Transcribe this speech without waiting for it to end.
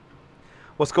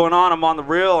What's going on? I'm on the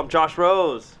reel. I'm Josh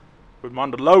Rose. With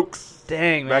Mondo Lokes.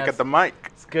 Dang, man. Back at the mic.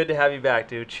 It's good to have you back,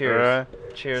 dude. Cheers.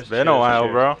 Cheers. It's been a while,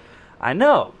 bro. I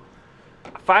know.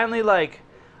 I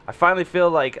finally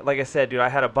feel like I said, dude, I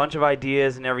had a bunch of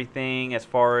ideas and everything as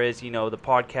far as, the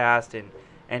podcast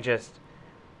and just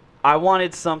I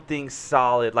wanted something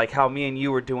solid, like how me and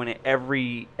you were doing it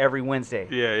every Wednesday.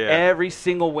 Yeah. Every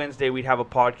single Wednesday we'd have a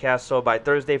podcast, so by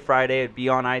Thursday, Friday it'd be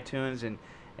on iTunes and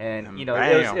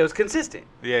it was consistent.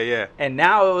 Yeah. And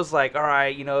now it was like, all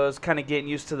right, it was kind of getting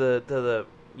used to the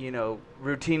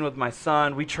routine with my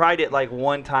son. We tried it like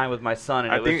one time with my son,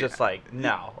 and it was just like,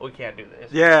 no, we can't do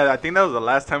this. Yeah, I think that was the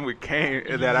last time we came,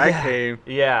 I came.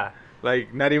 Yeah.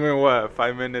 Like, not even,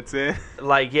 5 minutes in?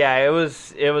 Like, yeah, it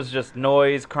was just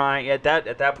noise, crying. At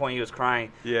that point, he was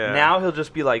crying. Yeah. Now he'll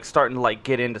just be, like, starting to, like,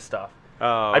 get into stuff.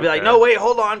 Oh, I'd be like, no, wait,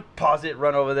 hold on. Pause it,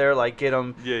 run over there, like, get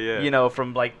him, Yeah.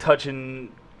 From, like,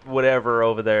 touching whatever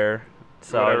over there.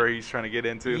 So whatever he's trying to get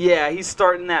into. Yeah, he's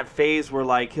starting that phase where,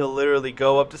 like, he'll literally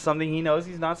go up to something he knows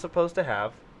he's not supposed to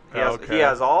have. He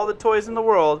has all the toys in the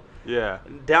world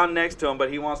down next to him,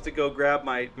 but he wants to go grab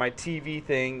my TV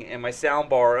thing and my sound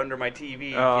bar under my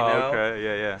TV, okay,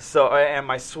 yeah. So, and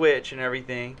my Switch and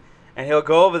everything. And he'll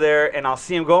go over there, and I'll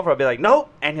see him go over. I'll be like,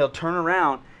 nope. And he'll turn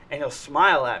around, and he'll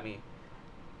smile at me.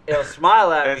 He'll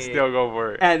smile at and me. And still go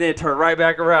for it. And then turn right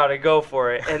back around and go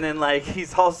for it. And then, like,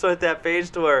 he's also at that phase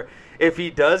to where if he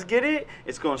does get it,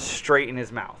 it's going straight in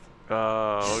his mouth.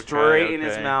 Oh, okay. Straight in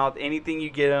his mouth. Anything you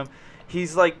get him.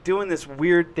 He's, like, doing this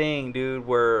weird thing, dude,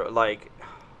 where, like,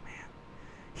 oh, man,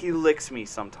 he licks me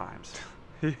sometimes.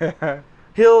 Yeah.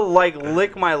 He'll, like,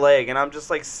 lick my leg, and I'm just,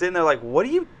 like, sitting there, like, what are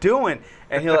you doing?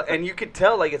 And and you could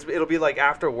tell, like, it'll be, like,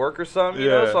 after work or something, you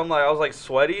know? So I was, like,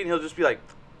 sweaty, and he'll just be, like,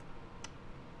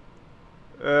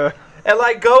 and,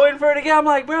 like, go in for it again. I'm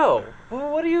like, bro,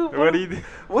 what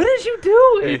is you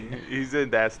doing? He's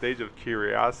in that stage of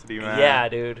curiosity, man. Yeah,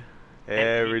 dude.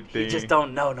 Everything. He just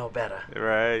don't know no better.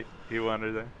 Right. He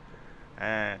wonders that.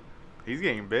 And he's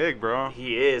getting big, bro.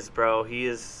 He is, bro.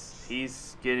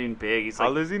 He's getting big. He's How like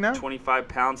old is he now? 25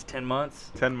 pounds, 10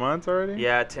 months. 10 months already?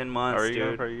 Yeah, 10 months, Are you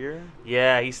dude. for a year?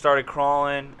 Yeah, he started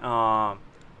crawling.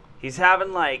 He's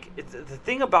having, like, the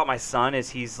thing about my son is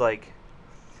he's, like,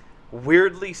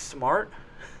 weirdly smart.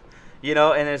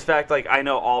 And in fact, like, I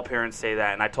know all parents say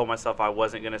that, and I told myself I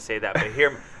wasn't going to say that, but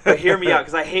hear me out,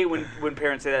 because I hate when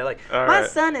parents say that, like, my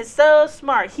son is so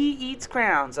smart, he eats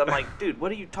crowns. I'm like, dude,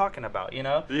 what are you talking about,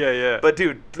 Yeah. But,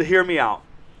 dude, hear me out.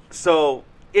 So,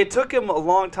 it took him a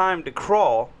long time to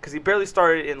crawl, because he barely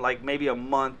started in, like, maybe a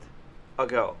month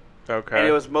ago. Okay. And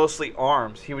it was mostly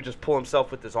arms. He would just pull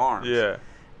himself with his arms. Yeah.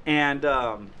 And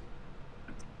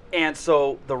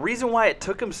so, the reason why it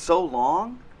took him so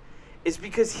long is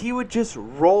because he would just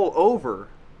roll over.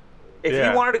 If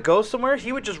he wanted to go somewhere,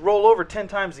 he would just roll over 10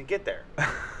 times and get there.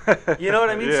 You know what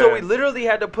I mean? Yeah. So we literally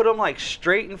had to put him, like,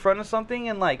 straight in front of something,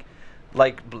 and like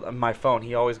my phone.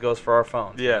 He always goes for our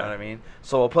phones. Yeah. You know what I mean?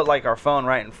 So we'll put, like, our phone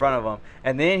right in front of him,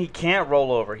 and then he can't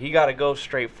roll over. He got to go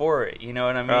straight for it. You know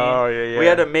what I mean? Oh, yeah. We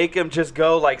had to make him just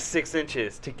go, like, 6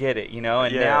 inches to get it, and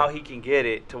now he can get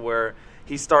it to where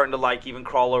he's starting to, like, even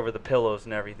crawl over the pillows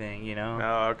and everything,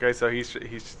 Oh, okay. So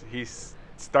he's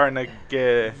starting to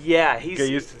get get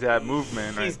used to that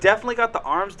movement. He's definitely got the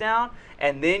arms down,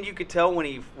 and then you could tell when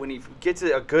he gets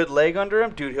a good leg under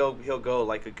him, dude, he'll go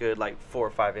like a good 4 or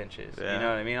 5 inches. Yeah. You know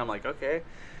what I mean? I'm like, okay,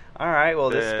 all right. Well,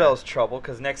 this spells trouble,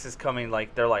 because next is coming.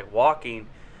 Like, they're like walking.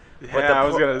 Yeah, I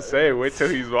was gonna say, wait till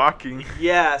he's walking.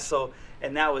 Yeah. So,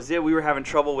 and that was it. We were having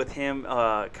trouble with him,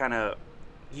 kind of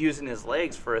using his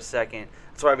legs for a second.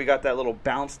 That's why we got that little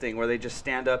bounce thing where they just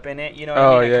stand up in it, what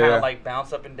I mean? And kind of like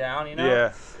bounce up and down,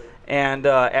 Yeah. And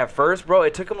at first, bro,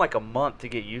 it took him like a month to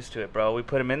get used to it, bro. We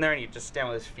put him in there, and he'd just stand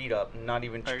with his feet up, and not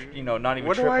even, not even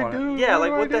what trip do I on do? it. Yeah,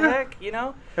 what the heck,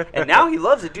 And now he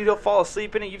loves it, dude. He'll fall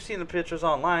asleep in it. You've seen the pictures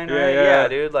online, right? Yeah,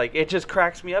 dude. Like, it just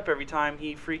cracks me up every time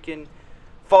he freaking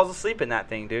falls asleep in that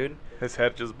thing, dude. His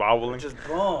head just bobbling. Just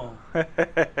boom.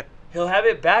 He'll have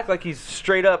it back like he's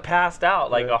straight up passed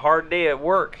out, like a hard day at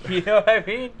work. You know what I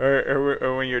mean?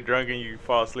 Or when you're drunk and you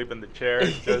fall asleep in the chair.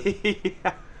 Just,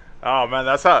 yeah. Oh man,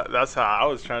 that's how I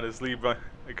was trying to sleep,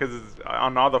 because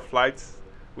on all the flights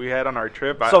we had on our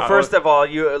trip. So first of all,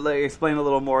 you explain a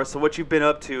little more. So what you've been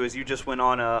up to is you just went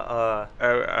on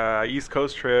a East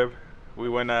Coast trip. We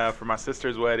went for my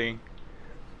sister's wedding.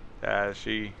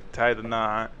 She tied the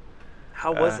knot.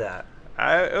 How was that?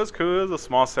 It was cool. It was a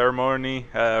small ceremony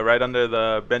right under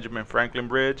the Benjamin Franklin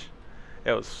Bridge.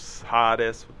 It was hot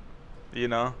as,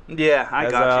 Yeah, I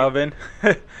as got you. oven.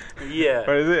 Yeah.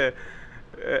 What is it?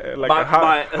 Like a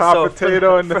hot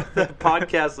potato. For the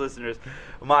podcast listeners,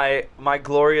 My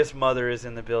glorious mother is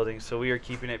in the building, so we are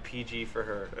keeping it PG for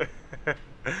her.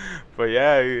 But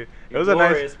yeah, it was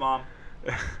glorious a nice. mom.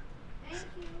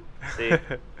 See,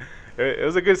 It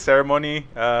was a good ceremony.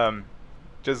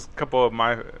 Just a couple of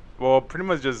pretty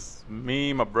much just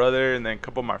me, my brother, and then a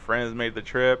couple of my friends made the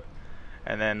trip.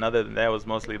 And then other than that, it was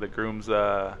mostly the groom's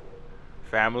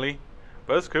family.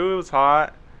 But it was cool. It was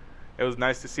hot. It was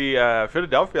nice to see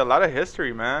Philadelphia. A lot of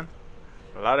history, man.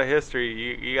 A lot of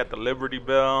history. You got the Liberty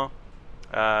Bell,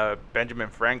 Benjamin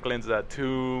Franklin's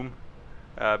tomb,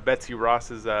 Betsy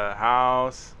Ross's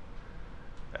house.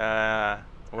 What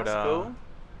that's else? cool.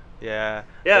 Yeah.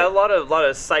 Yeah, a lot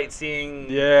of sightseeing.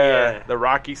 Yeah, the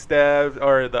Rocky Steps,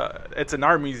 or it's an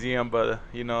art museum, but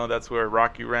that's where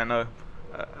Rocky ran up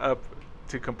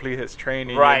to complete his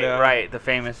training. Right, right. The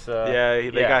famous.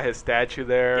 They got his statue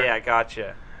there. Yeah,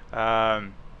 gotcha.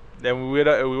 Then we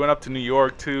went up to New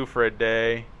York too for a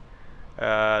day.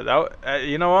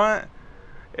 You know what?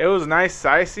 It was nice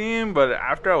sightseeing, but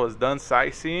after I was done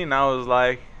sightseeing, I was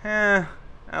like, I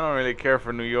don't really care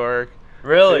for New York.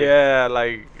 Really? Yeah,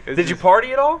 like. Did you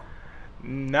party at all?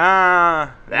 Nah.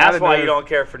 That's why you don't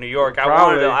care for New York.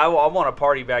 Probably. I want to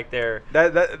party back there.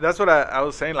 That's what I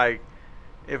was saying. Like,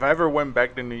 if I ever went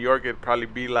back to New York, it'd probably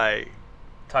be like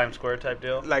Times Square type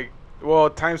deal. Like, well,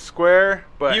 Times Square,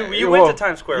 but you went to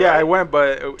Times Square. Yeah, right? I went,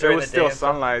 but it During was the still day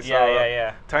sunlight. Yeah, so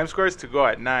yeah. Times Square is to go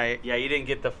at night. Yeah, you didn't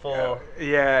get the full.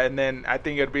 Yeah, and then I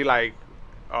think it'd be like,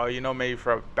 maybe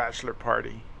for a bachelor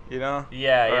party,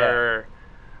 Yeah.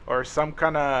 Or some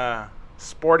kind of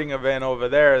sporting event over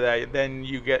there that then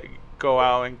you go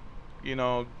out and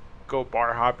go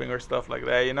bar hopping or stuff like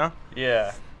that.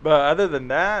 Yeah. But other than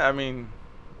that, I mean,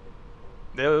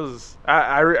 it was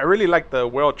I really like the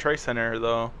World Trade Center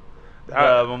though.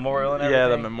 The memorial and everything. Yeah,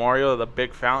 the memorial, the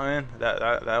big fountain.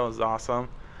 That was awesome.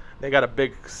 They got a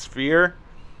big sphere.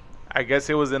 I guess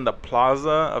it was in the plaza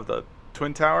of the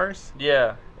Twin Towers.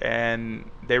 Yeah. And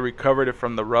they recovered it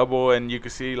from the rubble, and you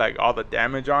could see like all the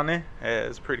damage on it.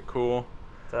 It's pretty cool.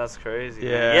 That's crazy.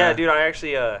 Yeah, man. Yeah, dude. I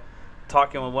actually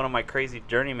talking with one of my crazy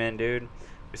journeymen, dude.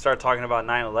 We started talking about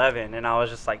 9/11, and I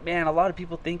was just like, man, a lot of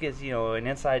people think it's an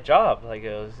inside job. Like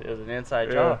it was an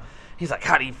inside job. He's like,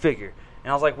 how do you figure?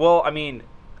 And I was like, well, I mean,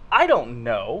 I don't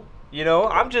know.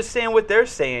 I'm just saying what they're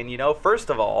saying. First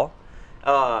of all.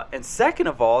 And second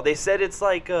of all, they said it's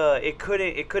like it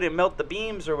couldn't melt the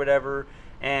beams or whatever.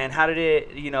 And how did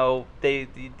it?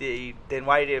 Then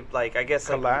why did it I guess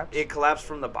collapse? It collapsed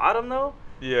from the bottom though.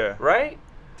 Yeah. Right?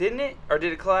 Didn't it? Or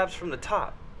did it collapse from the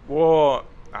top? Well,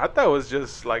 I thought it was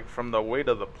just like from the weight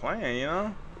of the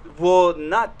plane. Well,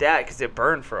 not that because it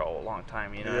burned for a long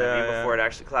time. Before it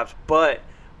actually collapsed. But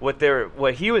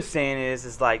what he was saying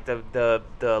is like the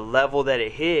level that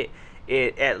it hit.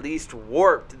 It at least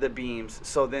warped the beams,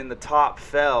 so then the top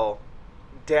fell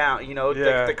down,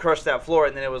 to crush that floor,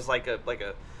 and then it was like a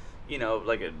I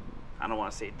don't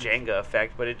want to say Jenga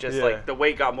effect, but it just like the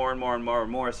weight got more and more and more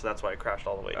and more, so that's why it crashed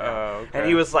all the way down. Okay. And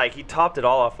he was like, he topped it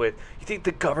all off with, you think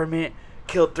the government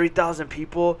killed 3,000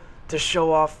 people to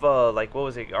show off, what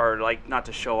was it, or not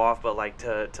to show off, but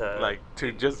to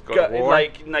just go to war,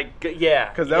 yeah,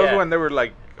 because that was when they were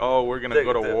like, oh, we're gonna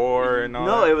go to war and all.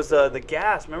 No, that. It was the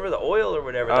gas. Remember the oil or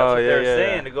whatever? That's what they were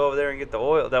saying, to go over there and get the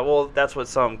oil. That's what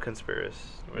some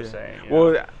conspiracists were saying.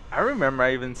 Well, I remember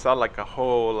I even saw like a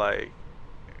whole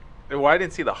well, I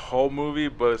didn't see the whole movie,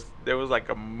 but there was like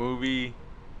a movie,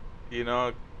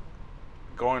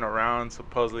 going around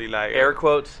supposedly like air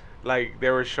quotes. Like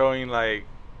they were showing like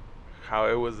how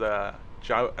it was a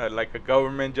job, like a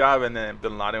government job, and then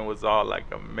Bin Laden was all like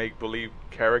a make-believe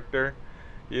character,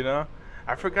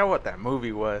 I forgot what that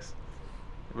movie was.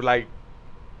 But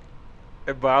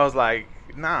I was like,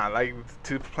 nah, like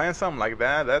to plan something like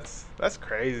that, that's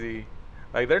crazy.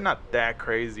 Like they're not that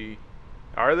crazy,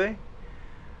 are they?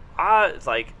 It's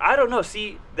like I don't know.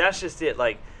 See, that's just it.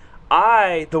 Like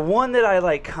the one that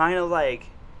I kind of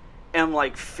am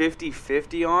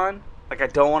 50-50 on. Like I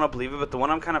don't want to believe it, but the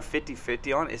one I'm kind of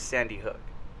 50-50 on is Sandy Hook.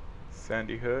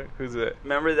 Sandy Hook? Who's it?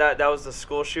 Remember that was the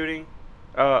school shooting?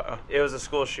 It was a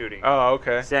school shooting. Oh,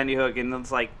 okay. Sandy Hook, and it's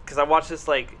because I watched this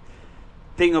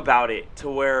thing about it to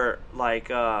where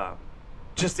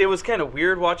just it was kind of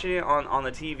weird watching it on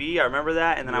the TV. I remember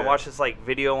that, and then I watched this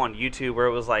video on YouTube where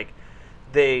it was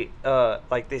they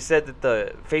said that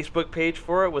the Facebook page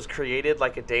for it was created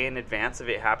a day in advance of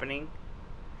it happening.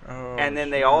 Oh, and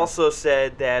then they also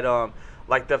said that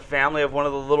the family of one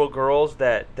of the little girls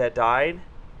that died.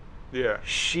 Yeah.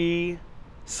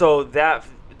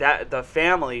 That the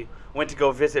family went to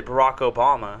go visit Barack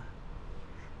Obama,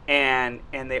 and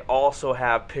they also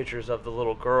have pictures of the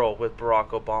little girl with Barack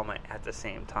Obama at the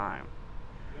same time.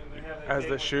 we have As thing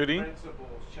the with shooting? principal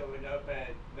showing up at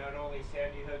not only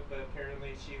Sandy Hook, but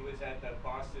apparently she was at the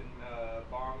Boston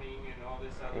bombing and all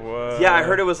this other What? stuff. Yeah, I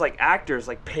heard it was like actors,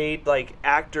 like paid like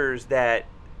actors that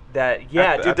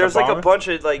yeah, At dude. the There's like a bombing? bunch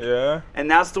of like, Yeah. and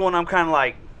that's the one I'm kind of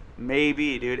like,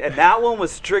 maybe, dude. And that one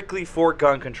was strictly for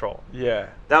gun control. Yeah.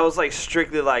 That was like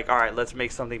strictly like, all right, let's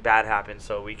make something bad happen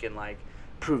so we can like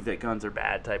prove that guns are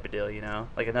bad type of deal, you know?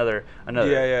 Like another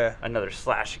another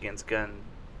slash against guns,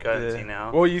 Yeah. you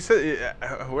know? Well, you said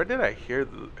where did I hear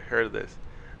this?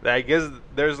 That I guess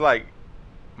there's like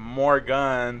more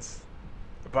guns,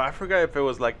 but I forgot if it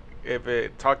was like if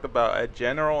it talked about a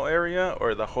general area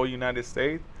or the whole United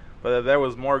States, but that there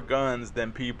was more guns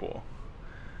than people.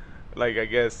 Like I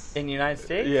guess In the United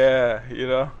States? Yeah, you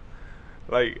know,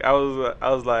 like I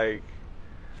was like,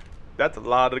 that's a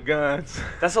lot of guns.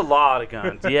 That's a lot of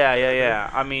guns. Yeah.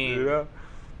 I mean, You know?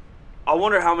 I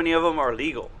wonder how many of them are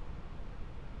legal.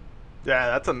 Yeah,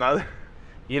 that's another.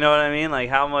 You know what I mean? Like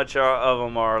how much of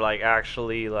them are like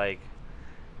actually like.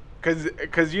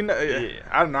 Cause you know, Yeah.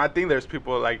 I don't know. I think there's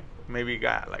people like maybe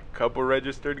got like a couple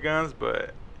registered guns,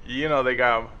 but you know they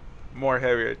got more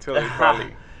heavy artillery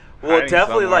probably. Well, hiding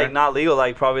definitely somewhere. like not legal,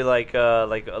 like probably like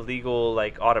illegal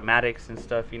like automatics and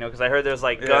stuff, you know? Because I heard there's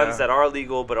like Yeah. guns that are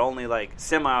legal, but only like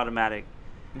semi-automatic,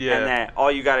 Yeah. and that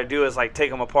all you got to do is like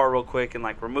take them apart real quick and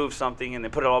like remove something and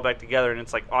then put it all back together, and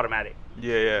it's like automatic.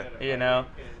 Yeah. You know?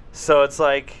 So it's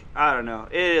like I don't know.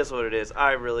 It is what it is.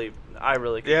 I really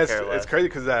could Yeah, care less. it's crazy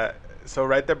because so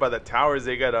right there by the towers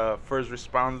they got a first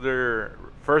responder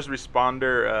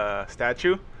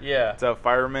statue. Yeah. It's a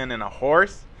fireman and a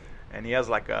horse, and he has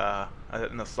like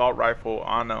an assault rifle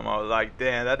on him. I was like,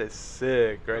 damn, that is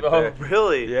sick right Oh, there.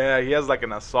 really? Yeah, he has like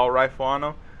an assault rifle on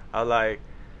him. I was like,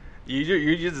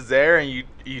 you're just there and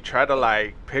you try to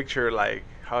like picture like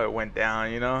how it went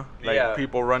down, you know, like Yeah.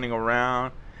 people running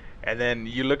around, and then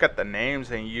you look at the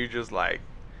names and you just like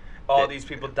All these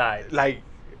people died. like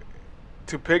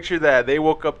to picture that they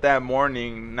woke up that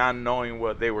morning not knowing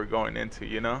what they were going into,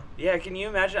 you know? Yeah, can you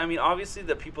imagine? I mean, obviously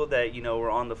the people that, you know, were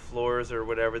on the floors or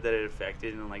whatever that it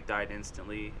affected and like died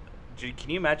instantly. Can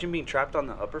you imagine being trapped on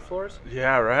the upper floors?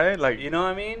 Yeah, right? Like You know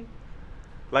what I mean?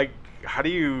 like how do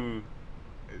you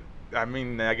I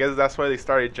mean, I guess that's why they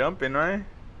started jumping, right?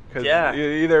 Cuz Yeah.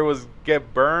 either it was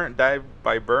die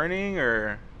by burning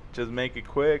or just make it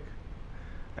quick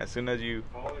as soon as you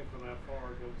Falling from that far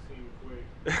don't seem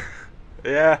quick.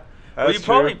 Yeah. Well, That's you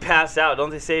probably true. pass out. Don't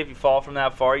they say if you fall from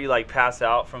that far, you like pass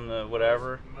out from the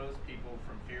whatever? Most people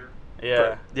from fear.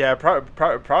 Yeah. Yeah,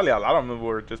 probably a lot of them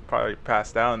were just probably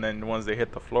passed out, and then once they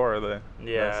hit the floor,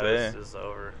 Yeah, that's this it. is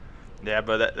over. Yeah,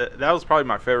 but that was probably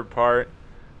my favorite part.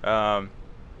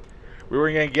 We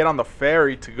were gonna get on the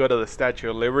ferry to go to the Statue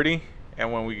of Liberty,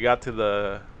 and when we got to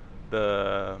the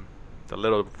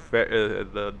little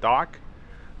the dock,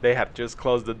 they had just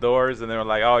closed the doors, and they were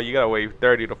like, "Oh, you gotta wait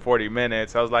 30 to 40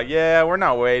 minutes." I was like, "Yeah, we're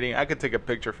not waiting. I could take a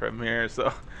picture from here."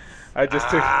 So I just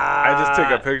took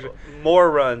a picture. More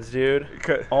runs, dude.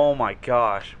 Cut. Oh my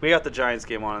gosh. We got the Giants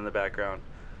game on in the background.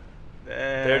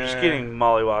 They're just getting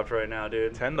mollywopped right now,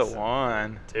 dude.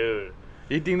 10-1. Dude.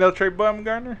 You think they'll trade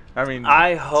Bumgarner? I mean,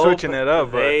 I hope switching it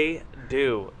up, they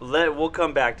do. We'll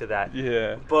come back to that. but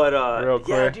yeah. But Real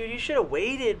yeah, quick. dude, you should have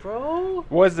waited, bro.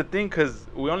 What's the thing? Because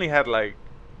we only had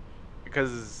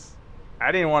because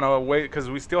I didn't want to wait because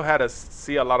we still had to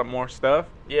see a lot of more stuff.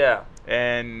 Yeah.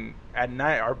 And at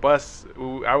night, our bus,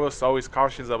 I was always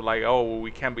cautious of like, oh,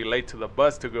 we can't be late to the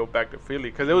bus to go back to Philly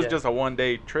because it was Yeah. just a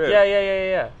 1-day trip.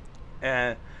 Yeah.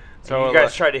 And So so you guys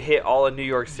like, tried to hit all of New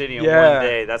York City in Yeah. one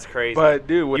day. That's crazy. But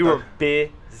dude, with you the, were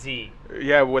busy.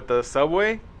 yeah, with the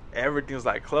subway, everything's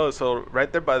like closed. So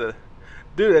right there by the,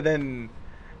 dude, and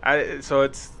then so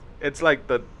it's like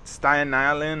the Staten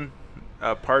Island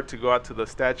part to go out to the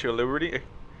Statue of Liberty,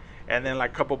 and then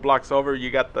like a couple blocks over, you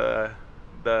got the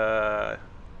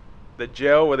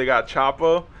jail where they got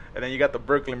Chapo, and then you got the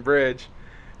Brooklyn Bridge,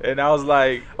 and I was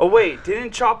like, Oh wait,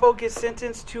 didn't Chapo get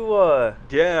sentenced to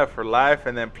yeah, for life,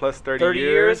 and then plus 30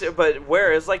 years? But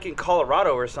where? It's like in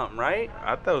Colorado or something, right?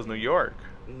 I thought it was New York.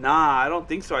 Nah, I don't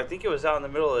think so. I think it was out in the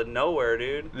middle of nowhere,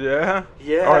 dude. Yeah.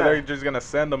 Yeah. Or they're just gonna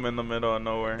send them in the middle of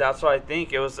nowhere. That's what I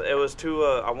think. It was to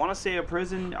I want to say a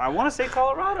prison. I want to say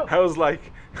Colorado. I was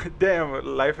like, damn,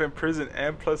 life in prison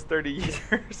and plus 30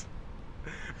 years.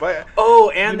 But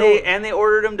Oh, and you know- they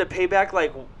ordered him to pay back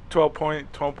like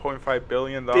 12.5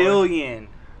 billion dollars. billion.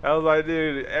 I was like,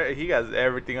 dude, he has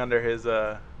everything under his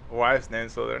wife's name,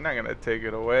 so they're not gonna take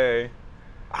it away.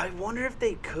 I wonder if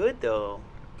they could though.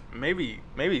 Maybe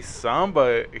some,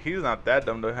 but he's not that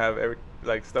dumb to have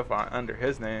like stuff under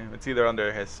his name. It's either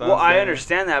under his son's Well, I name.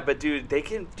 understand that, but dude, they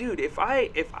can, dude. If I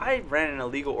ran an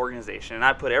illegal organization and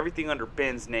I put everything under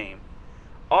Ben's name,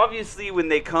 obviously when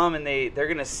they come and they're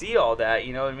gonna see all that,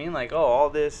 you know what I mean? Like, oh, all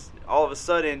this, all of a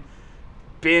sudden,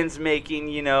 Ben's making,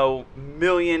 you know, $1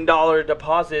 million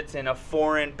deposits in a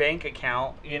foreign bank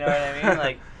account. You know what I mean?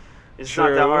 Like, it's not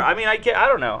that True. hard. I mean, I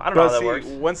don't know. I don't know But how that see, works.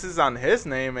 once it's on his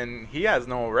name and he has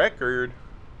no record,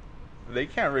 they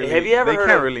can't really. Have you ever they heard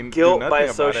can't of really do guilt nothing by about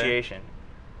it. association?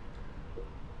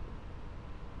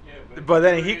 Yeah, But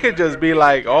then he could just be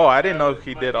like, "Oh, I didn't know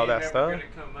he did all that never stuff." gonna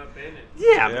come up in it.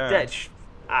 Yeah, Yeah. but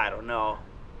I don't know.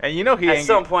 And you know he At ain't.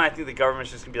 some point, I think the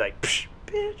government's just gonna be like, Psh,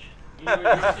 bitch. You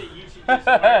should just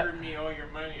wire me all your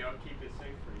money. I'll keep it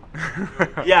safe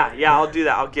for you. Yeah, I'll do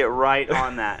that. I'll get right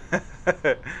on that.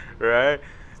 Right?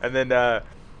 And then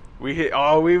we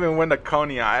even went to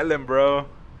Coney Island, bro.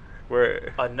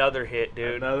 Where Another hit,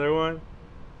 dude. another one.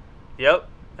 Yep,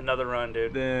 another run,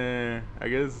 dude. Then I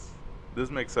guess this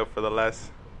makes up for the last.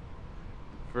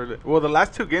 The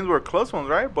last two games were close ones,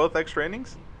 right? Both extra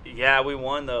innings. Yeah, we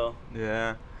won though.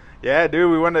 Yeah,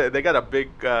 dude. We won. They got a big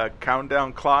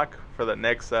countdown clock for the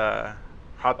next hot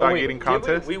dog eating did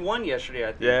contest. We won yesterday,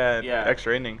 I think. yeah,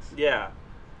 extra innings. Yeah.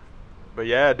 But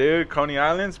yeah, dude, Coney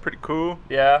Island's pretty cool.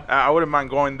 Yeah. I wouldn't mind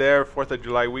going there 4th of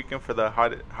July weekend for the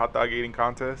hot dog eating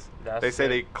contest. That's they say sick.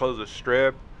 they close the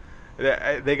strip.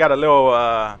 They got a little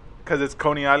because it's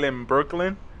Coney Island,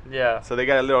 Brooklyn. Yeah. So they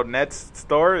got a little Nets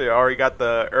store. They already got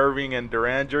the Irving and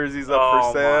Durant jerseys up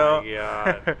Oh, for sale.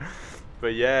 my God.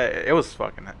 But yeah, it was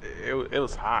fucking. It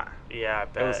was hot. Yeah, I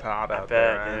bet. It was hot out I bet,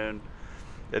 there, man.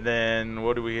 dude. And then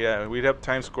what do we have? We'd have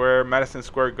Times Square, Madison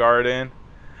Square Garden.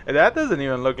 And that doesn't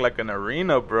even look like an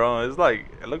arena, bro. It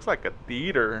looks like a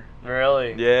theater.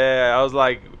 Really? Yeah, I was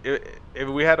like, if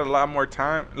we had a lot more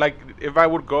time, like if I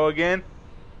would go again,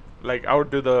 like I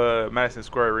would do the Madison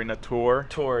Square Arena tour.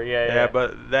 Tour, yeah. Yeah,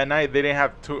 but that night they didn't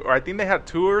have tour. Or I think they had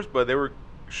tours, but they were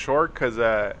short because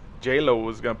J-Lo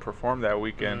was gonna perform that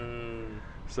weekend.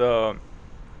 So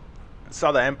I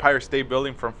saw the Empire State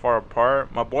Building from far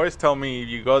apart. My boys tell me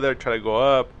you go there, try to go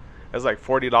up, it's like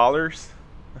 $40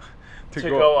 to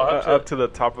go up to the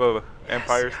top of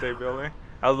Empire State Building.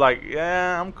 I was like,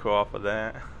 yeah, I'm cool off of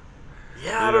that.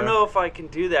 Yeah, I don't know if I can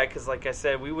do that because, like I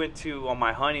said, we went to on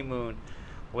my honeymoon,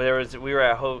 where we were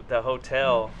at the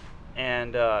hotel,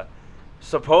 and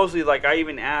supposedly, like, I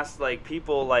even asked like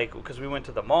people, like, because we went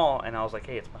to the mall, and I was like,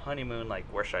 hey, it's my honeymoon, like,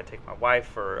 where should I take my wife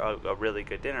for a really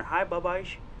good dinner? Hi,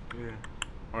 Babaish. Yeah.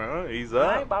 Well, he's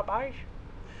Hi, up. Babaish.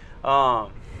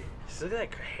 Just look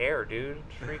at that hair, dude.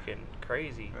 It's freaking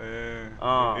crazy.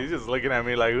 He's just looking at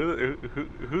me like,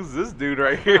 who's this dude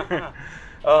right here?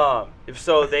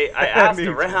 So I asked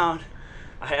around.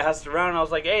 And I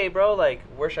was like, hey, bro, like,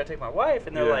 where should I take my wife?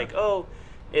 And they're like, oh,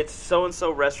 it's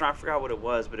so-and-so restaurant. I forgot what it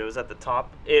was, but it was at the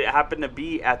top. It happened to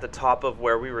be at the top of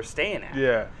where we were staying at.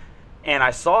 Yeah. And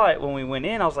I saw it when we went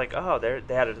in. I was like, oh, they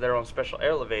had their own special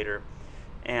elevator.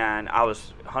 And I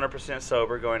was 100%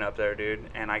 sober going up there, dude.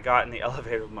 And I got in the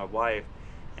elevator with my wife.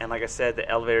 And like I said, the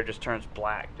elevator just turns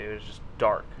black, dude. It's just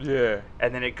dark. Yeah.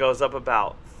 And then it goes up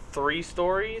about 3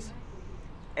 stories.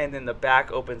 And then the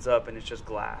back opens up and it's just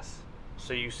glass.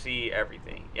 So you see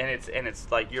everything. And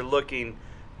it's like you're looking.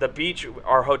 The beach,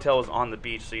 our hotel is on the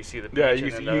beach, so you see the beach. Yeah,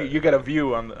 and you get a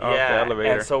view on the elevator.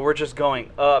 And so we're just going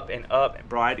up and up. And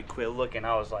bro, I had to quit looking.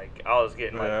 I was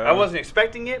getting like, I wasn't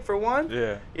expecting it for one.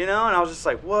 Yeah. You know, and I was just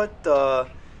like, what the,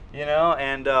 you know,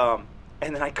 and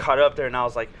then I caught up there and I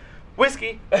was like,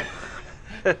 whiskey,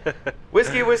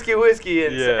 whiskey,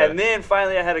 and then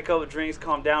finally I had a couple of drinks,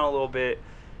 calmed down a little bit.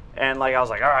 And, like, I was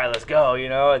like, all right, let's go, you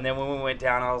know? And then when we went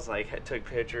down, I was like, I took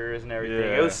pictures and everything.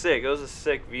 Yeah. It was sick. It was a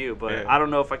sick view. But I don't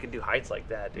know if I could do heights like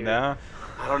that, dude. Nah.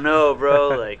 I don't know, bro.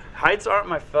 Like, heights aren't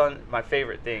my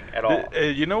favorite thing at all.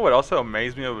 You know what also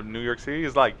amazed me of New York City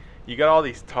is, like, you got all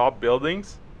these tall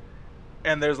buildings,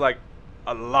 and there's, like,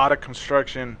 a lot of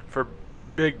construction for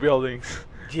big buildings.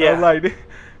 Yeah. I'm like,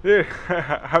 dude,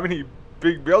 how many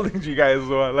big buildings you guys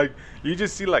want? Like, you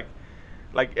just see, like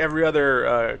every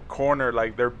other corner,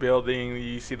 like they're building.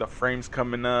 You see the frames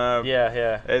coming up.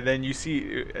 Yeah. And then you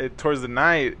see towards the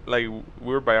night, like we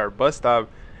were by our bus stop,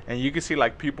 and you can see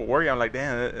like people working. I'm like,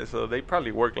 damn. So they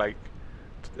probably work like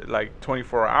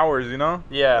 24 hours, you know?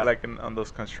 Yeah. Like on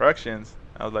those constructions.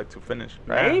 I was like to finish.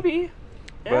 Maybe.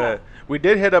 Yeah. But we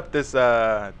did hit up this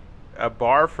a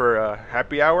bar for a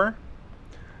happy hour.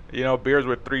 You know, beers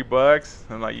were $3.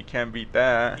 I'm like, you can't beat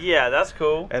that. Yeah, that's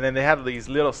cool. And then they had these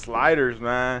little sliders,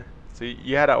 man. So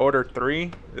you had to order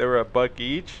 3. They were $1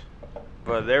 each,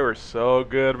 but they were so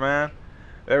good, man.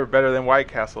 They were better than White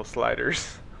Castle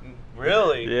sliders.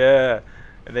 Really? Yeah.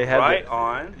 And they had Right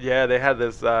on. Yeah, they had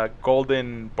this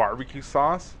golden barbecue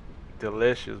sauce.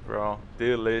 Delicious, bro.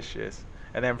 Delicious.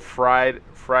 And then fried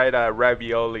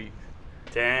ravioli.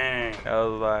 Dang. I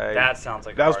was like, That sounds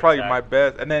like a that was heart probably attack. my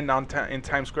best. And then in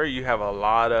Times Square, you have a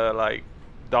lot of like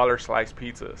dollar slice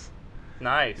pizzas.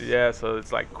 Nice. Yeah, so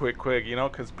it's like quick, you know,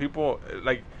 because people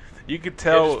like you could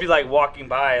They'll tell. just be like walking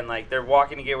by and like they're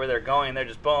walking to get where they're going. They're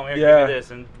just boom, here, Yeah. give me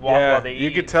this, and walk while they eat.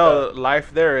 You could and tell stuff.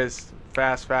 life there is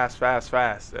fast.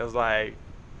 It was like,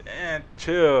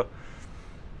 chill.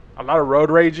 A lot of road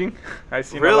raging. I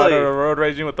seen a lot Really? of road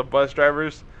raging with the bus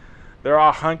drivers. They're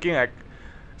all honking.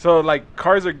 So like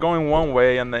cars are going one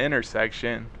way on the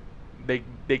intersection.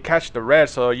 They catch the red,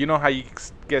 so you know how you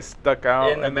get stuck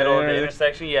out in the middle of the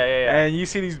intersection. Yeah. And you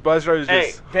see these bus drivers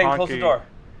Hey, just Ben, honking. close the door.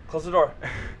 Close the door.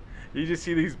 You just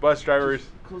see these bus drivers.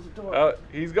 Close the door. Oh,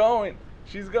 he's going.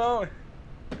 She's going.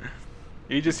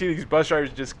 You just see these bus drivers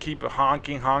just keep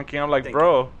honking. I'm like, Thank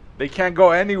bro, they can't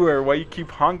go anywhere. Why you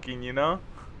keep honking, you know?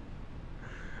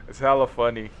 It's hella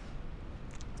funny.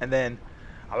 And then,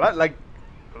 a lot like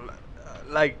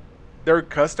their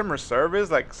customer service,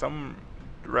 like some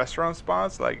restaurant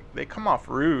spots, like they come off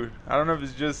rude. I don't know if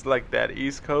it's just like that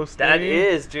East Coast That thing.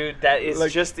 is, dude. That is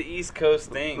Like- just the East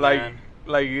Coast thing, like man.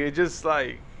 like it just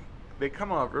like they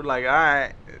come up we're like, all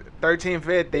right,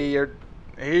 1350, or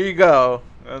here you go.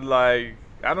 And like,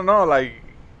 I don't know, like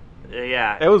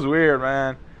Yeah. it was weird,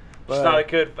 man. It's not a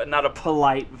good, but not a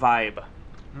polite vibe.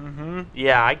 Mm-hmm.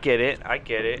 Yeah, I get it.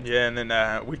 Yeah, and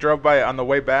then we drove by on the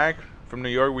way back from New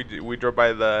York. We drove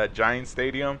by the Giant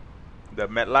Stadium, the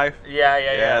MetLife.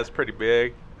 Yeah. It's pretty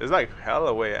big. It's like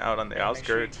hella way out on the Hey, make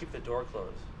sure you outskirts. keep the door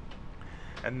closed.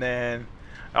 And then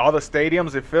all the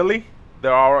stadiums in Philly,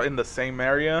 they're all in the same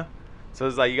area. So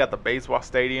it's like you got the baseball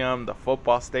stadium, the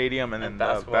football stadium, and then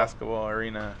the basketball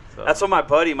arena. So. That's what my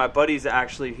buddy's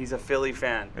actually, he's a Philly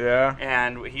fan. Yeah.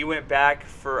 And he went back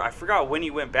for, I forgot when he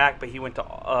went back, but he went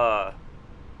to,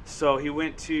 so he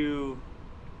went to,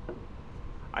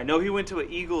 I know he went to an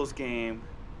Eagles game.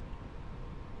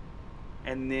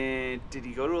 And then, did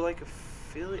he go to like a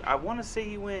Philly? I want to say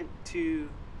he went to,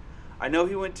 I know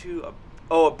he went to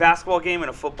a basketball game and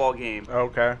a football game.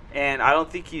 Okay. And I don't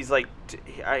think he's like,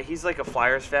 he's like a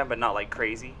Flyers fan, but not like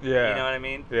crazy. Yeah. You know what I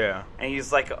mean? Yeah. And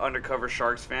he's like an undercover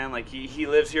Sharks fan. Like he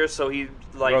lives here, so he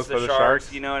likes Goes the for the Sharks,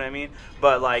 Sharks. you know what I mean?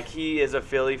 But like he is a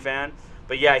Philly fan.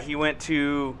 But yeah, he went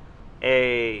to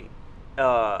a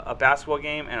basketball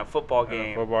game and a football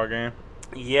game. Football game.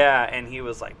 Yeah, and he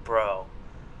was like, bro.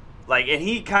 Like, and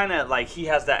he kind of like, he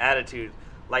has that attitude.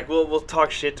 Like we'll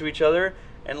talk shit to each other,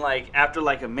 and like after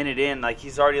like a minute in, like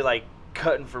he's already like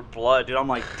cutting for blood, dude. I'm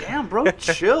like, damn, bro,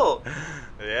 chill.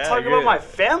 Yeah. Talk about my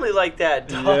family like that,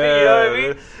 dog. You know what I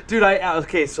mean, dude?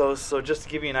 Okay. So just to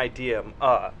give you an idea,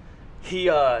 he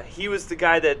was the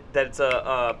guy that's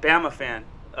a Bama fan,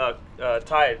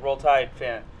 Roll Tide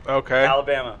fan, Okay.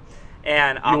 Alabama,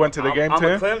 and You went to the game I'm too?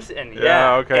 a Clemson, Yeah,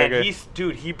 yeah. okay, And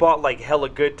good. he bought like hella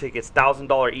good tickets,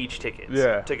 $1,000 each tickets,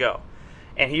 Yeah. to go,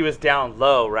 and he was down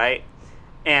low, right?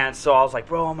 And so I was like,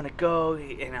 bro, I'm gonna go,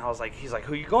 and I was like, he's like,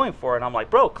 who you going for? And I'm like,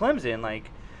 bro, Clemson, like.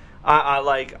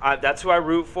 That's who I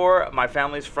root for. My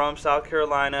family's from South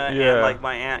Carolina, Yeah. and like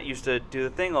my aunt used to do the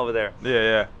thing over there.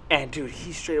 Yeah. And dude,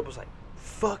 he straight up was like,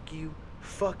 "Fuck you,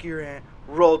 fuck your aunt,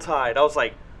 Roll Tide." I was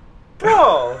like,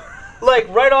 "Bro," like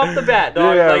right off the bat,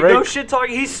 dog. Yeah, like right. no shit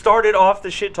talking. He started off the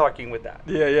shit talking with that.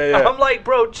 Yeah. I'm like,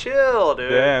 "Bro, chill,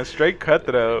 dude." Yeah, straight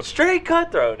cutthroat. Straight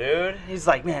cutthroat, dude. He's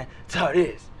like, "Man, that's how it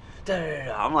is." Da, da,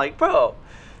 da. I'm like, "Bro,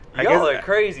 I y'all guess- are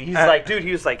crazy." He's like, "Dude,"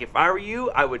 he was like, "If I were you,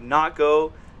 I would not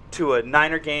go to a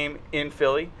Niner game in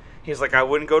Philly." He's like, "I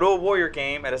wouldn't go to a Warrior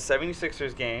game at a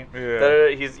 76ers game." Yeah. Da, da,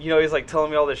 da. He's like telling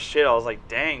me all this shit. I was like,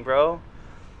 "Dang, bro."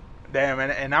 Damn,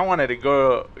 and I wanted to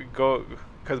go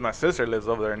because my sister lives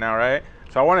over there now, right?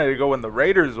 So I wanted to go when the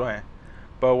Raiders went.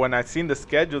 But when I seen the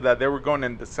schedule that they were going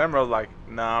in December, I was like,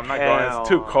 nah, I'm not going. It's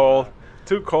too Hell cold. no.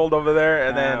 Too cold over there.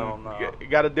 And Hell then no. you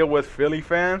got to deal with Philly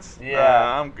fans.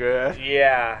 Yeah. I'm good.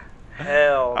 Yeah.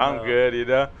 Hell I'm no. good, you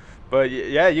know? But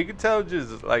yeah, you could tell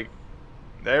just like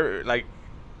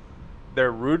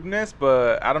their rudeness,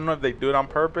 but I don't know if they do it on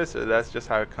purpose or that's just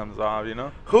how it comes off, you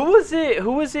know? Who was it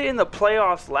in the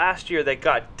playoffs last year that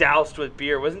got doused with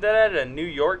beer? Wasn't that at a New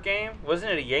York game?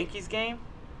 Wasn't it a Yankees game?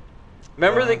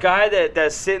 Remember the guy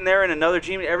that's sitting there in another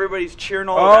team? Everybody's cheering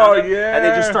all around him, and they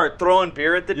just yeah. start throwing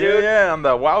beer at the dude. Yeah, on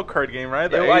the wild card game, right?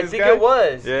 The I A's think guy? it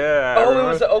was. Yeah. I Oh, it remember.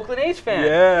 was the Oakland A's fan.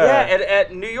 Yeah. Yeah,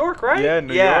 at New York, right? Yeah,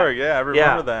 New York. Yeah, I remember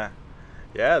Yeah. that.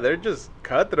 Yeah, they're just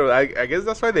cutthroat. I guess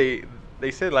that's why they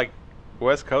said like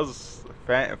West Coast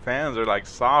fans are like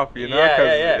soft, you know, Yeah,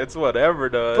 because yeah. it's whatever,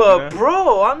 does. But you know?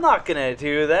 bro, I'm not gonna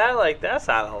do that. Like that's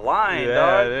out of line, Yeah,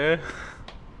 dog. dude.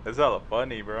 It's hella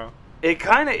funny, bro. It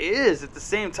kind of is. At the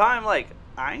same time, like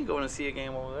I ain't going to see a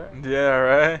game over there. Yeah,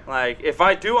 right. Like if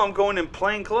I do, I'm going in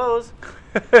plain clothes.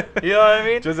 You know what I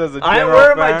mean? Just as a I ain't general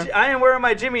wearing fan. I ain't wearing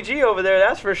my Jimmy G over there.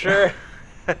 That's for sure.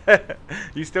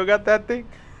 You still got that thing?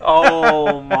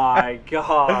 Oh my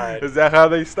god. Is that how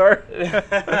they start?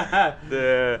 Yeah.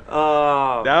 Yeah.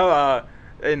 Now,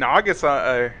 in August,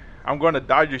 I'm going to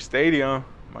Dodger Stadium.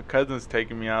 My cousin's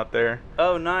taking me out there.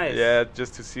 Oh, nice. Yeah,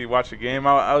 just to watch a game.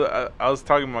 I was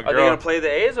talking to my girl. Are they gonna play the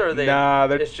A's or are they? Nah,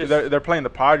 it's just, they're playing the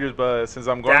Padres, but since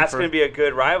I'm going, that's gonna be a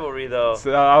good rivalry though.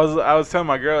 So I was telling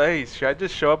my girl, hey, should I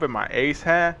just show up in my Ace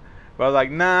hat? But I was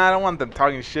like, nah, I don't want them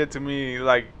talking shit to me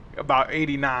like about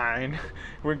 '89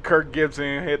 when Kirk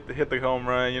Gibson hit the home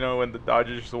run. You know, when the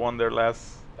Dodgers won their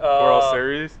last World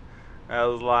Series. I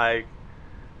was like,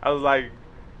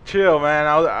 chill, man.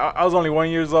 I was only 1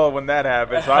 year old when that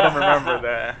happened, so I don't remember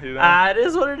that. You know? It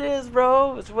is what it is,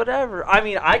 bro. It's whatever. I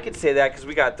mean, I could say that because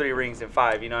we got 3 rings in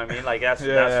 5. You know what I mean? Like that's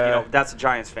that's a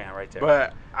Giants fan right there.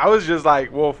 But I was just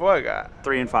like, well, fuck.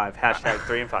 3 and 5. Hashtag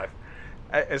 3 and 5.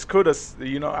 It's cool to,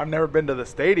 I've never been to the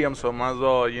stadium, so might as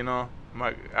well,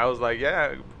 I was like,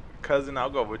 yeah, cousin, I'll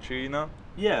go with you, you know.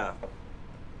 Yeah.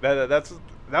 That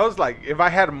was like, if I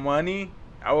had money,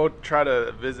 I would try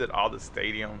to visit all the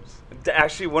stadiums.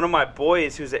 Actually, one of my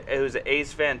boys who's an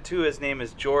A's fan too. His name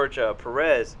is George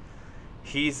Perez.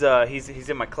 He's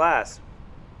in my class.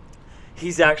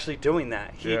 He's actually doing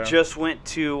that. He just went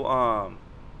to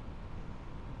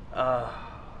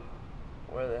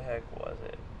where the heck was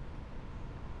it?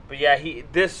 But yeah,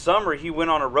 this summer he went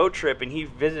on a road trip and he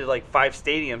visited like 5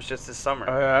 stadiums just this summer.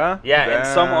 Oh yeah. Yeah, Damn. and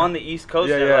some on the East Coast.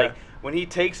 Yeah, there. yeah. Like when he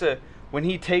takes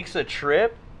a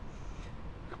trip,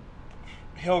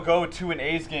 he'll go to an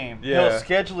A's game. Yeah. He'll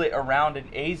schedule it around an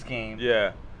A's game.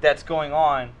 Yeah. That's going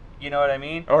on. You know what I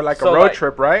mean? Or like So, a road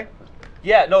trip, right?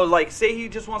 Yeah, no, like say he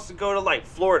just wants to go to like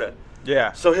Florida.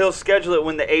 Yeah. So he'll schedule it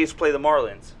when the A's play the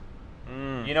Marlins.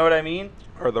 You know what I mean?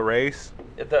 Or the race.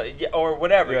 Or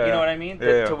whatever. Yeah. You know what I mean?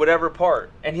 Yeah. To whatever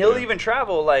part. And he'll even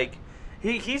travel like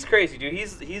he's crazy, dude.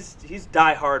 He's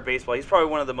die-hard baseball. He's probably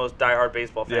one of the most die-hard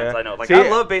baseball fans I know. Like I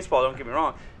love baseball, don't get me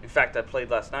wrong. In fact, I played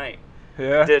last night.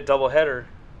 Yeah. Did a doubleheader.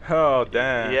 Oh,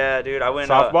 damn. Yeah, dude. I went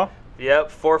softball?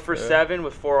 Yep, 4 for 7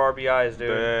 with 4 RBIs,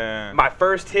 dude. Damn. My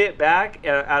first hit back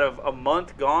out of a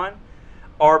month gone,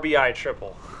 RBI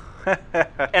triple.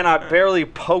 And I barely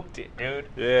poked it, dude.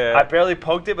 Yeah. I barely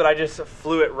poked it, but I just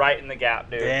flew it right in the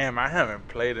gap, dude. Damn, I haven't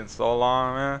played in so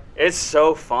long, man. It's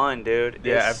so fun, dude.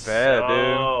 Yeah, it's I bet,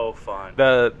 dude. So fun.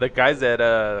 The guys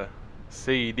at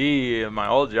CED in my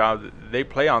old job, they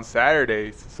play on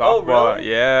Saturdays. Softball. Oh,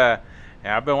 really? Yeah.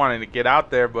 And I've been wanting to get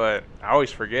out there, but I always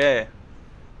forget.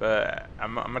 But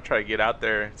I'm gonna try to get out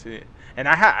there too. And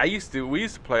we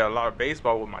used to play a lot of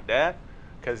baseball with my dad,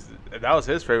 because that was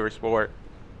his favorite sport.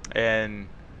 And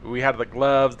we had the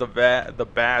gloves, the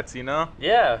bats, you know.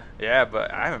 Yeah. Yeah,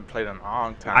 but I haven't played in a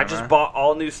long time. I just bought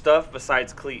all new stuff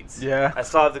besides cleats. Yeah. I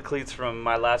still have the cleats from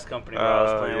my last company where I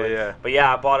was playing with. Yeah. But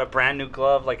yeah, I bought a brand new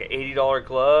glove, like an $80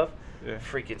 glove. Yeah.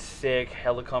 Freaking sick,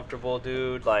 hella comfortable,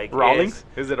 dude. Like Rawlings?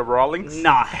 Is it a Rawlings?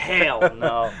 Nah, hell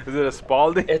no. Is it a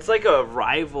Spalding? It's like a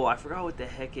rival. I forgot what the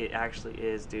heck it actually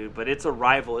is, dude. But it's a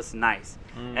rival. It's nice.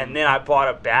 And then I bought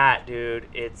a bat, dude.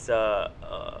 It's a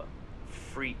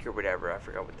freak or whatever. I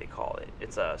forgot what they call it.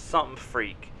 It's a something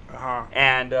freak. Uh-huh.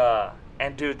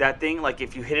 And dude, that thing, like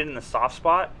if you hit it in the soft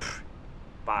spot,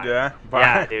 bye. Yeah, bye.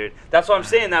 Yeah, dude. That's what I'm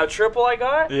saying. That triple I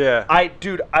got. Yeah. I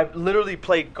literally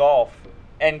played golf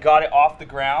and got it off the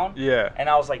ground. Yeah. And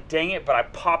I was like, dang it, but I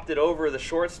popped it over the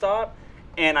shortstop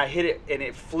and I hit it and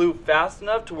it flew fast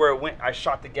enough to where I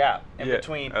shot the gap in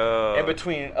between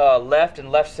left and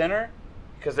left center,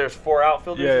 because there's 4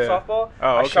 outfilders in softball.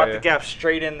 I shot the gap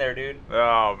straight in there, dude.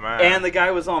 Oh man. And the guy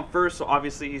was on first, so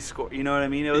obviously he scored. You know what I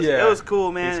mean? It was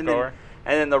cool, man. And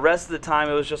then the rest of the time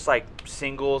it was just like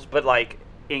singles, but like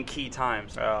in key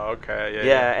times. Oh, okay.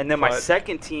 Yeah. And then my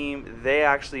second team, they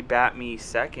actually bat me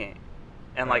second.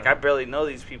 And like I barely know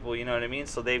these people, you know what I mean?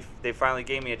 So they finally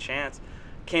gave me a chance.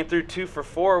 Came through 2 for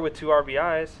 4 with 2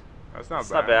 RBIs. That's not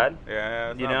bad. Not bad. Yeah,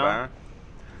 that's you not know? bad.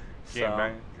 So,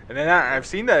 and then I've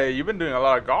seen that you've been doing a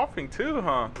lot of golfing too,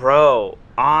 huh? bro,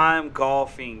 I'm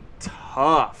golfing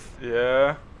tough.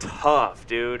 Yeah. Tough,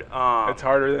 dude. It's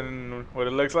harder than what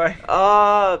it looks like.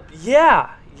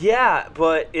 Yeah,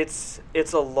 but it's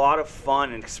a lot of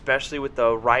fun, and especially with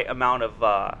the right amount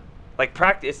of like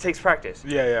practice. It takes practice.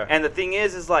 Yeah. And the thing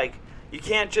is like you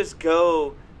can't just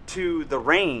go to the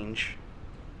range,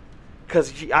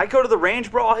 Because I go to the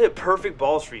range, bro, I'll hit perfect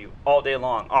balls for you all day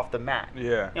long off the mat.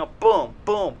 Yeah. You know, boom,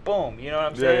 boom, boom. You know what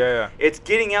I'm saying? Yeah. It's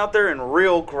getting out there in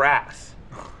real grass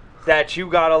that you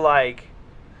gotta like.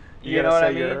 You know what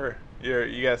I mean?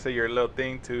 You gotta say your little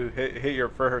thing to hit your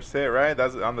first hit, right?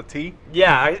 That's on the tee.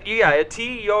 Yeah, a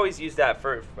tee. You always use that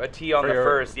for a tee on the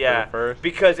first. Yeah, first.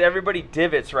 Because everybody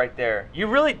divots right there. You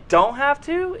really don't have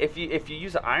to if you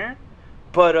use an iron,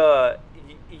 but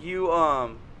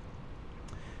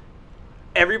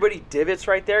everybody divots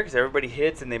right there because everybody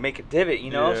hits and they make a divot, you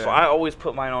know? Yeah. So I always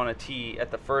put mine on a tee at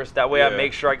the first. That way I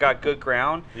make sure I got good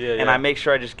ground. And I make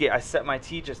sure I set my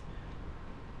tee just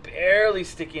barely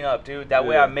sticking up, dude. That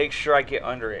way I make sure I get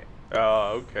under it.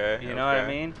 Oh, okay. You know what I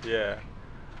mean? Yeah.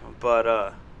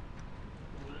 But,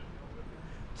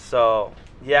 so,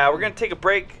 yeah, we're going to take a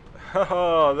break.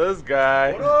 Oh, this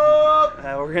guy. What up?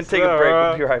 We're going to take a break.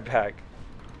 We'll be right back.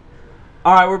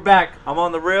 All right, we're back. I'm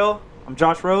on the reel. I'm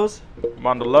Josh Rose. I'm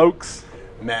on the Lokes.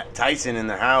 Matt Tyson in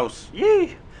the house.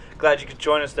 Yee. Glad you could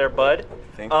join us there, bud.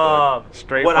 Thanks, bud.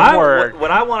 Straight from work.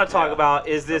 What I want to talk about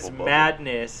is this Double bubble.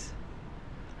 madness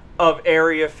of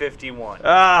Area 51.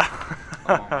 Ah.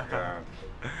 Oh my God.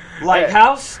 Like,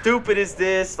 how stupid is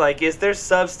this? Like, is there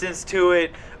substance to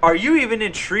it? Are you even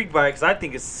intrigued by it? Because I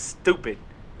think it's stupid.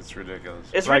 It's ridiculous.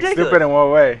 It's Like ridiculous. stupid in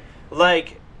what way?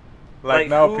 Like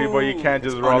No, who- people, you can't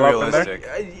just roll up in there.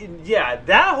 Unrealistic. Yeah,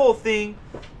 that whole thing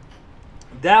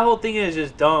is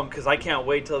just dumb because I can't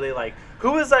wait till they like.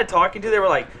 Who was I talking to? They were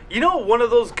like, you know, one of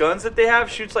those guns that they have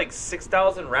shoots like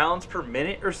 6,000 rounds per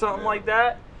minute or something like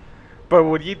that. But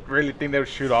would you really think they would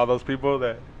shoot all those people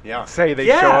that Yeah. say they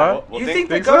Yeah, show up? Well, you think- think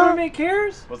the think so? government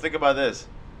cares? Well, think about this.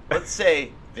 Let's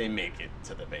say they make it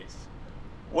to the base.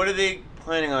 What are they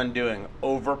planning on doing?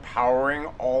 Overpowering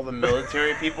all the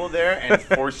military people there and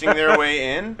forcing their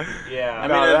way in? Yeah. I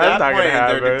No, mean, at that's that not gonna point, they're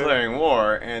happen. declaring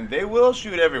war, and they will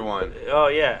shoot everyone. Oh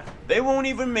yeah. They won't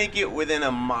even make it within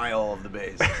a mile of the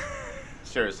base.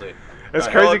 Seriously. It's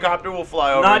A crazy. helicopter will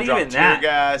fly over Not and drop even tear that.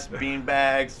 gas, bean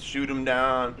bags, shoot them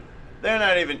down. They're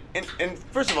not even... And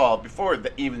first of all, before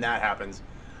even that happens,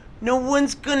 no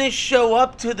one's going to show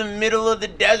up to the middle of the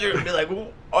desert and be like, well,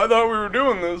 I thought we were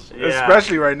doing this. Yeah.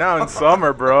 Especially right now in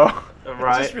summer, bro. It's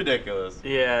Right. just ridiculous.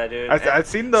 Yeah, dude. I've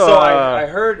seen the. So I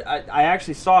heard. I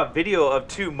actually saw a video of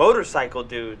two motorcycle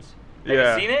dudes. Have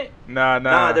Yeah. you seen it?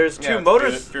 Nah. There's two Yeah,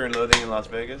 motors. Fear and Loathing in Las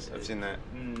Vegas. I've seen that.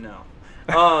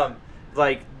 No.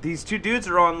 Like these two dudes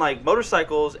are on like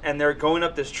motorcycles and they're going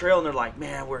up this trail and they're like,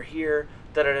 man, we're here,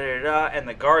 da da da da da, and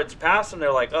the guards pass them.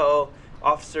 They're like, oh,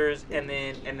 officers, and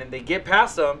then they get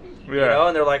past them, you Yeah. know,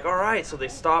 and they're like, all right, so they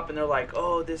stop and they're like,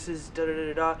 oh, this is da da da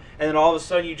da da, and then all of a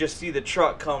sudden you just see the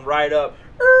truck come right up,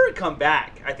 come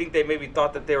back. I think they maybe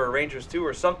thought that they were Rangers too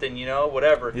or something, you know,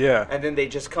 whatever. Yeah. And then they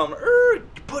just come,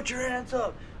 put your hands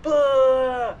up,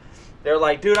 blah. They're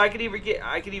like, dude, I could either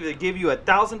give you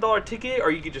 $1,000 ticket or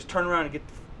you could just turn around and get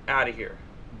out of here.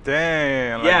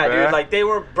 Damn. Yeah, like dude, that? like they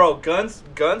were, bro, guns,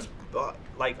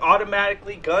 like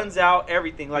automatically guns out,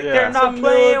 everything. Like Yeah. they're It's not It's a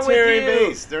playing with military you.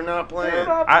 base. They're not playing. They're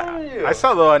not playing with you. I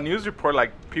saw the news report,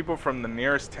 like, people from the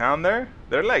nearest town there,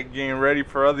 they're, like, getting ready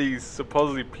for all these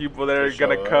supposedly people that are To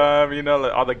going show to up. come, you know,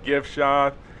 like, all the gift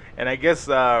shops. And I guess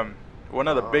one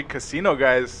of the big casino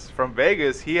guys from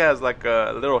Vegas, he has, like,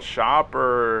 a little shop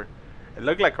or it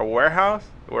looked like a warehouse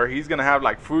where he's going to have,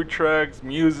 like, food trucks,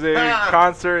 music,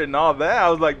 concert, and all that. I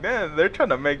was like, man, they're trying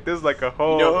to make this, like, a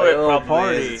whole... You know who it little probably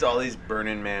party. is? It's all these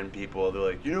Burning Man people. They're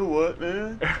like, you know what,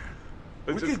 man?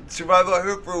 We It's just- could survive out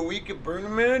here for a week at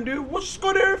Burning Man, dude. We'll just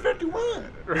go to Area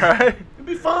 51. Right? It'll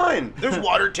be fine. There's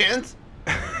water tents.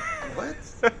 What?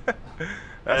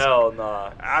 That's- Hell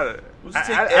nah. We'll just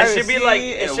take It should be AC like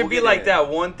and we'll get like in. that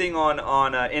one thing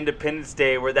on Independence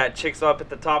Day where that chick's up at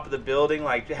the top of the building,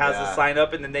 like has Yeah. a sign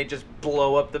up, and then they just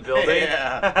blow up the building.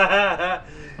 Yeah.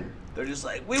 They're just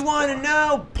like, we want to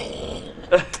know.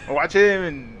 Watch him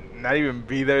and not even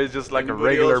be there. It's just like a Anybody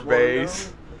regular else wanna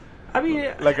base. I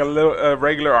mean, Like a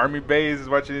regular army base is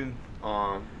watching.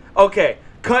 okay,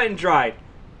 cut and dried.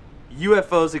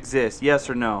 UFOs exist, yes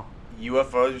or no?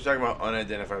 UFOs, you're talking about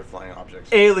unidentified flying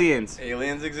objects. Aliens.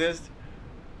 Aliens exist?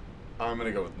 I'm going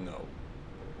to go with no.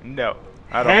 No.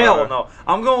 I don't Hell know. no.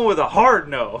 I'm going with a hard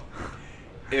no.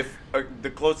 If the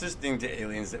closest thing to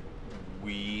aliens that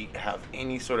we have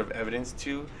any sort of evidence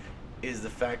to is the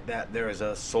fact that there is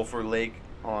a sulfur lake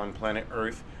on planet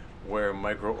Earth where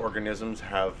microorganisms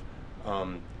have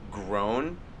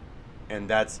grown, and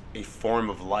that's a form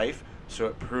of life. So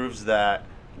it proves that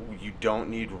you don't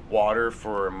need water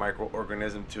for a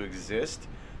microorganism to exist.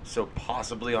 So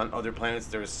possibly on other planets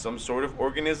there is some sort of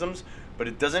organisms, but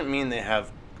it doesn't mean they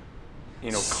have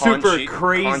super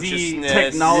crazy consciousness,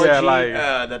 technology. Yeah, like-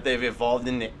 that they've evolved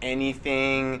into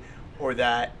anything, or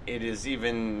that it is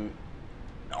even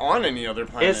on any other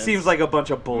planet. It seems like a bunch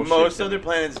of bullshit. Most to other me.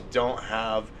 planets don't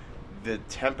have the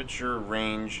temperature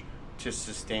range to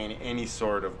sustain any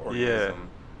sort of organism.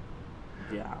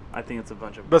 Yeah, I think it's a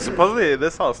bunch of. But supposedly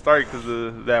this all started because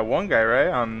of that one guy, right,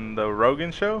 on the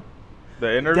Rogan show,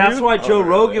 the interview. That's why Joe really?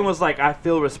 Rogan was like, I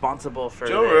feel responsible for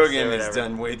Joe this," or Rogan has whatever.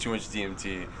 done way too much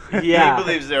DMT. Yeah. He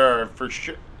believes there are for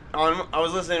sure. I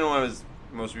was listening to one of his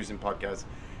most recent podcasts,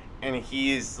 and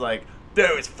he's like,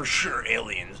 "There is for sure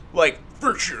aliens, like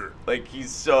for sure." Like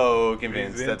he's so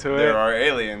convinced He's that into there it. are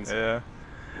aliens. Yeah.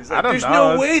 He's I like, don't "There's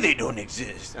know. no way they don't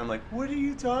exist." I'm like, "What are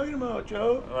you talking about,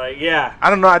 Joe?" Like, yeah. I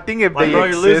don't know. I think if Like, they bro,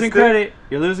 you're losing existed- credit.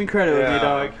 You're losing credit with me, Yeah.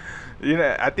 dog. You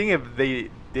know, I think if they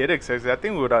did exist, I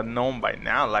think we would have known by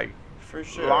now. Like, For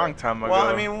sure. Long time Well,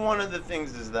 ago. I mean, one of the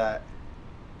things is that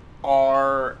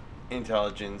our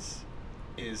intelligence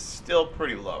is still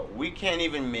pretty low. We can't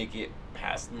even make it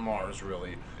past Mars,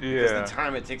 really. Because Yeah. the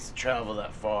time it takes to travel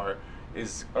that far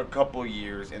is a couple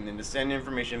years, and then to send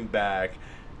information back.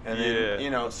 And then,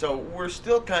 Yeah. so we're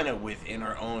still kind of within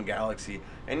our own galaxy.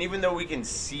 And even though we can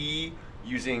see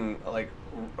using, like,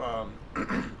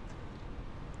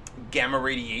 gamma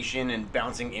radiation and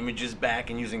bouncing images back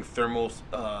and using thermal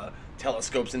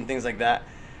telescopes and things like that,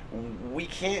 we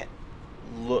can't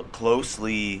look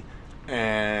closely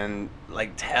and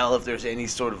like tell if there's any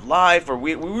sort of life, or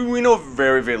we know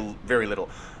very, very, very little.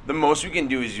 The most we can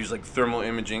do is use like thermal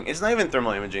imaging. It's not even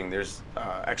thermal imaging. There's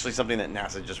actually something that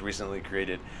NASA just recently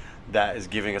created that is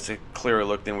giving us a clearer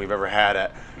look than we've ever had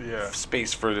at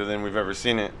space, further than we've ever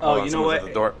seen it. Oh, Hold on, you know someone's what? At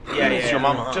the door. Yeah, It's yeah. your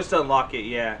mama, huh? Just unlock it,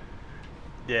 yeah.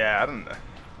 yeah, I don't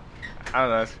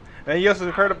know. And you also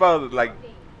heard about like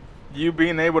you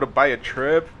being able to buy a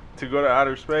trip to go to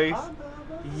outer space.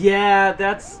 Yeah,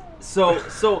 that's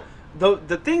so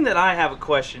the thing that I have a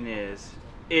question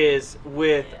is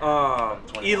with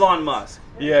Elon Musk.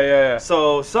 Yeah.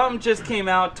 So something just came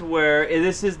out to where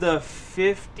this is the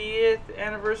 50th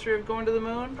anniversary of going to the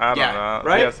moon. I don't Yeah, know.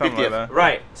 right? Yeah, something like 50th. that.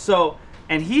 Right. So,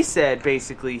 and he said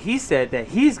that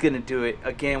he's going to do it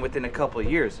again within a couple of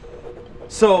years.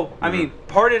 So, I mean,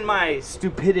 pardon my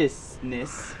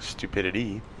stupidness.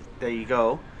 Stupidity. There you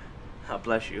go. God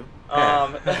bless you.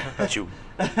 That's you.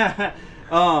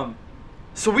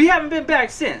 So we haven't been back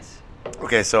since.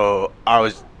 Okay, so I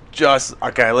was just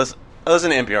I listen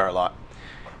to NPR a lot,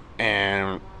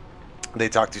 and they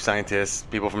talk to scientists,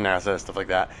 people from NASA, stuff like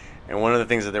that. And one of the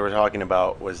things that they were talking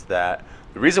about was that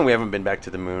the reason we haven't been back to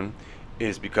the moon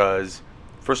is because,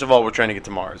 first of all, we're trying to get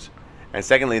to Mars, and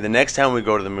secondly, the next time we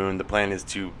go to the moon, the plan is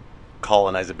to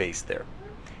colonize a base there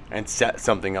and set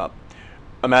something up.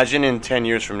 Imagine in 10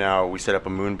 years from now, we set up a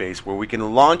moon base where we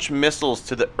can launch missiles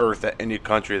to the Earth at any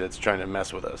country that's trying to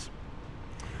mess with us.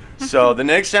 So the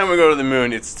next time we go to the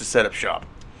moon, it's to set up shop.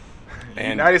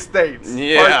 And United States.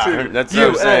 yeah, Part 2. that's what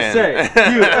I'm saying.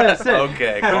 USA. USA.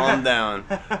 Okay, calm down.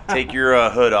 Take your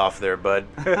hood off there, bud.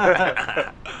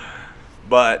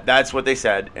 But that's what they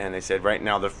said, and they said right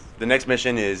now the next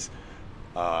mission is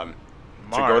to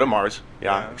go to Mars.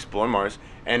 Yeah, explore Mars,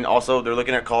 and also they're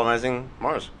looking at colonizing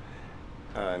Mars.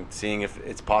 And seeing if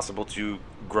it's possible to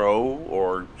grow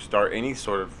or start any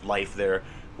sort of life there.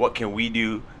 What can we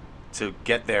do to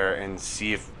get there and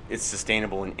see if it's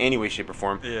sustainable in any way, shape, or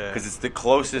form? Yeah. Because it's the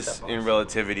closest in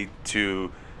relativity to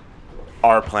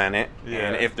our planet. Yeah.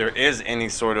 And if there is any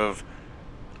sort of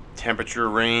temperature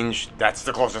range, that's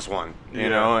the closest one. You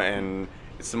know, and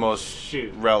it's the most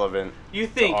Shoot. relevant. You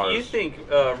think to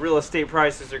ours. real estate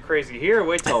prices are crazy here?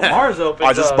 Wait till Mars opens.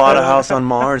 I just up. bought a house on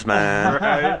Mars, man.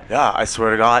 Right. Yeah, I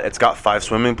swear to God, it's got 5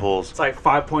 swimming pools. It's like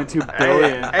 5.2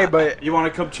 billion. Hey, but You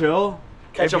want to come chill?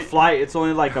 Catch a If you- flight. It's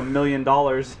only like $1 million.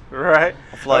 right.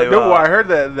 I'll fly you no, well, out. I heard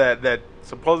that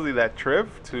supposedly that trip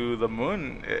to the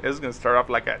moon is gonna start off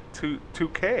like at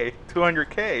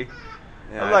 200K.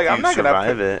 Yeah, I'm like, if I'm you not gonna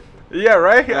survive pay- it. Yeah,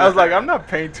 right. I was like, I'm not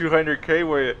paying 200K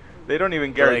where they don't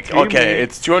even guarantee Like, okay, me.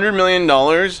 it's $200 million.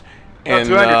 And,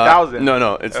 200,000.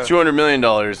 No, it's $200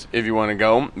 million if you want to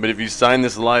go. But if you sign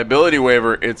this liability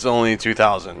waiver, it's only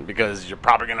 $2,000 because you're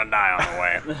probably gonna die on the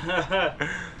way.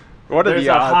 What are There's the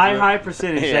a odds? high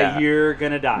percentage Yeah. that you're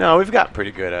gonna die. No, we've got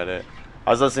pretty good at it. I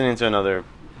was listening to another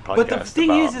podcast. But the thing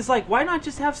about, is like, why not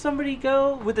just have somebody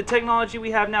go with the technology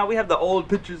we have now? We have the old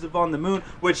pictures of on the moon,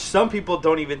 which some people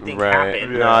don't even think right?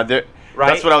 happened. Yeah. No, Right?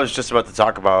 that's what I was just about to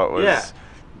talk about. Was Yeah.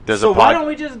 there's So a why don't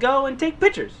we just go and take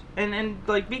pictures and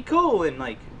like be cool and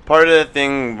like part of the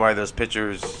thing why those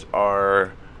pictures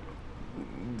are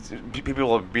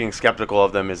people are being skeptical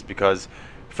of them is because,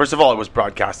 first of all, it was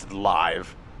broadcasted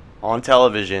live on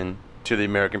television to the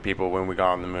American people when we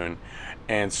got on the moon.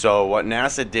 And so what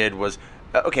NASA did was,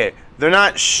 okay, they're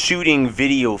not shooting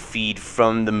video feed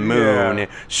from the moon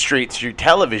straight to your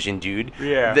television, dude.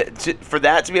 Yeah. For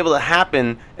that to be able to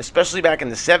happen, especially back in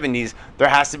the 70s, there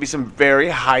has to be some very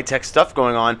high-tech stuff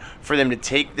going on for them to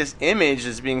take this image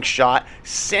that's being shot,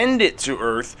 send it to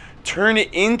Earth, turn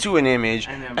it into an image,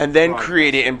 and then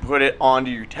create it and put it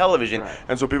onto your television. Right.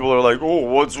 And so people are like, oh,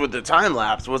 what's with the time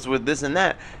lapse? What's with this and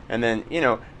that? And then,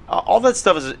 all that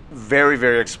stuff is very,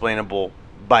 very explainable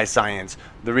by science.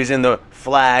 The reason the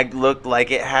flag looked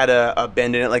like it had a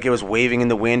bend in it, like it was waving in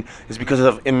the wind, is because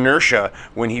of inertia.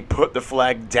 When he put the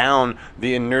flag down,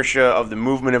 the inertia of the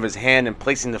movement of his hand and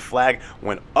placing the flag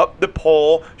went up the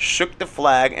pole, shook the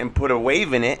flag, and put a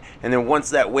wave in it. And then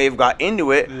once that wave got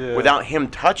into it, without him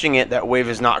touching it, that wave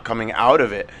is not coming out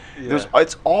of it.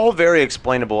 It's all very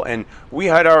explainable. And we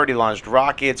had already launched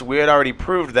rockets. We had already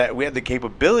proved that we had the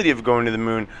capability of going to the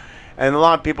moon. And a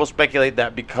lot of people speculate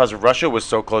that because Russia was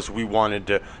so close, we wanted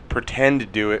to pretend to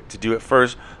do it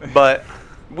first. But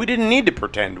we didn't need to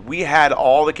pretend. We had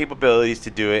all the capabilities to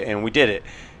do it, and we did it.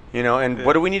 And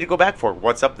what do we need to go back for?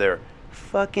 What's up there?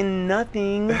 Fucking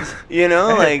nothing.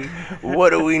 What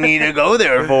do we need to go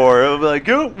there for? I'm like,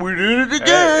 oh, we did it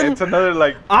again. It's another,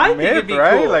 I think myth, it'd be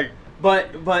right? cool.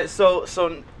 But so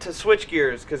to switch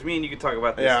gears, because me and you can talk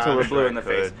about this till we're blue in the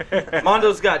face.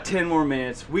 Mondo's got 10 more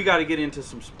minutes. We got to get into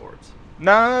some sports.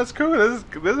 No, that's cool. This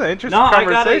is an interesting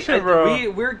conversation,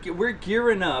 bro. We're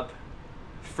gearing up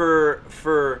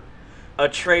for a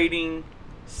trading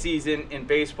season in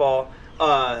baseball,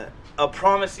 a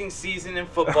promising season in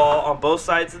football on both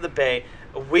sides of the bay.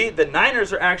 The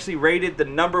Niners are actually rated the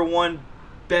number one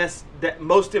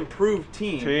most improved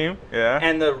team. Yeah.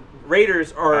 And the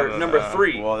Raiders are number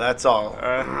 3. Well, that's all.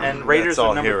 And Raiders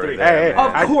are number 3. Hey,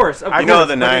 of course.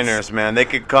 The Niners, man. They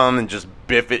could come and just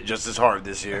biff it just as hard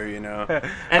this year,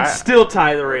 And still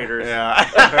tie the Raiders.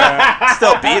 Yeah.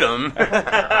 Still beat them.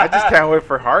 I just can't wait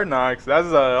for Hard Knocks. That's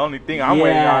the only thing I'm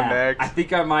waiting on next. I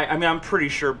think I might. I'm pretty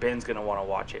sure Ben's going to want to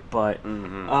watch it. But,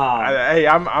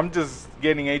 I'm just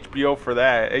getting HBO for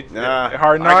that.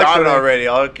 Hard Knocks. I got it already.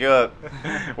 I'll hook you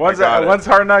up. Once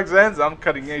Hard Knocks ends, I'm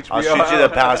cutting HBO. I'll shoot you the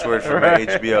password for my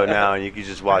HBO now, and you can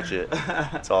just watch it.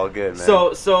 It's all good,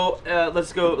 man. So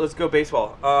let's go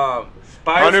baseball.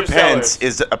 Hunter Pence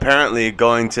is apparently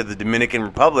going to the Dominican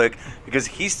Republic because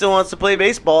he still wants to play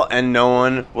baseball, and no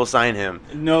one will sign him.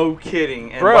 No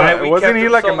kidding. And bro, wasn't he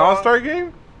like an all-star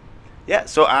game? Yeah,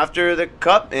 so after the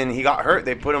Cup and he got hurt,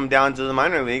 they put him down to the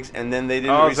minor leagues, and then they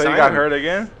didn't re-sign him. Oh, so he got hurt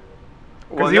again?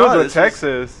 Because he was with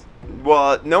Texas.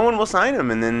 No one will sign him,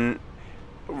 and then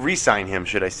re-sign him,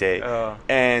 should I say.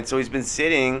 And so he's been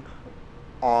sitting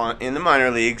in the minor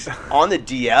leagues on the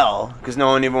DL because no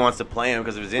one even wants to play him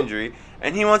because of his injury.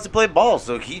 And he wants to play ball,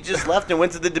 so he just left and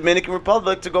went to the Dominican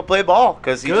Republic to go play ball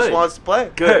because he just wants to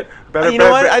play. Good. You know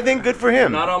what? I think good for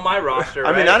him. Not on my roster.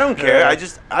 I mean, I don't care.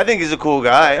 I think he's a cool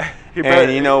guy.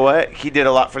 And you know what? He did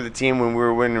a lot for the team when we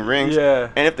were winning rings. Yeah.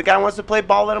 And if the guy wants to play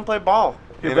ball, let him play ball.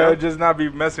 He better just not be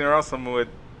messing around someone with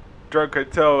drug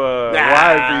cartel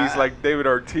libraries like David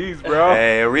Ortiz, bro.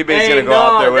 Hey, Uribe's going to go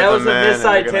out there with him, man.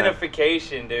 That was a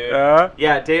misidentification, dude.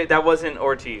 Yeah, that wasn't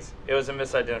Ortiz. It was a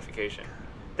misidentification.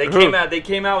 They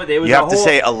came out with it. Was you have to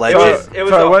say alleged. It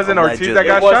wasn't Ortiz that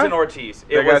got shot? It wasn't Ortiz.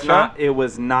 It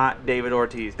was not David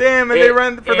Ortiz. Damn, and they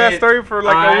ran for that story for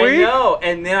like a week? I know.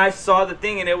 And then I saw the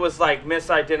thing, and it was like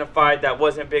misidentified. That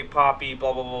wasn't Big Papi,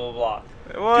 blah, blah, blah, blah.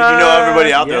 What? Dude,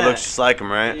 everybody out there looks just like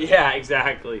him, right? Yeah,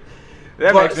 exactly.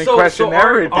 That makes me question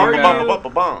everything.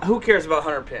 Who cares about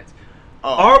Hunter Pence?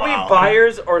 Are we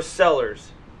buyers or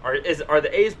sellers? Are the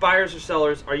A's buyers or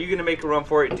sellers? Are you going to make a run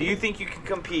for it? Do you think you can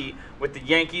compete with the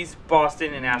Yankees,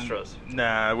 Boston, and Astros?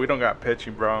 Nah, we don't got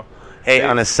pitching, bro. Hey,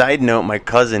 on a side note, my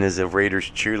cousin is a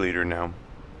Raiders cheerleader now.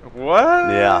 What?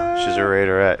 Yeah, she's a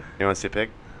Raiderette. You want to see a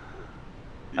pic?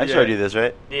 I showed you this,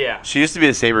 right? Yeah. She used to be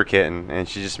a Saber kitten, and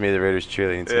she just made the Raiders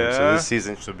cheerleading team. Yeah. So this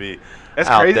season she'll be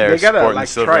out crazy. there they gotta sporting like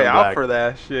silver try and out black. for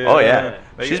that shit. Oh yeah,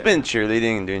 she's been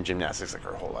cheerleading and doing gymnastics like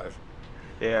her whole life.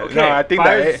 Yeah. Okay. No, I think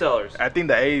buyers or sellers? I think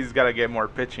the A's gotta get more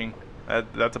pitching.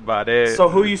 That's about it. So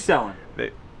who are you selling?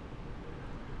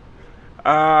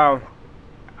 I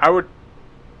would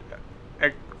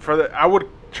I would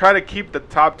try to keep the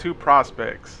top 2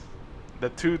 prospects, the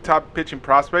 2 top pitching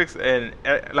prospects, and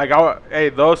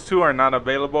those 2 are not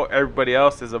available. Everybody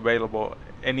else is available.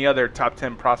 Any other top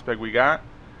 10 prospect we got,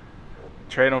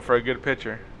 trade them for a good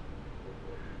pitcher.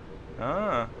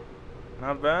 Not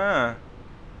bad.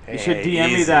 You should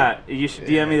DM me that. You should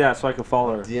DM me that so I can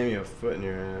follow her. DM you a foot in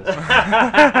your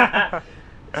ass.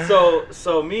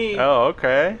 So me. Oh,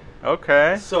 okay.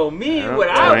 Okay. So me, Yeah, what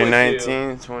I would 2019,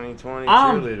 do, 2020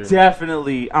 I'm cheerleader.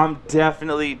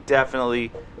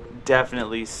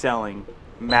 definitely selling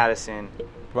Madison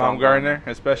Baumgartner,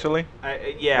 especially.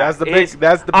 Yeah, That's the big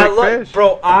fish.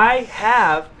 bro. I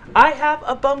have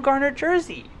a Baumgartner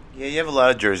jersey. Yeah, you have a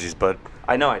lot of jerseys, bud.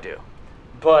 I know I do,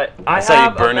 but I saw you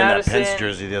have burning a that Madison. Pence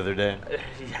jersey the other day.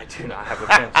 Yeah, I do not have a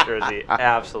Pence jersey.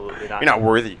 Absolutely not. You're not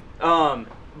worthy.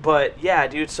 But yeah,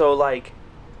 dude. So like,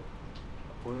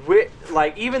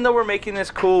 even though we're making this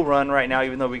cool run right now,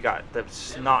 even though we got the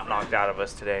snot knocked out of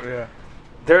us today, Yeah.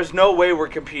 there's no way we're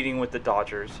competing with the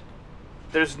Dodgers.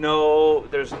 There's no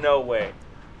way.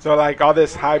 So like all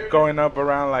this hype going up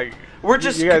around like We're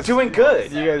just you guys, doing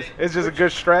good. You guys, it's just a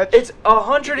good stretch. It's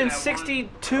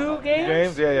 162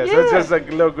 games. Yeah. So it's just like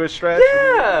a little good stretch.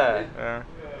 Yeah.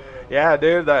 Yeah,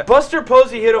 dude. Buster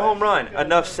Posey hit a home run.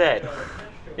 Enough said.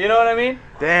 You know what I mean?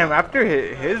 Damn. After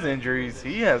his injuries,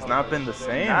 he has not been the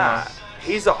same. Nah,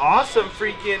 he's an awesome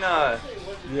freaking.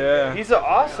 Yeah. He's an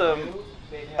awesome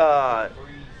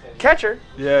catcher.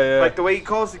 Yeah. Like the way he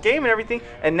calls the game and everything.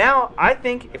 And now I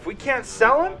think if we can't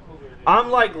sell him, I'm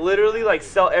like literally like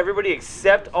sell everybody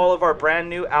except all of our brand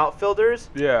new outfielders.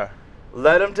 Yeah.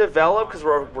 Let them develop because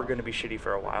we're going to be shitty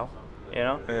for a while, you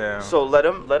know. Yeah. So let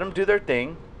them do their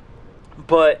thing.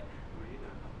 But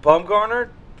Bumgarner,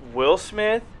 Will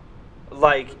Smith,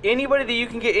 like anybody that you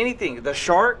can get anything. The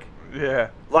Shark, Yeah.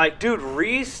 like dude,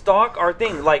 restock our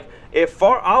thing. Like if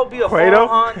I'll be a Cueto?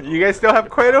 Farhan. You guys still have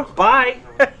Cueto? Bye.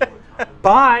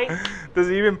 Bye. Does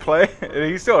he even play?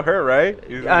 He's still hurt, right?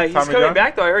 He's Tommy coming John?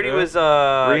 back though. I heard he Yeah. was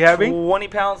Rehabbing? 20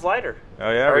 pounds lighter.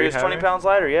 Oh yeah, I heard he was 20 rehabbing? pounds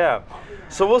lighter. Yeah.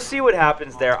 So we'll see what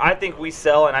happens there. I think we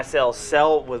sell, and I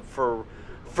sell with for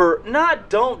not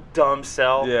don't dumb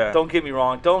sell. Yeah. Don't get me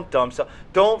wrong. Don't dumb sell.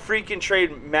 Don't freaking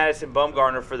trade Madison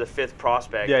Bumgarner for the 5th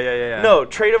prospect. Yeah. No,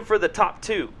 trade him for the top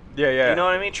 2. Yeah. You know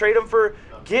what I mean? Trade him for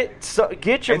get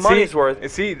your And money's see, worth.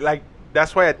 And see, like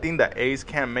that's why I think the A's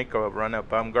can't make a run at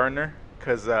Bumgarner,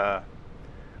 because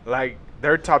like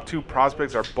their top 2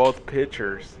 prospects are both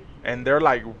pitchers, and they're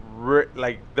like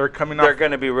they're coming off. They're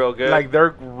gonna be real good. Like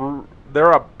they're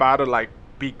about to like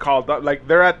be called up. Like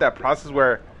they're at that process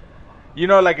where, you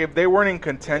know, like if they weren't in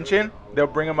contention, they'll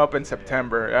bring them up in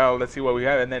September. Oh, let's see what we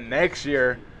have, and then next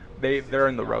year they're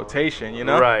in the rotation. You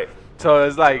know. Right. So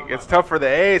it's like it's tough for the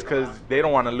A's because they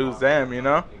don't want to lose them. You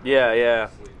know. Yeah.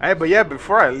 Hey, but yeah,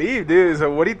 before I leave, dude,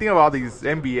 so what do you think of all these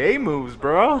NBA moves,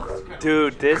 bro?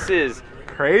 Dude, this is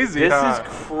Crazy. This huh?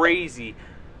 is crazy.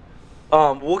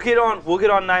 We'll get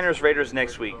on Niners Raiders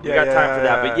next week. We Yeah, got time for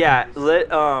that. But yeah,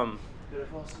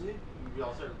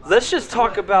 let's just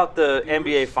talk about the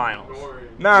NBA Finals.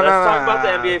 Let's talk about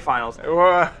the NBA Finals.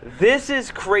 Well, This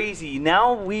is crazy.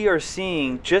 Now we are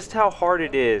seeing just how hard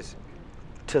it is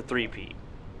to three-peat.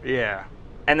 yeah.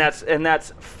 And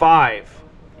that's 5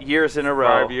 years in a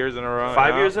row. 5 years in a row.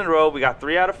 5 yeah. years in a row. We got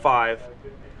 3 out of 5.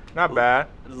 Not bad.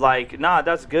 Like, nah,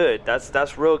 that's good.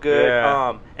 That's real good.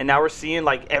 Yeah. And now we're seeing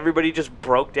like everybody just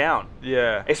broke down.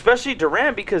 Yeah. Especially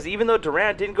Durant, because even though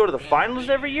Durant didn't go to the finals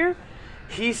every year,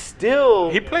 he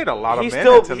played a lot of he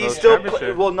minutes still in he those still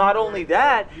championships. well, not only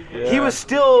that, Yeah. he was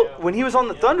still when he was on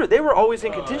the Thunder, they were always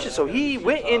in contention. So he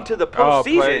went into the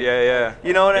postseason. Yeah.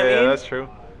 You know what I mean? Yeah, that's true.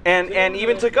 And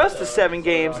even took us to 7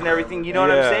 games and everything. You know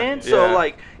what I'm Yeah, saying? So yeah.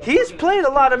 like he's played a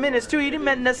lot of minutes too. He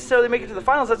didn't necessarily make it to the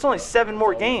finals. That's only 7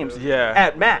 more games. Yeah.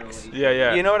 At max.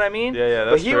 Yeah. You know what I mean? Yeah,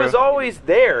 But that's he true. was always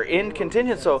there in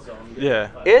contention. So Yeah.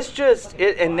 it's just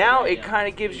and now it kind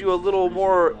of gives you a little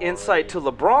more insight to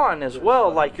LeBron as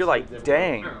well. Like you're like,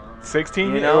 dang.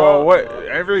 16. You know? Well, what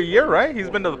every year, right? He's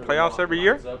been to the playoffs every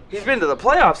year. He's been to the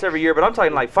playoffs every year, but I'm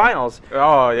talking like finals.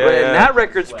 Oh yeah. But, yeah. and that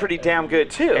record's pretty damn good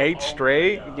too. 8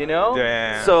 straight. You know?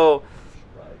 Damn. So,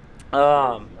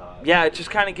 yeah, it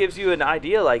just kind of gives you an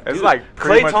idea. Like, It's dude, like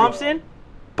pretty Klay much Thompson,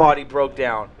 body broke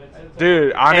down.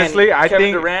 Dude, honestly, And I Kevin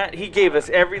think. Durant, he gave us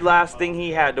every last thing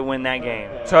he had to win that game.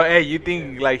 So hey, you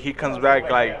think like he comes back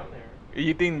like?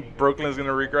 You think Brooklyn's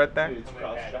gonna regret that?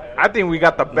 I think we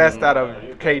got the best out of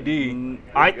KD.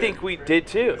 I think we did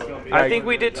too. Like-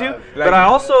 But I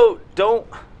also don't.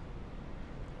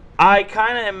 I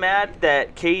kind of am mad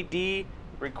that KD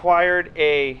required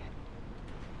a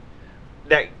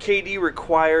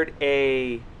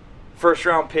first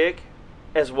round pick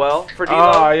as well for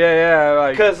D'Lo. Oh yeah,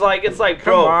 like. Because like it's like,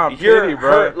 Come bro, on, you're pity,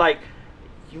 bro. hurt. Like,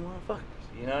 you want to fuck us?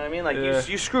 You know what I mean? Like Yeah.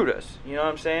 you screwed us. You know what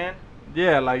I'm saying?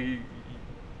 Yeah, like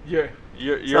you're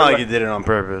It's not like he did it on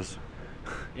purpose.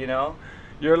 You know?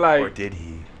 you're Or like did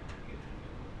he?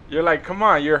 you're like, come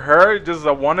on, you're hurt, just a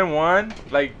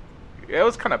 1-1. Like it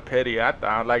was kind of petty. I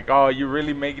thought, like, oh, you're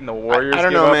really making the Warriors? I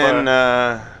don't know,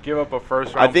 man. Give up a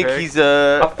first round. I think pick? he's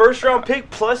A first round pick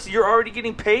plus you're already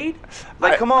getting paid.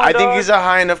 Like, come on, I think dog. he's a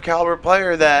high enough caliber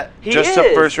player that He just is.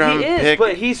 a first round he is, pick.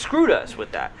 but he screwed us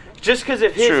with that. Just because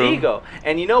of his True. ego.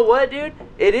 And you know what, dude?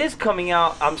 It is coming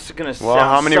out. I'm just going to Well, sound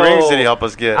how many so, rings did he help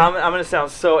us get? I'm going to sound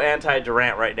so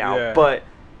anti-Durant right now. Yeah. But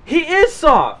he is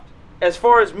soft as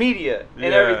far as media and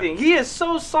Yeah. everything. He is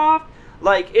so soft.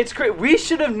 Like, it's crazy. We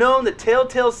should have known the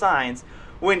telltale signs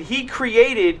when he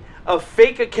created a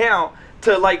fake account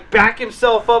to, like, back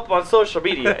himself up on social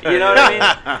media. You know what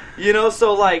I mean? You know,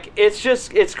 so, like, it's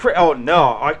crazy. Oh,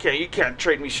 no, you can't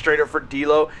trade me straight up for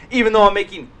D'Lo, even though I'm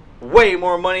making way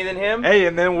more money than him. Hey,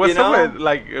 and then what's You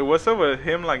know? what's up with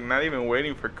him, like, not even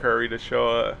waiting for Curry to show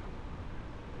up?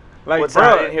 Like, What's bro,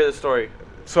 that? I didn't hear the story.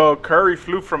 so Curry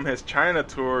flew from his China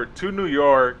tour to New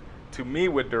York to meet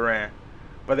with Durant.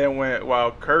 But then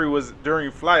while Curry was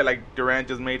during flight, like, Durant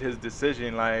just made his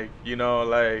decision, like, you know,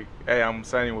 like, hey, I'm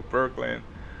signing with Brooklyn.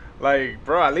 Like,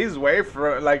 bro, at least wait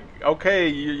for, like, okay,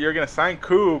 you're going to sign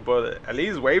cool, but at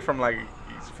least wait from, like,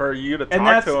 for you to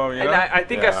talk to him, you And know? I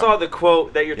think I Yeah. saw the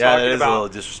quote that you're Yeah, talking that is a about. little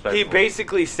disrespectful. He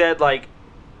basically said, like,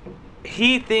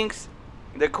 he thinks,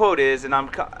 the quote is, and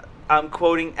I'm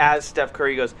quoting as Steph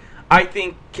Curry goes, I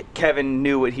think Kevin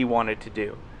knew what he wanted to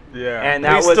do. Yeah. And He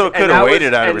that was still and coulda that was-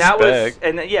 waited out of and that was- respect.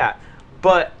 and yeah,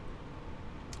 but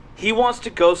he wants to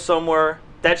go somewhere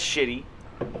that's shitty,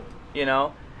 you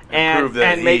know, prove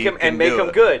that and make he him can and make do him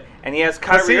it. good. And he has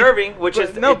Kyrie see- Irving, which but-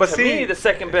 is no, but to see- me the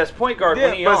second best point guard.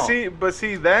 yeah, when but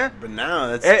see that But now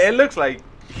that's it looks like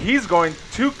he's going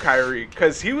to Kyrie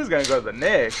because he was going to go to the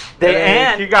Knicks. They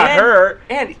then and he got hurt.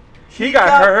 and He got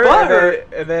hurt, butthurt.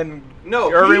 and then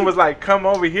No, Irving he- was like, "Come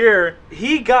over here."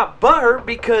 He got butthurt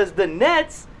because the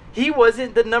Nets. He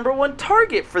wasn't the number one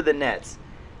target for the Nets.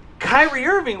 Kyrie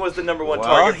Irving was the number one Well,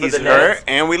 target for he's the hurt, Nets.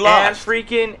 and we And lost.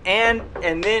 freaking and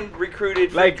then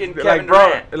recruited Like, freaking like, Kevin bro,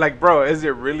 Durant. like, bro, is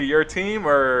it really your team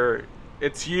or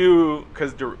it's you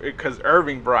because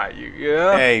Irving brought you?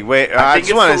 Yeah. Hey, wait! I I think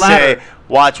just it's want to the latter. say,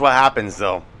 watch what happens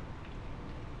though.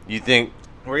 You think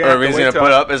We're gonna have to Irving's wait gonna till-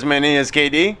 put up as many as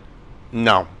KD?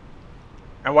 No,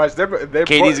 And watch, they're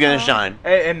KD's gonna shine.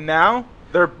 And now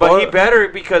they're But both. he better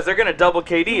because they're gonna double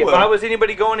KD. If Well, I was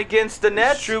anybody going against the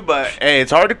Nets, That's true, but hey,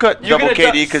 it's hard to cut You're double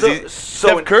gonna KD because so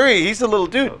Steph Curry, he's a little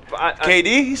dude. I-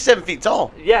 KD, he's 7 feet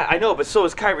tall. yeah, I know, but so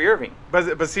is Kyrie Irving.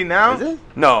 But see now, Is it?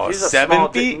 No, He's a 7 small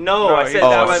feet. dude. No, No, I said he's-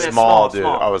 that Oh, I meant small, dude.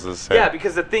 small. I was gonna say. Yeah,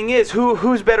 because the thing is,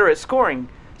 who's better at scoring,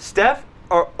 Steph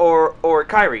or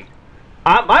Kyrie?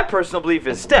 My personal belief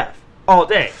is Steph all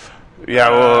day.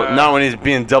 Yeah, well, not when he's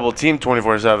being double teamed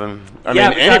 24/7. I yeah,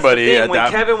 mean, but anybody. That's the thing. at When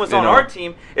that, Kevin was you on know. our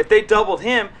team, if they doubled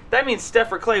him, that means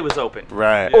Steph or Clay was open.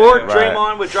 Right. Or right.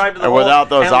 Draymond would drive to the And hole without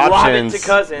those and lob options, it to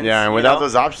Cousins. yeah, and you without know?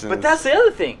 those options, But that's the other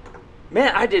thing.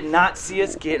 Man, I did not see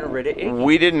us getting rid of Iggy.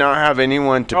 we did not have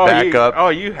anyone to oh, back you, up Oh,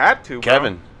 you had to, bro.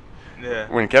 Kevin. Yeah.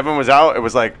 When Kevin was out, it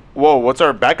was like, whoa, what's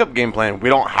our backup game plan? We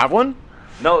don't have one.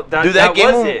 No, that, Dude, that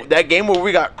game, was it. that game where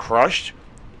we got crushed,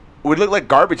 we looked like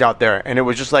garbage out there, and it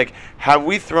was just like, have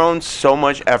we thrown so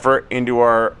much effort into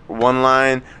our one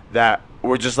line that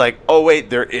we're just like, oh wait,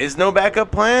 there is no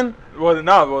backup plan? Well,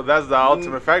 no, well that's the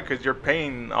ultimate fact because you're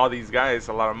paying all these guys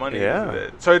a lot of money. Yeah.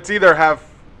 So it's either have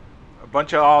a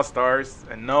bunch of all stars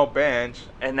and no bench,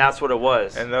 And that's what it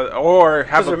was. or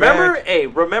have a remember, bench. hey,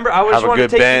 remember, I was Have a trying to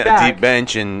good take you back. deep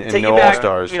bench and Take no you back, all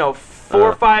stars. you know, 4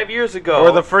 or 5 years ago.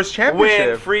 Or the first when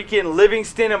championship. freaking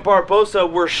Livingston and Barbosa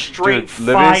were straight Dude,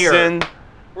 fire. Livingston,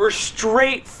 Were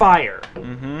straight fire.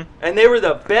 Mm-hmm. And they were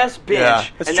the best bench. Yeah,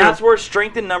 that's and true. that's where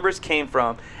strength in numbers came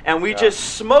from. And we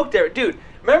just smoked there. Dude,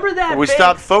 remember that we bench?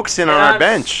 stopped focusing on And our I'm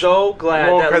bench. so glad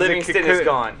that 'cause Livingston is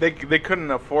gone. They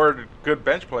couldn't afford good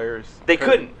bench players. They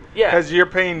couldn't. Yeah. Because you're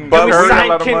paying But Curry we a signed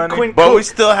lot of Ken money. Quinn- but we Cook.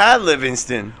 still had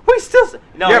Livingston. We still.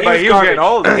 No, Yeah, he but was he was garbage. getting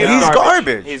older. He's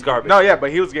garbage. He's garbage. No, yeah,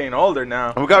 but he was getting older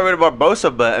now. We got rid of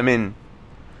Barbosa, but I mean,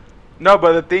 No,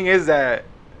 but the thing is that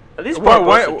At least What- Barbosa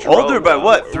what- drove, older by though.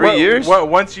 what? 3 years?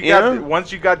 Once you Yeah.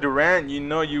 once you got Durant, you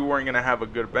know you weren't gonna have a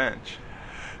good bench.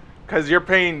 Because you're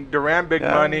paying Durant big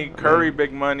Yeah, money, Curry man.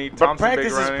 big money, But Thompson big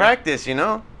practice is money. practice, you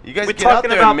know. You guys We get out talking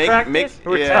there about and make practice?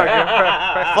 We're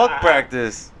yeah. talking Fuck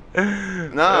practice.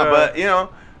 Nah, but you know,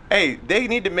 hey, they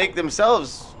need to make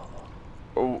themselves,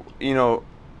 you know,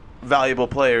 valuable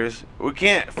players. We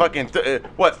can't fucking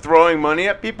throwing money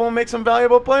at people makes them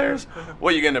valuable players.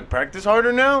 What, you gonna practice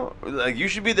harder now? Like, you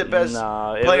should be the best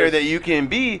Nah, it player was- that you can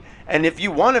be. And if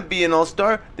you want to be an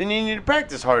all-star, then you need to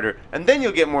practice harder, and then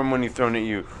you'll get more money thrown at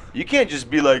you. You can't just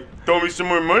be like, throw me some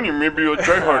more money, maybe you'll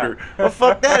try harder. Well,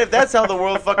 fuck that. If that's how the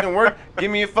world fucking works, give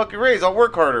me a fucking raise. I'll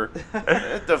work harder.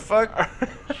 What the fuck?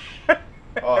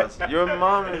 Oh, it's your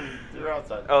mom and you're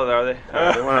outside. Oh, are they?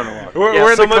 They went on a walk. We're, Yeah,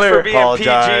 we're in so the much clear. for being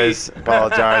Apologize. PG.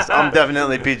 Apologize. I'm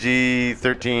definitely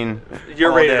PG-13.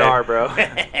 You're all rated day. R, bro. No,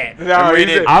 I'm he's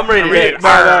rated- I'm rated rated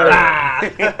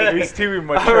R. He's too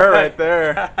mature right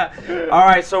there. All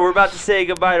right, so we're about to say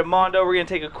goodbye to Mondo. We're gonna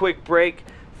take a quick break.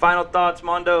 Final thoughts,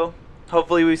 Mondo.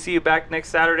 Hopefully, we see you back next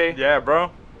Saturday. Yeah, bro.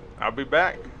 I'll be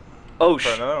back. Oh, For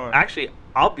another one. actually,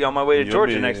 I'll be on my way to You'll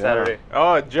Georgia be, next yeah. Saturday.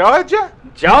 Oh, Georgia?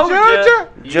 Georgia.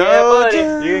 Yeah, buddy.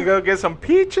 You can go get some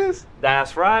peaches?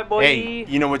 That's right, boy. Hey,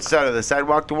 you know which side of the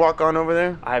sidewalk to walk on over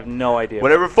there? I have no idea.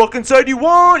 Whatever fucking side you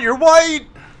want. You're white.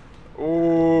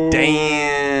 Ooh.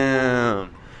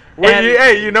 Damn. Well, And-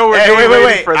 hey, you know we're Hey, getting ready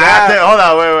wait. for I have that. to- hold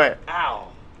on, wait. Ow.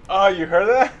 Oh, you heard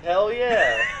that? Hell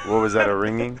yeah. What was that, a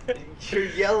ringing? You're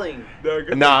yelling.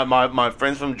 Nah, my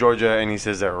friend's from Georgia, and he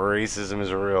says that racism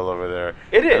is real over there.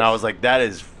 It is. And I was like, that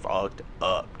is fucked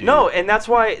up, dude. No, and that's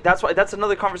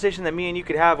another conversation that me and you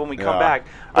could have when we come Yeah. back.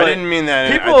 I But didn't mean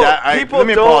that. People, Let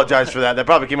me don't- apologize for that. That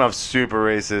probably came off super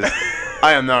racist.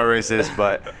 I am not racist,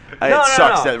 but it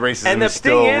sucks that racism and the is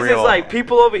still thing is real. like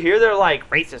people over here, they're like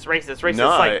racist. No, It's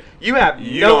like you have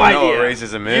you no don't idea. know what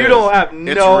racism is. You don't have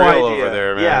It's no real idea over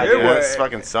there, man. Yeah, It dude. was- It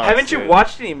fucking sucks. Haven't you dude.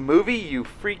 watched any movie? You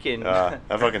freaking.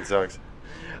 That fucking sucks.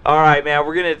 All right, man.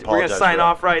 We're gonna Apologize sign for that.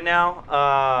 off right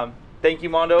now. Thank you,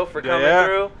 Mondo, for coming Yeah.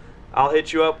 through. I'll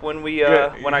hit you up when we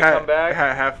Good. when I come back.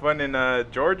 Have fun in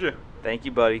Georgia. Thank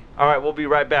you, buddy. All right, we'll be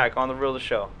right back on The Real the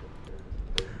Show.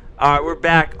 All right, we're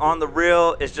back on The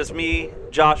Real. It's just me,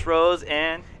 Josh Rose,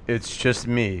 and... It's just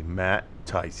me, Matt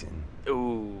Tyson.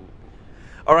 Ooh.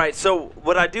 All right, so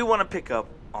what I do want to pick up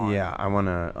on... Yeah, I want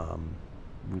to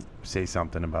say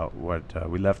something about what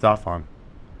we left off on.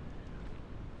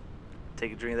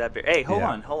 Take a drink of that beer. Hey, hold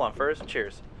Yeah. on. First,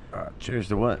 cheers. Cheers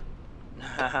to what?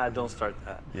 Don't start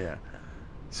that. Yeah.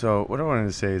 So what I wanted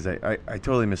to say is I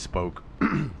totally misspoke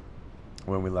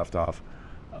when we left off.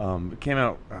 It came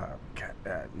out,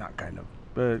 not kind of,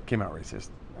 but it came out racist.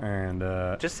 And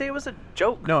Just say it was a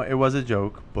joke. no, it was a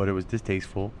joke, but it was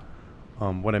distasteful.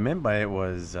 What I meant by it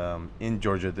was in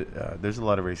Georgia, there's a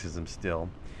lot of racism still.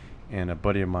 And a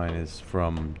buddy of mine is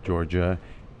from Georgia,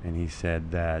 and he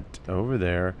said that over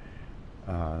there,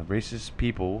 racist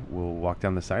people will walk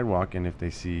down the sidewalk, and if they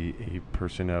see a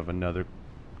person of another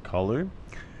color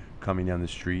coming down the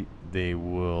street, they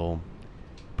will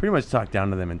pretty much talk down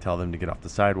to them and tell them to get off the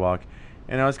sidewalk.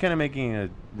 And I was kind of making a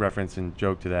reference and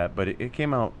joke to that, but it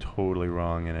came out totally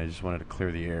wrong, and I just wanted to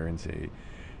clear the air and say,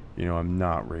 you know, I'm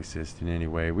not racist in any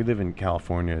way. We live in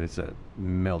California. It's a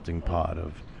melting pot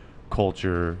of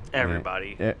culture.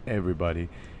 Everybody. Everybody.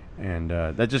 And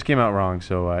that just came out wrong.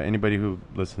 So anybody who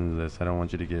listens to this, I don't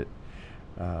want you to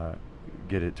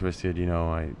get it twisted. You know,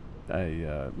 I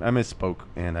misspoke,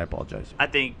 and I apologize. I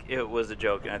think it was a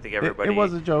joke, and I think everybody... It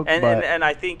was a joke, and, but and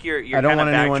I think you're I don't kind of want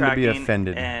anyone to be backtracking,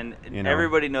 offended, and you know?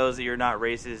 everybody knows that you're not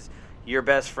racist. Your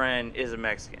best friend is a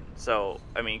Mexican. So,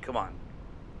 I mean, come on.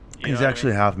 You know He's what I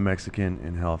actually mean? half Mexican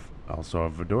and half also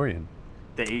Salvadorian.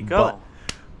 There you go.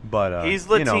 But He's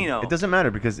you know, Latino. it doesn't matter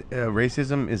because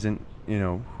racism isn't, you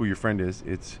know, who your friend is.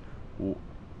 It's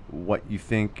what you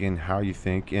think and how you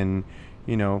think. And,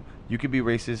 you know, you could be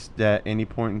racist at any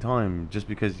point in time. Just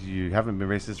because you haven't been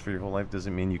racist for your whole life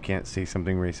doesn't mean you can't say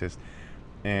something racist.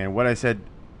 And what I said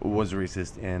was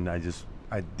racist, and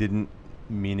I didn't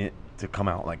mean it to come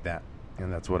out like that.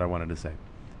 And that's what I wanted to say.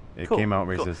 It Cool, came out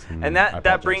cool. racist. And I that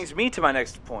apologize. brings me to my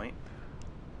next point,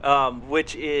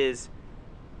 which is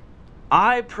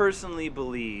I personally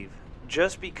believe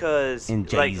just because, In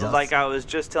Jesus. like I was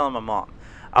just telling my mom,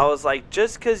 I was like,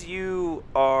 just because you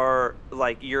are,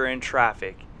 like, you're in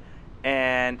traffic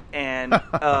and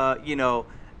you know,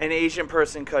 an Asian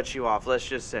person cuts you off, let's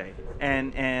just say,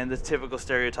 and the typical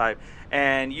stereotype,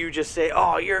 and you just say,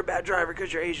 oh, you're a bad driver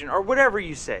because you're Asian, or whatever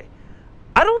you say.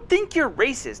 I don't think you're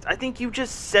racist. I think you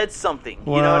just said something. You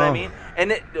know what I Well- mean?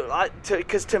 And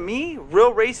because to me,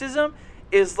 real racism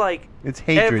is like It's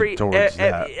hatred towards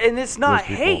that. and it's not those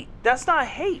people. hate. That's not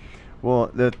hate,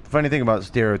 Well, the funny thing about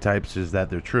stereotypes is that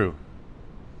they're true.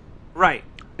 right?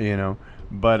 You know,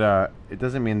 but it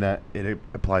doesn't mean that it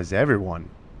applies to everyone.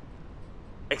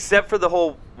 Except for the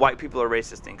whole white people are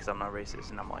racist thing, because I'm not racist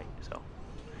and I'm white. So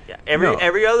yeah, every No.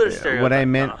 other stereotype. What I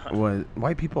meant no. was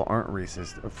white people aren't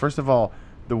racist. First of all,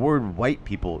 the word white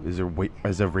people is a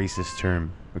racist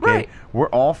term. Okay, Right. We're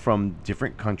all from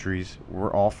different countries.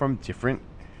 We're all from different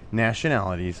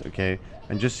nationalities. Okay,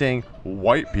 and just saying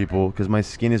white people because my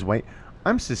skin is white.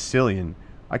 I'm Sicilian.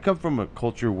 I come from a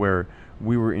culture where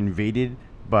we were invaded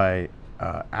by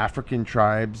African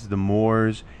tribes, the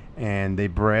Moors, and they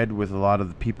bred with a lot of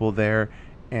the people there.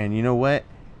 And you know what?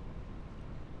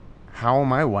 how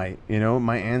am I white? You know,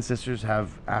 my ancestors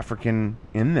have African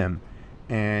in them,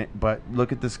 but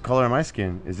look at this color of my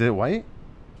skin. Is it white?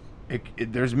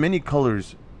 There's many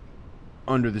colors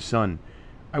under the sun.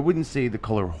 I wouldn't say the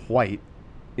color white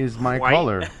is my White?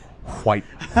 color. White.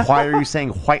 Why are you saying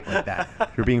white like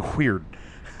that? You're being weird.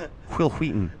 Will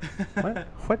Wheaton.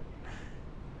 What?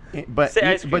 Say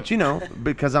ice cream. But you know,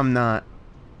 because I'm not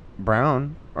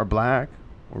brown or black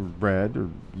or red or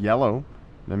yellow,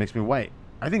 that makes me white.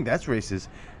 I think that's racist.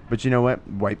 But you know what?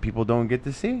 White people don't get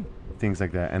to see things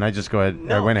like that. And I just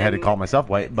I went ahead and called myself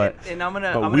white. But I'm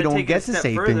gonna we don't take it get a to step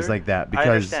say further. things like that I because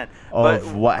understand. of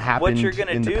But what happened you're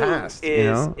gonna in the do past. Is,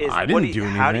 you know? is I what didn't do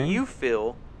anything. How do you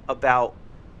feel about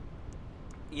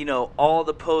all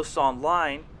the posts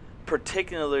online,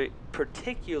 particularly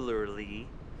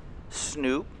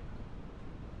Snoop,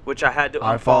 which I had to unfollow.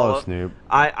 I follow Snoop.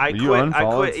 I You quit.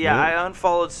 unfollowed Yeah, Snoop? I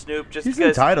unfollowed Snoop just He's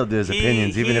because entitled to his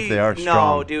opinions, even if they are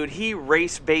strong. No, dude, he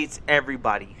race baits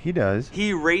everybody. He does.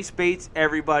 He race baits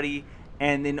everybody,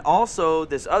 and then also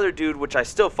this other dude, which I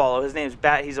still follow. His name's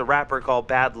He's a rapper called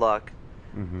Bad Luck.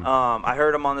 Mm-hmm. I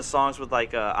heard him on the songs with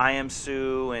like I Am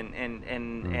Sue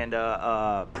and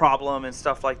Problem and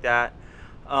stuff like that.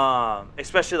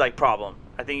 Especially like Problem.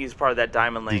 I think he's part of that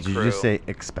Diamond Lane Did you crew. just say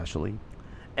especially?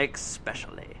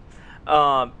 Especially.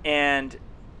 And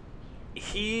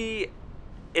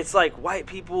it's like white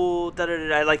people,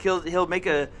 like he'll make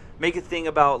a thing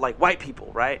about like white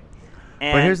people, right?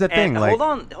 But here's the thing, like,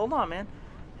 hold on, man.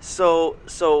 So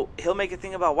he'll make a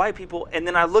thing about white people, and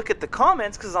then I look at the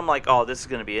comments because I'm like, oh, this is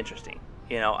gonna be interesting.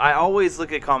 You know, I always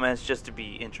look at comments just to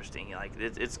be interesting. Like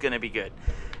it's gonna be good,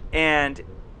 and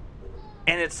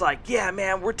it's like, yeah,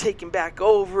 man, we're taking back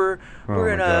over. Oh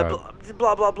We're my gonna God.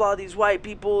 blah blah blah these white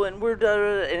people, and we're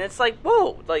and it's like,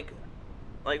 whoa, like.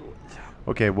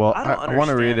 Okay, well, I don't I want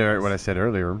to understand reiterate this. what I said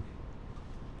earlier.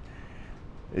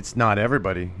 It's not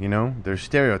everybody, you know? There's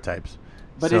stereotypes.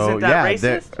 But So, isn't that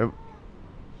yeah, racist?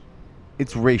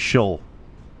 It's racial.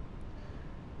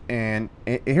 And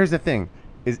here's the thing.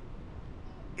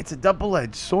 It's a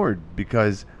double-edged sword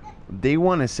because they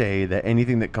want to say that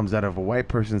anything that comes out of a white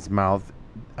person's mouth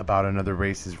about another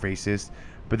race is racist,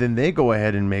 but then they go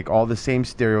ahead and make all the same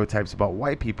stereotypes about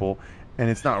white people, and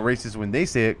it's not racist when they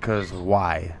say it because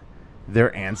why?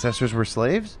 Their ancestors were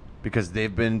slaves? Because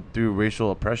they've been through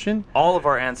racial oppression? All of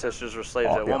our ancestors were slaves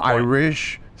at one point.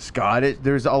 Irish, Scottish.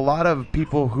 There's a lot of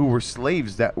people who were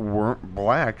slaves that weren't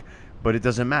black, but it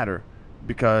doesn't matter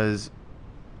because,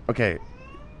 okay,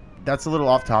 that's a little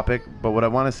off topic, but what I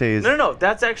want to say is... No,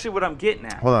 that's actually what I'm getting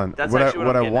at. Hold on. That's what actually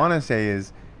what I I'm getting want at. to say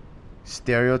is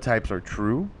stereotypes are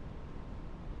true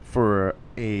for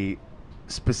a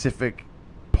specific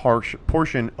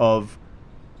portion of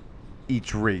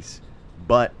each race.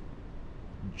 But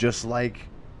just like,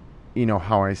 you know,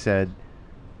 how I said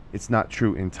it's not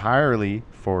true entirely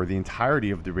for the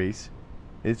entirety of the race,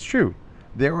 it's true.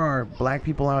 There are black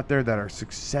people out there that are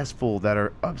successful, that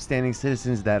are upstanding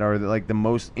citizens, that are like the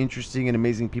most interesting and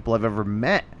amazing people I've ever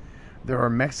met. There are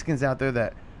Mexicans out there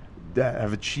that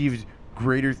have achieved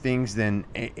greater things than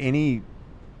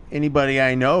anybody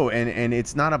I know, and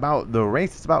it's not about the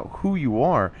race, it's about who you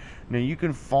are. Now, you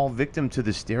can fall victim to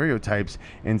the stereotypes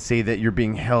and say that you're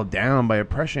being held down by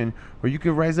oppression, or you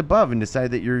can rise above and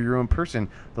decide that you're your own person.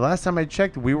 The last time I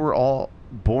checked, we were all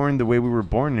born the way we were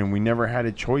born, and we never had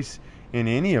a choice in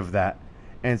any of that.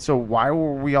 And so why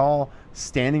were we all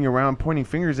standing around pointing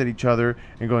fingers at each other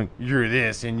and going, you're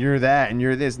this and you're that and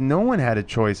you're this? No one had a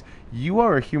choice. You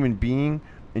are a human being,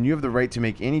 and you have the right to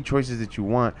make any choices that you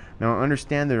want. Now,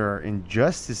 understand there are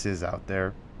injustices out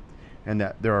there, and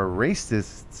that there are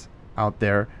racists out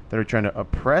there that are trying to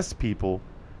oppress people,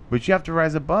 but you have to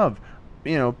rise above.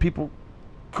 You know, people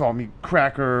call me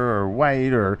cracker or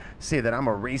white, or say that I'm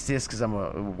a racist because I'm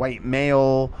a white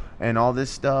male and all this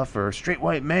stuff, or straight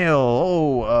white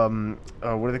male.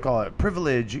 What do they call it?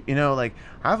 Privilege. You know, like,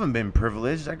 I haven't been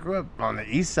privileged. I grew up on the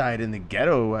east side in the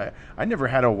ghetto. I never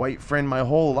had a white friend my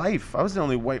whole life. I was the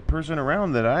only white person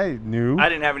around that I knew. I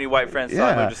didn't have any white friends, so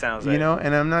I moved to San Jose. You know,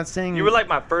 and I'm not saying You were like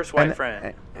my first white and-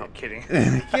 friend. I'm kidding.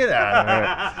 Get out of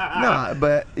here. No,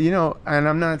 but, you know, and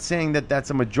I'm not saying that that's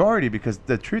a majority, because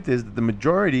the truth is that the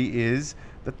majority is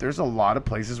that there's a lot of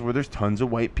places where there's tons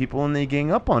of white people and they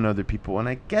gang up on other people, and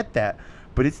I get that.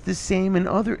 But it's the same in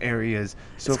other areas.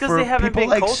 So It's 'cause for they haven't people been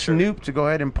like cultured. Snoop to go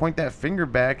ahead and point that finger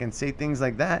back and say things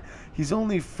like that, he's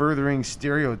only furthering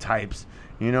stereotypes,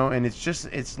 you know, and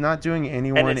it's not doing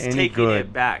anyone And it's any taking good.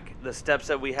 it back. The steps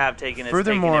that we have taken is taking it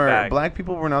Furthermore, back. black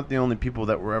people were not the only people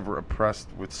that were ever oppressed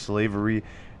with slavery.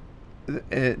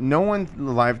 no one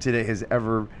alive today has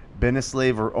ever been a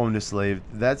slave or owned a slave.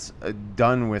 That's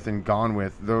done with and gone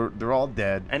with. They're all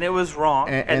dead. And it was wrong,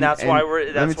 and that's why we're. Let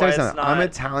me That's tell why you it's something. not. I'm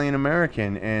Italian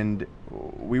American, and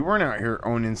we weren't out here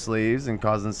owning slaves and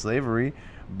causing slavery,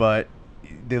 but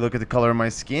they look at the color of my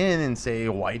skin and say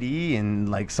whitey, and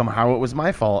like somehow it was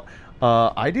my fault.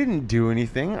 I didn't do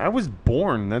anything. I was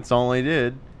born. That's all I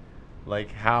did.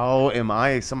 Like, how am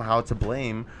I somehow to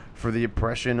blame for the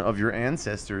oppression of your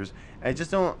ancestors? I just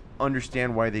don't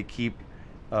understand why they keep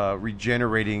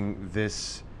regenerating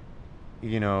this,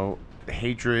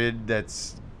 hatred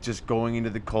that's just going into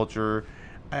the culture.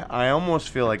 I almost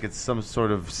feel like it's some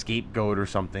sort of scapegoat or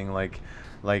something. Like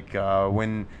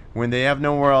when they have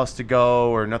nowhere else to go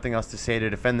or nothing else to say to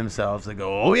defend themselves, they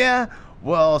go, "Oh yeah,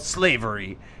 well,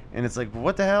 slavery." And it's like,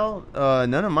 what the hell?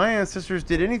 None of my ancestors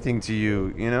did anything to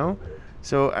you,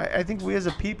 So I think we as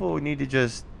a people need to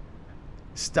just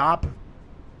stop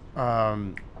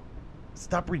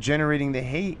regenerating the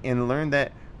hate and learn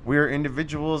that we are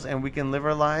individuals and we can live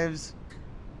our lives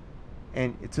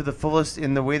and to the fullest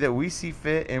in the way that we see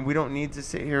fit, and we don't need to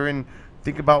sit here and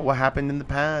think about what happened in the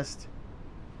past.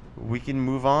 We can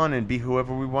move on and be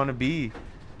whoever we want to be.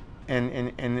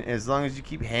 And as long as you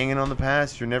keep hanging on the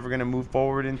past, you're never going to move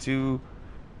forward into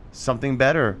something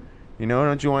better.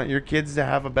 Don't you want your kids to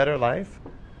have a better life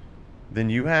than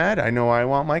you had? I know I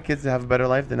want my kids to have a better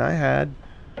life than I had.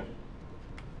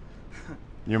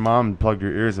 Your mom plugged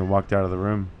her ears and walked out of the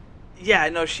room. Yeah,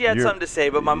 no, she had something to say,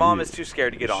 but my mom is too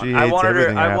scared to get on. She I hates wanted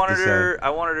everything I her. have I wanted to her. say. I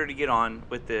wanted her to get on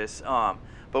with this. But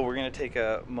we're gonna take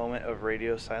a moment of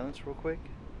radio silence real quick.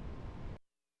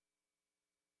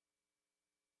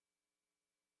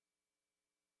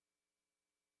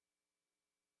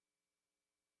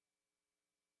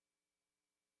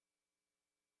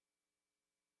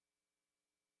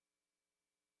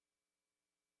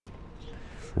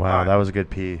 Wow, that was a good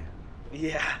pee.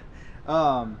 Yeah.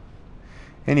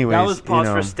 Anyways, That was pause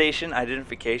for station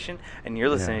identification, and you're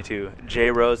listening to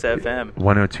J Rose FM.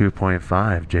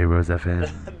 102.5 J Rose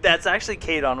FM. That's actually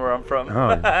Kate on where I'm from.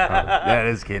 That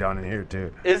is Kate on in here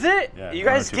too. Is it? Yeah, You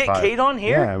guys get 102.5. Kate on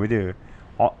here? Yeah, we do.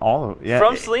 All yeah.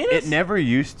 From it, Salinas? It never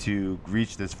used to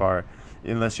reach this far,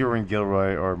 unless you were in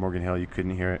Gilroy or Morgan Hill. You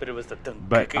couldn't hear it. But it was the.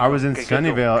 But I was in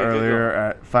Sunnyvale earlier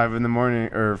at 5 in the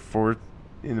morning or 4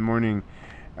 in the morning,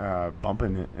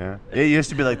 bumping it. Yeah, it used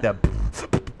to be like that.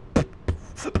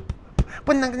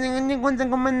 No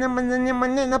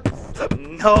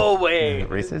way.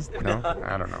 Racist? No,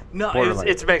 I don't know. No, Borderline.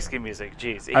 it's Mexican music.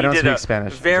 Jeez, I don't he did speak a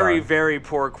Spanish. Very, Sorry. very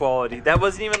poor quality. That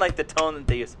wasn't even like the tone that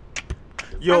they used.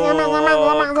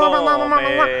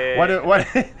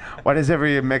 Why does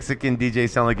every Mexican DJ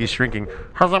sound like he's shrinking?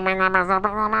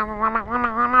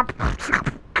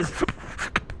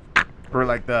 Or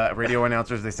like the radio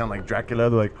announcers, they sound like Dracula.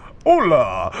 They're like,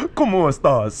 "Hola, ¿cómo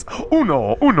estás?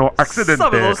 Uno,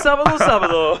 accidente."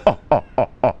 Sábado.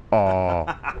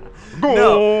 Goal.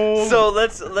 No. So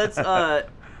let's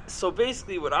so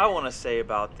basically what I want to say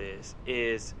about this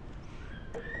is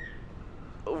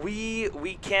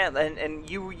we can't, and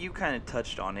you kind of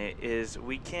touched on it, is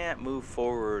we can't move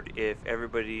forward if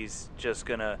everybody's just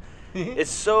gonna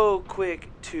it's so quick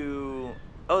to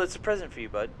it's a present for you,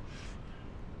 bud.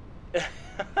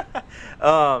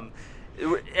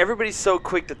 Everybody's so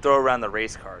quick to throw around the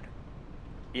race card.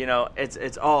 It's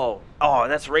that's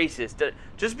racist.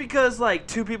 Just because like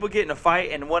two people get in a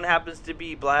fight and one happens to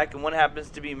be black and one happens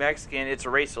to be Mexican, it's a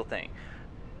racial thing.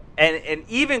 And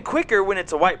even quicker when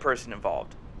it's a white person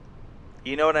involved.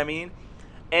 You know what I mean?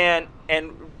 And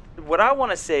what I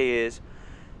want to say is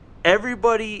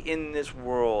everybody in this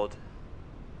world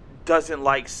doesn't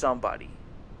like somebody.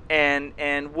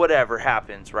 And whatever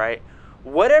happens, right?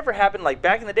 Whatever happened, like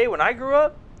back in the day when I grew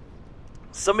up,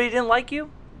 somebody didn't like you.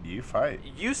 You fight.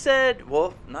 You said,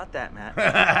 well, not that, Matt.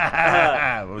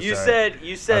 You said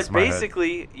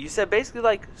basically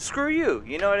like, screw you.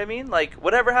 You know what I mean? Like,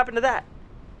 whatever happened to that?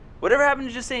 Whatever happened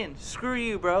to just saying, screw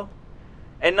you, bro?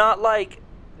 And not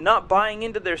buying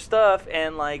into their stuff,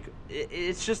 and like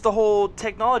it's just the whole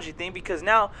technology thing, because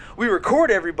now we record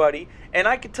everybody, and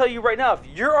I can tell you right now, if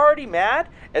you're already mad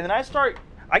and then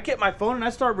I get my phone and I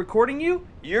start recording you,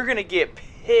 you're gonna get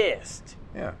pissed.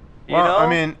 Yeah. You Well, know? I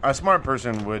mean, a smart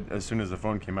person would, as soon as the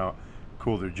phone came out,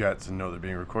 cool their jets and know they're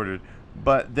being recorded.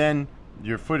 But then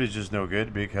your footage is no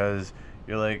good because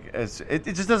you're like, it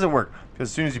just doesn't work. Because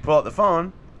as soon as you pull out the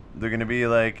phone, they're gonna be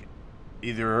like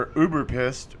either uber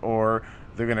pissed or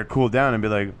they're gonna cool down and be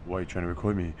like, "Why are you trying to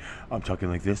record me? I'm talking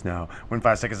like this now." When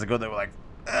 5 seconds ago they were like,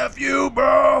 "F you,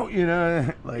 bro,"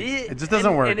 like it just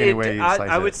doesn't work anyway.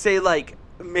 I would say like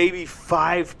maybe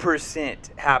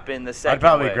 5% happen the second I'd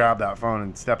probably way. grab that phone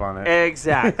and step on it.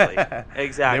 Exactly.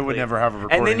 Exactly. They would never have a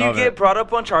recording And then you of get it. brought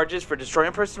up on charges for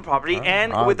destroying personal property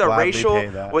and I'll with a gladly racial pay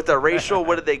that. what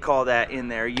do they call that in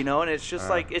there, you know? And it's just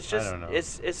like it's I just don't know.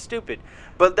 it's stupid.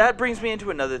 But that brings me into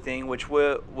another thing which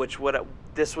what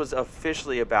this was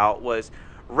officially about was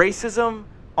racism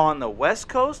on the West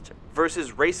Coast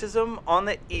versus racism on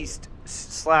the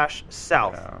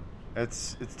East/South. Yeah.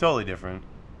 It's totally different.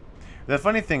 The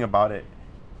funny thing about it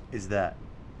is that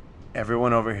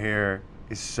everyone over here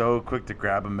is so quick to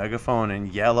grab a megaphone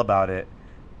and yell about it,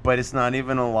 but it's not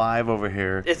even alive over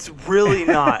here. It's really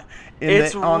not.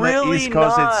 It's On really the East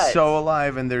Coast, not. it's so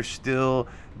alive, and they're still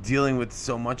dealing with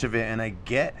so much of it. And I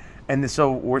get, and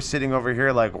so we're sitting over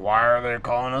here like, why are they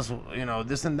calling us,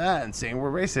 this and that, and saying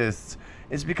we're racists?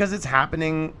 It's because it's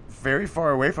happening very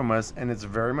far away from us, and it's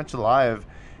very much alive.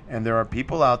 And there are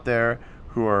people out there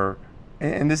who are,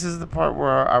 and this is the part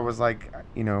where I was like,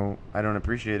 I don't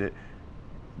appreciate it.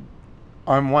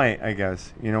 I'm white, I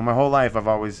guess. My whole life I've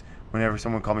always, whenever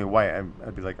someone called me white,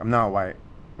 I'd be like, I'm not white.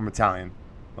 I'm Italian.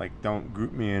 Like, don't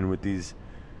group me in with these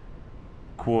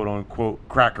quote unquote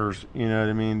crackers. You know what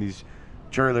I mean? These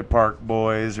trailer park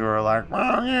boys who are like,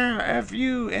 oh yeah, F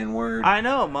you, N-word. I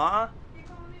know, Ma.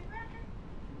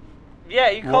 Yeah,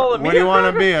 you call it me. What do you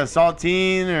want to be, a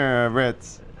saltine or a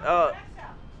Ritz?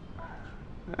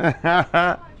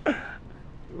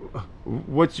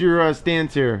 What's your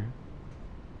stance here?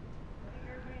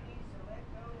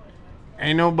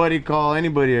 Ain't nobody call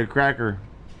anybody a cracker.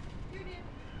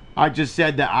 I just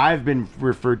said that I've been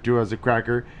referred to as a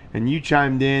cracker, and you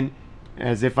chimed in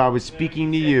as if I was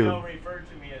speaking to you. Don't refer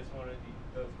to me as one of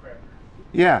those crackers.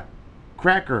 Yeah,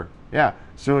 cracker. Yeah.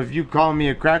 So if you call me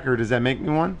a cracker, does that make me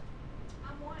one?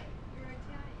 I'm white. You're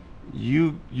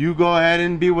Italian. You go ahead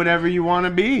and be whatever you want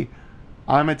to be.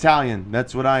 I'm Italian.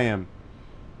 That's what I am.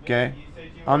 Okay?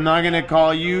 I'm not going to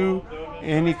call you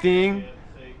anything.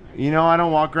 I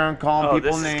don't walk around calling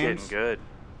people this names. is getting good.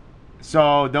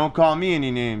 So don't call me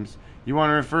any names. You want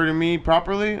to refer to me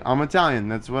properly? I'm Italian.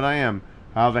 That's what I am.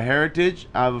 I have a heritage.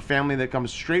 I have a family that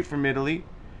comes straight from Italy.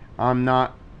 I'm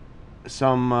not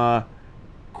some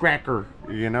cracker,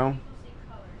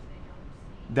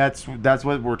 That's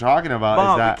what we're talking about.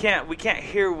 Mom, is that, we can't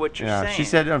hear what you're saying. She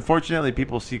said, unfortunately,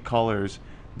 people see colors.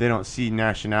 They don't see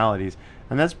nationalities.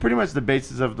 And that's pretty much the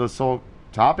basis of this whole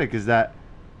topic, is that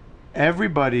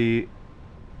everybody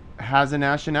has a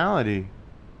nationality.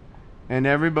 And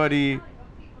everybody... But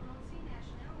people don't see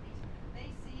nationalities. They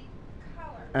see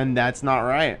color. And that's not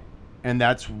right. And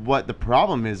that's what the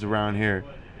problem is around here.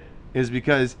 Is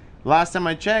because last time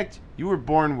I checked, you were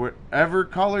born whatever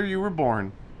color you were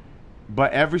born.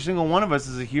 But every single one of us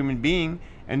is a human being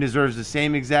and deserves the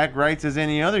same exact rights as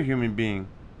any other human being.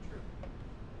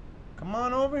 Come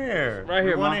on over here. Right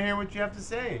here, We want to Mom. hear what you have to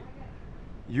say.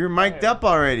 You're mic'd up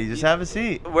already. Just have a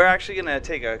seat. We're actually going to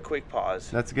take a quick pause.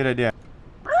 That's a good idea.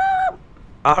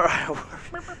 All right.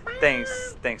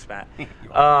 Thanks, Matt.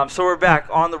 So we're back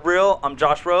on The Real. I'm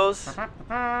Josh Rose,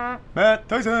 Matt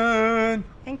Tyson.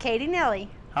 And Katie Nelly.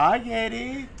 Hi,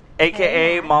 Katie.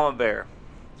 a.k.a. Mama Bear.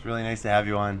 It's really nice to have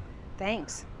you on.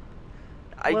 Thanks.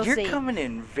 We'll You're see. coming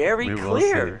in very We will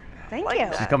clear. Thank Like you.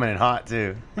 that. She's coming in hot,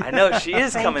 too. I know, she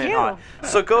is Thank coming in you. hot.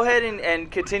 So go ahead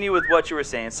and continue with what you were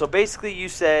saying. So basically you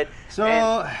said... So,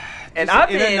 and just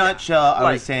I've in been, a nutshell, I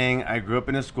like- was saying I grew up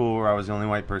in a school where I was the only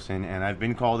white person, and I've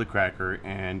been called a cracker.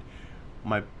 And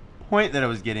my point that I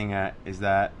was getting at is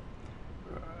that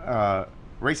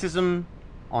racism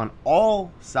on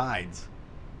all sides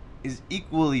is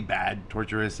equally bad,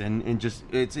 torturous, and just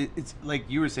it's like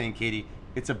you were saying, Katie.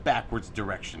 It's a backwards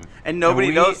direction, And nobody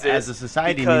we, knows this as a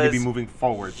society, need to be because moving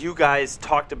forward. You guys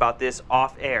talked about this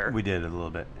off air. We did a little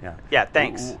bit, yeah. Yeah,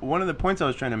 thanks. One of the points I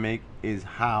was trying to make is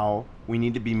how we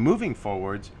need to be moving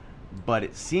forwards, but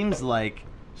it seems like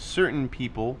certain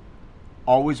people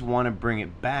always want to bring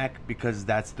it back because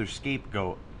that's their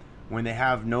scapegoat. When they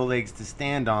have no legs to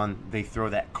stand on, they throw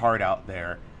that card out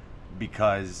there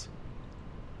because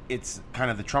it's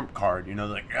kind of the trump card. They're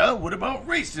like, oh, what about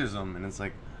racism? And it's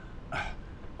like,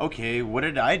 okay, what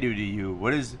did I do to you?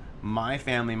 What has my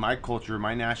family, my culture,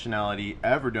 my nationality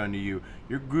ever done to you?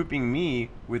 You're grouping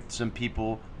me with some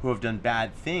people who have done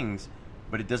bad things,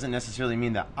 but it doesn't necessarily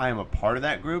mean that I am a part of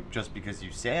that group just because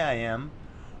you say I am,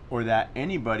 or that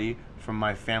anybody from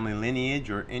my family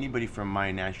lineage or anybody from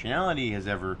my nationality has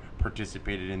ever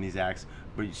participated in these acts,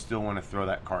 but you still want to throw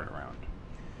that card around.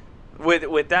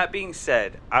 With that being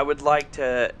said, I would like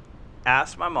to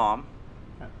ask my mom,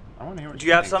 I want to hear what do she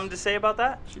you have thinks. something to say about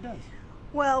that? She does.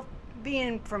 Well,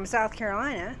 being from South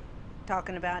Carolina,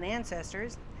 talking about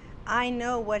ancestors, I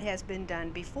know what has been done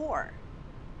before.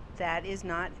 that is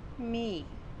not me.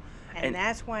 And And-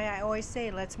 that's why I always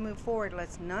say, let's move forward.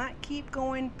 Let's not keep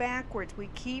going backwards. We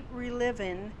keep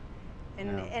reliving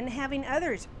and having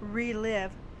others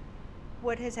relive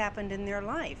what has happened in their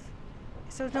life.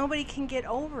 So nobody can get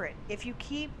over it. If you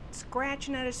keep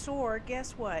scratching at a sore,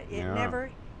 guess what? It Yeah. never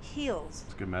heals.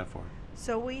 It's a good metaphor.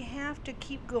 So we have to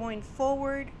keep going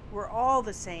forward. We're all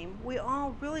the same. We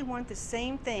all really want the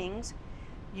same things.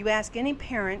 You ask any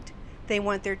parent, they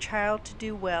want their child to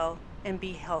do well and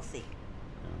be healthy,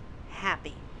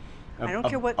 happy. I don't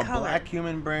care what a color. A black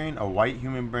human brain, a white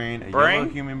human brain, a Brain? yellow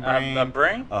human brain, A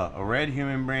brain? a red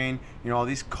human brain. You know, all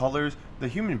these colors. The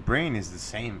human brain is the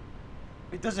same.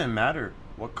 It doesn't matter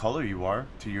what color you are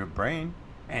to your brain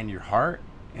and your heart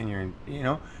and your, you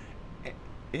know,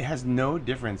 it has no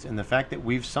difference. And the fact that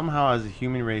we've somehow, as a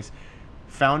human race,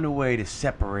 found a way to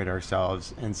separate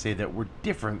ourselves and say that we're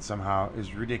different somehow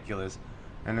is ridiculous.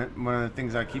 And one of the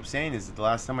things I keep saying is that the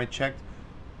last time I checked,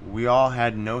 we all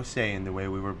had no say in the way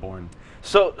we were born.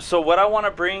 So what I want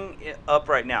to bring up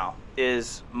right now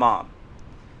is Mom.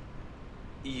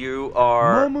 You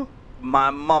are Mama? my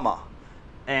mama,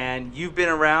 and you've been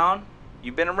around.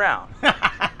 You've been around.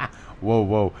 Whoa,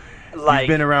 whoa. Like- You've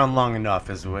been around long enough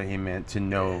is what he meant, to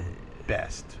know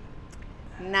best.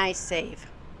 Nice save.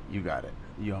 You got it.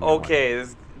 You owe me one. Okay,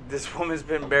 this woman's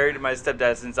been married to my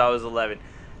stepdad since I was 11.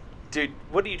 Dude,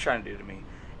 what are you trying to do to me?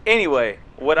 Anyway,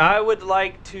 what I would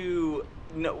like to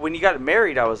know, when you got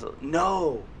married, I was You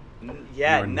were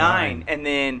 9, nine. and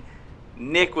then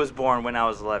Nick was born when I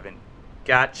was 11.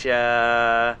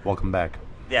 Gotcha. Welcome back.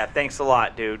 Yeah, thanks a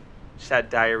lot, dude. Just had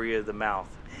diarrhea of the mouth.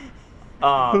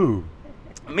 Who?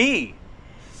 Me.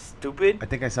 Stupid. I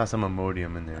think I saw some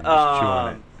Imodium in there. Just chew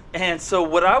on it. And so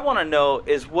what I want to know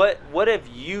is what have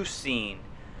you seen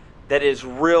that is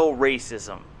real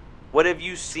racism? What have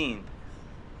you seen?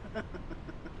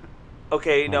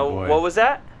 Okay, Oh, no, boy. what was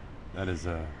that? That is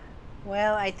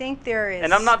Well, I think there is.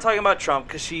 And I'm not talking about Trump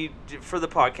because for the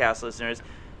podcast listeners,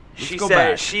 she go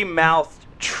said back. she mouthed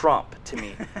Trump to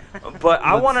me. But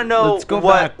I want to know let's go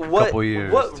what back a couple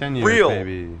years, what 10 years, real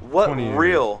maybe, what 20 years.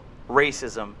 real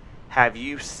racism have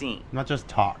you seen? not just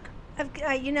talk.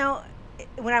 You know,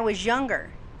 when I was younger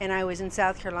and I was in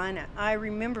South Carolina, I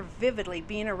remember vividly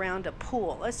being around a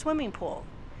pool, a swimming pool.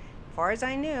 As far as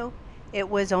I knew, it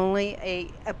was only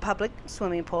a public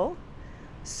swimming pool.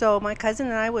 So my cousin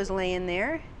and I was laying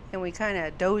there, and we kind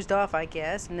of dozed off, I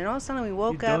guess. And then all of a sudden we You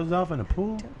woke up. dozed off in a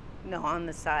pool? No, on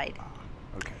the side.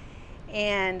 Okay.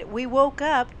 And we woke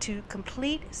up to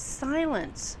complete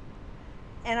silence.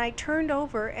 And I turned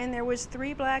over, and there was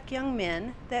 3 black young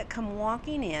men that come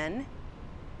walking in,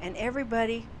 and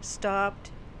everybody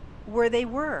stopped where they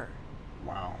were.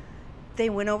 Wow. They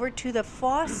went over to the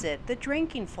faucet, the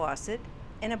drinking faucet,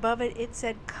 and above it, it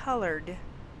said colored.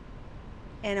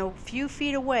 And a few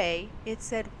feet away, it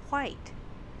said white.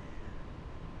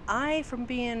 I, from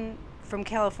being from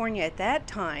California at that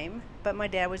time, but my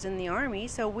dad was in the Army,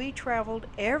 so we traveled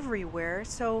everywhere.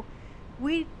 So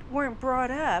we weren't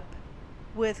brought up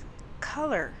with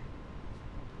color.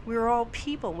 We were all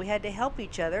people. We had to help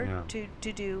each other Yeah.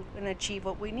 to do and achieve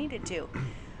what we needed to.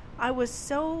 I was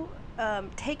so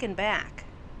taken back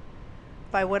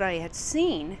by what I had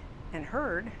seen and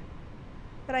heard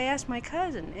that I asked my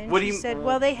cousin, and What do she you- said,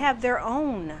 well, they have their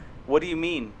own. What do you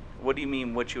mean? What do you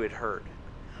mean what you had heard?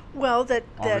 Well, that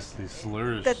Obviously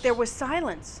slurs. that there was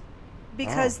silence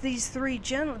because Oh. these three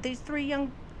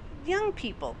young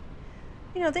people,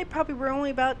 you know, they probably were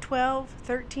only about 12,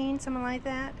 13, something like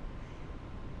that.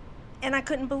 And I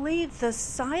couldn't believe the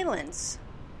silence.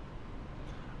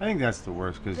 I think that's the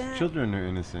worst because That- children are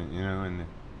innocent, you know, and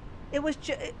It was,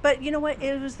 but you know what?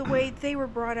 It was the way they were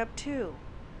brought up too.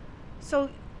 So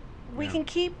we Yeah. can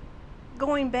keep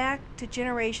going back to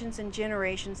generations and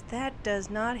generations. That does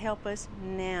not help us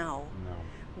now.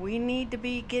 no. We need to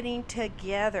be getting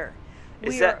together.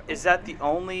 Is that the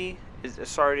only?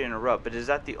 Sorry to interrupt, but is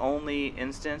that the only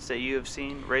instance that you have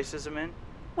seen racism in?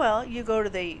 Well, you go to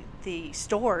the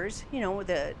stores, you know,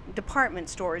 the department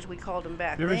stores, we called them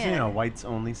back You ever then. seen a whites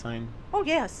only sign? Oh,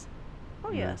 yes.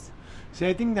 Oh, Yeah. yes. See,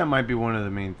 I think that might be one of the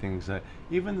main things that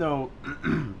even though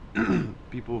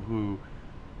people who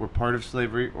were part of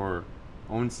slavery or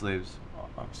owned slaves,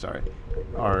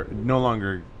 are no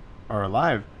longer are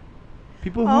alive,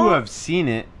 people who Oh. have seen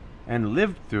it and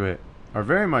lived through it are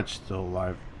very much still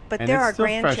alive. But and there it's are still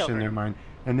fresh in grandchildren. their mind.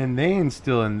 And then they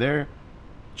instill in their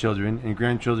children and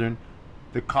grandchildren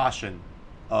the caution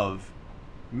of,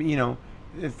 you know,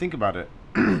 think about it.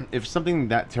 If something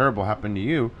that terrible happened to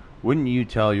you, wouldn't you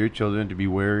tell your children to be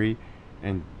wary,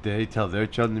 and they tell their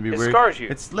children to be It wary? scars you.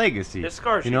 It's legacy. It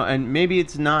scars you know, you. and maybe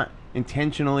it's not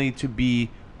intentionally to be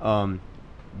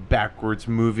backwards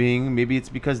moving. Maybe it's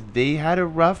because they had a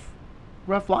rough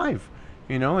life,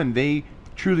 and they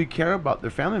truly care about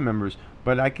their family members.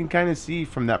 But I can kind of see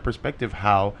from that perspective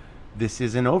how this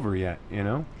isn't over yet,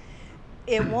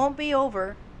 It won't be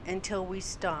over until we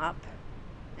stop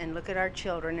and look at our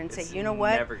children and It's say, you know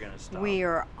what? never gonna stop. We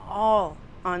are all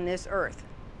on this earth.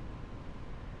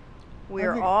 We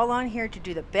are think- all on here to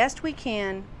do the best we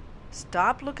can.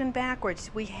 Stop looking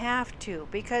backwards. We have to,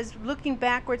 because looking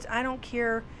backwards, I don't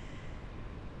care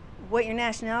what your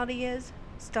nationality is.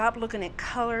 Stop looking at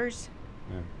colors.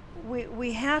 Yeah.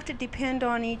 We have to depend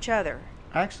on each other.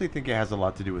 I actually think it has a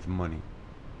lot to do with money.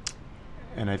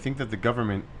 And I think that the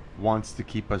government wants to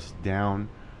keep us down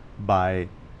by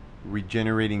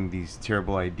regenerating these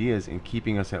terrible ideas and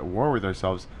keeping us at war with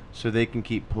ourselves so they can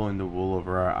keep pulling the wool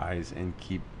over our eyes and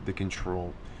keep the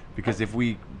control. Because if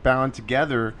we bound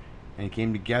together and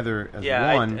came together as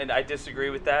one... and I disagree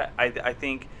with that. I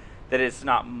think that it's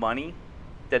not money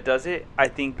that does it. I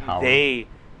think Power.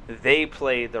 they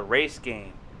play the race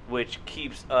game, which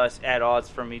keeps us at odds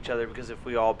from each other, because if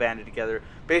we all banded together,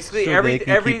 basically So they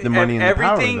can keep the money and the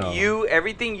power,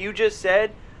 everything you just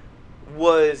said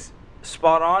was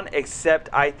spot on, except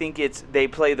I think they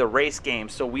play the race game,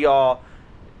 so we all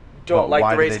don't But like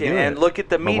why the do race they game. do And it? look at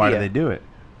the But media. why do they do it?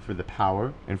 For the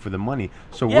power and for the money.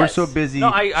 So we're Yes. so busy No,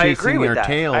 I agree chasing with their that.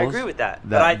 tails. I agree with that.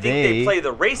 But I think they play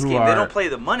the race who game. They are- don't play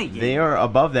the money game. They are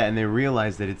above that, and they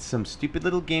realize that it's some stupid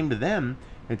little game to them,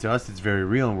 and to us it's very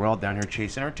real, and we're all down here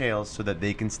chasing our tails so that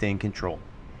they can stay in control.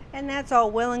 And that's all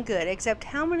well and good, except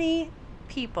how many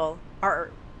people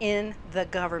are in the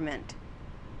government?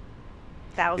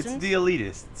 Thousands? It's the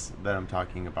elitists that I'm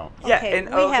talking about. Yeah, Okay, and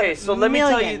we have so let me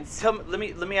tell you. millions.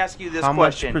 Let me ask you this How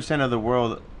question. much percent of the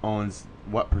world owns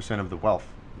what percent of the wealth,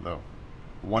 though?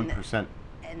 1%.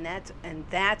 And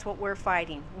that's what we're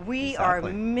fighting. We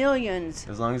Exactly. are millions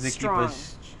As long as they strong. keep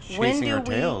us chasing our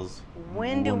tails,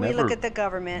 when do we'll we never look at the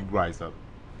government? rise up.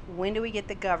 When do we get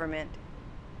the government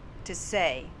to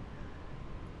say,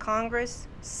 Congress,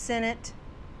 Senate,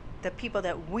 the people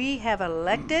that we have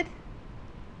elected,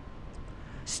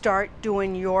 start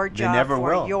doing your They job never for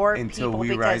will your until people, we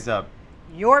because rise up.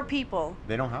 your people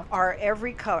They don't have to. are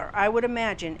every color. I would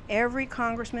imagine every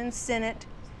congressman, senate,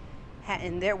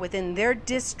 within their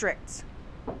districts,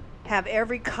 have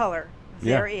every color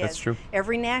Yeah, there is. that's true.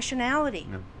 Every nationality.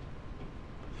 Yeah.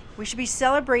 We should be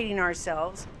celebrating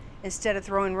ourselves instead of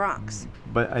throwing rocks.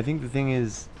 But I think the thing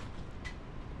is,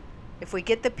 If we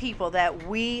get the people that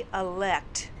we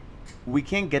elect, we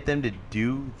can't get them to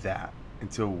do that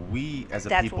until we, as a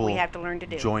that's people, what we have to learn to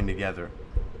do. join together.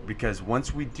 Because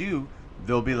once we do,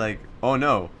 they'll be like, oh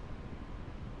no,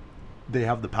 they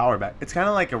have the power back. It's kind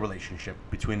of like a relationship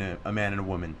between a man and a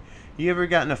woman. You ever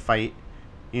got in a fight,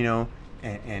 and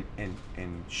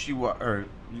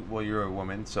you're a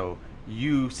woman, so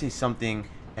you say something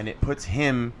and it puts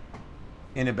him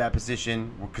in a bad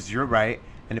position because you're right,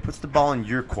 and it puts the ball in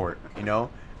your court, and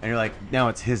you're like, now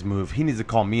it's his move. He needs to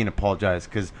call me and apologize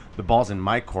because the ball's in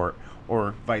my court,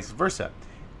 or vice versa.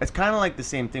 It's kind of like the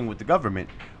same thing with the government,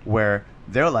 where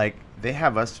they're like, they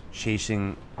have us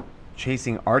chasing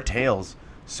our tails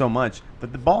so much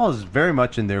that the ball is very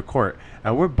much in their court,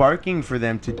 and we're barking for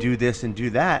them to do this and do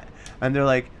that, and they're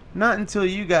like, not until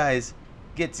you guys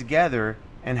get together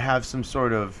and have some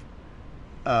sort of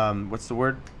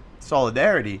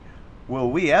solidarity will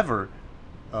we ever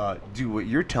do what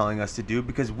you're telling us to do,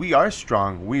 because we are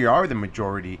strong, we are the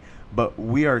majority, but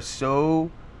we are so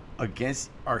against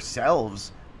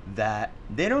ourselves that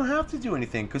they don't have to do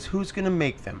anything, because who's going to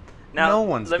make them? Now, No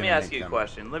one's let me gonna ask make you a them.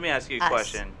 question. Let me ask you a Us.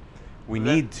 question. We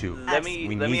Let- need to. Let Us. me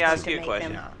We let me need ask to you a make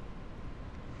question. them.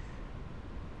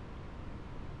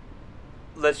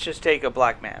 Yeah. Let's just take a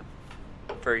black man,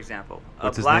 for example.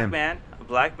 What's a his black name? man. A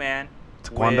black man.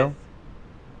 Taekwondo?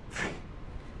 with-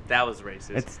 That was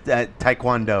racist. It's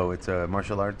Taekwondo. It's a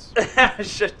martial arts.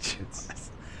 Shut you.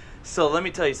 It's So let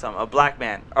me tell you something. A black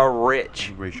man, a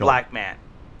rich Racial. black man,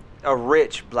 a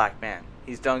rich black man.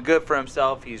 He's done good for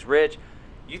himself. He's rich.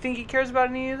 You think he cares about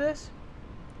any of this?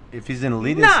 if he's an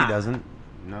elitist, Nah. he doesn't.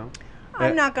 No.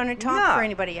 I'm not going to talk Nah. for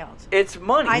anybody else. It's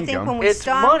money. I you think go. when we It's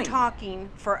stop money. talking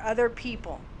for other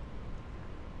people,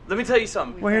 Let me tell you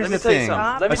something. Well, here's Let me the tell you thing.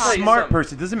 something. Let me A tell you smart something.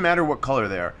 person, doesn't matter what color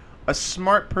they are, a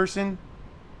smart person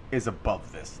is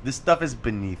above this. This stuff is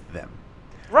beneath them.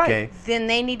 Right. Okay? then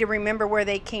they need to remember where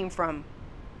they came from.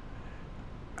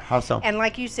 How so? And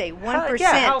like you say, 1%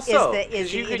 how so? is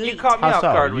 'Cause the you elite. caught me How off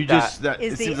so? guard You with just that.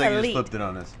 Is it the seems like you just elite. flipped it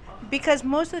on us. Because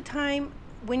most of the time,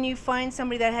 when you find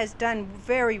somebody that has done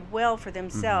very well for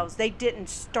themselves, they didn't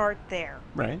start there.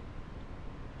 Right.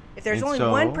 If there's And only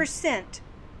so- 1%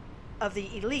 of the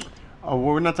elite, Oh,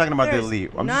 we're not talking about the There's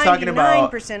elite. I'm just talking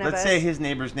about, 99% of let's say us- his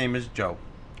neighbor's name is Joe,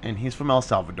 and he's from El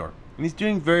Salvador, and he's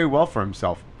doing very well for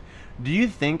himself. Do you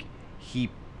think he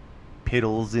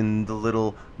piddles in the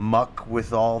little muck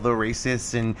with all the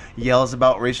racists and yells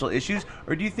about racial issues,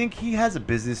 or do you think he has a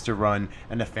business to run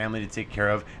and a family to take care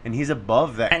of, and he's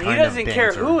above that And kind he doesn't of care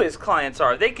banter? who his clients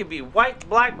are. They could be white,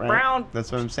 black, Right? brown.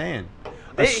 That's what I'm saying.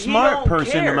 He A smart don't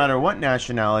person, no care. matter what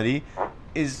nationality,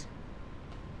 is.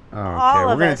 Oh, okay, All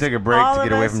we're of gonna us- take a break all to of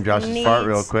get away us from Josh's fart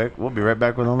real needs- quick. We'll be right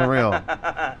back with On the Real.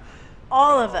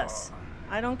 All of us,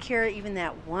 I don't care, even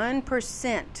that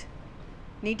 1%,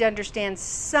 need to understand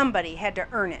somebody had to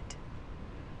earn it.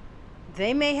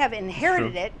 They may have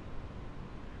inherited True. it,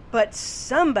 but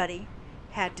somebody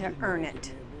had to earn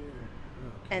it.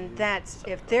 And that's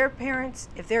if their parents,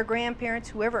 if their grandparents,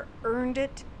 whoever earned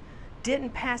it,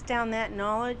 didn't pass down that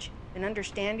knowledge and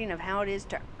understanding of how it is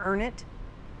to earn it,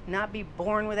 not be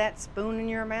born with that spoon in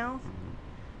your mouth,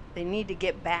 they need to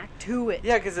get back to it.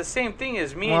 Yeah, because the same thing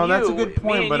as me Well, and you. that's a good me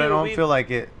point, and but I you, don't we- feel like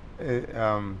it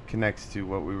connects to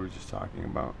what we were just talking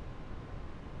about.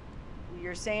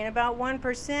 You're saying about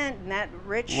 1% and that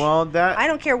rich. Well, that I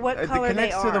don't care what it color they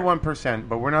connects are. to the 1%,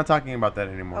 but we're not talking about that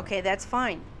anymore. Okay, that's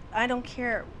fine. I don't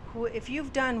care if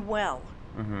you've done well.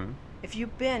 Mm-hmm. If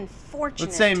you've been fortunate.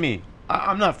 Let's say me.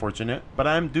 I'm not fortunate, but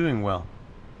I'm doing well.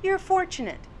 You're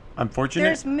fortunate. I'm fortunate.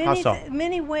 There's How many so?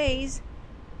 many ways.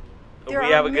 There we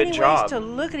are have a many good ways job. to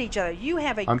look at each other. You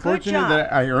have a I'm good fortunate job.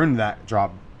 that I earned that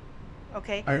job.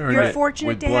 Okay. I earned You're it fortunate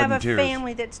with to blood have and a tears.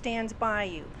 family that stands by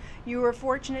you. You are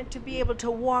fortunate to be able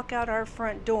to walk out our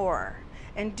front door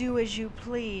and do as you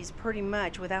please, pretty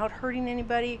much, without hurting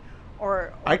anybody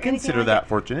or I anything consider like that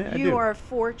fortunate. I You do. are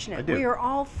fortunate. I do. We are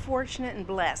all fortunate and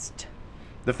blessed.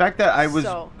 The fact that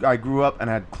So- I grew up and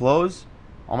had clothes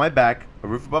on my back, a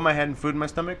roof above my head, and food in my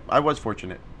stomach, I was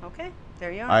fortunate. Okay,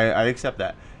 there you are. I accept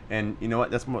that. And you know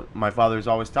what? That's what my father's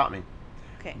always taught me.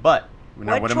 Okay. But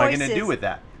now, What what am I going to do choices- with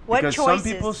that? what Because some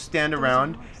choices- people stand Those are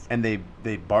around yours. and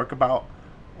they bark about,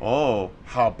 oh,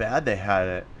 how bad they had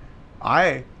it.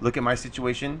 I look at my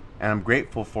situation and I'm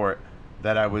grateful for it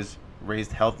that I was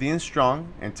raised healthy and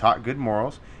strong and taught good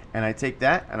morals, and I take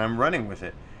that and I'm running with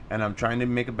it. And I'm trying to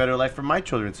make a better life for my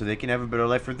children so they can have a better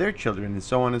life for their children, and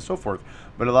so on and so forth.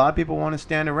 But a lot of people want to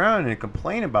stand around and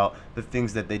complain about the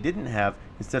things that they didn't have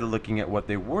instead of looking at what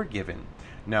they were given.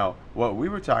 Now, what we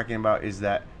were talking about is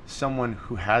that someone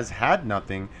who has had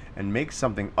nothing and makes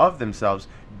something of themselves,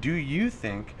 do you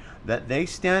think that they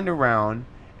stand around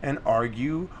and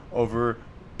argue over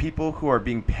people who are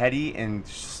being petty and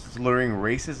slurring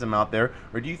racism out there,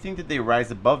 or do you think that they rise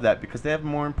above that because they have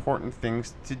more important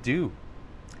things to do?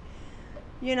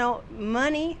 You know,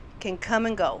 money can come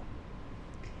and go.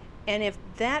 And if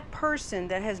that person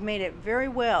that has made it very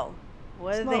well,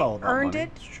 whether It's not they all about earned money.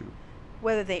 it, It's true.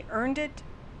 whether they earned it,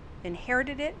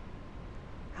 inherited it,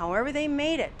 however they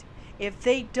made it, if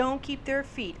they don't keep their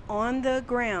feet on the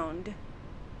ground,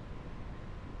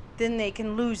 then they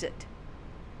can lose it.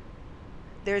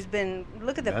 There's been,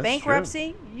 look at the That's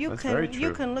bankruptcy. You That's very can you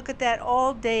true. can look at that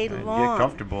all day And long. get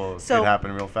comfortable. It So- could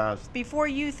happen real fast. Before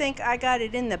you think I got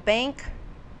it in the bank,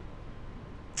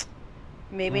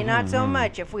 maybe not so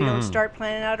much if we don't start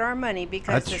planning out our money,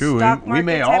 because That's the true, stock and we markets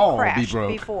may have all be crashed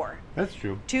broke. before. That's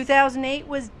true. 2008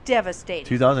 was devastating.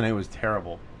 2008 was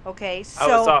terrible. Okay, I was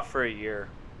so off for a year.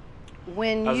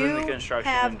 when I was in you the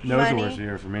construction have industry. That was the money, worst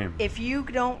year for me. if you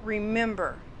don't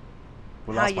remember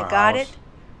We how lost you my got house. it,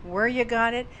 where you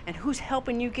got it, and who's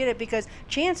helping you get it, because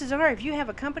chances are if you have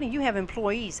a company, you have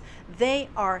employees. They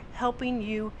are helping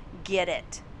you get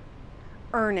it.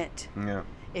 Earn it. Yeah.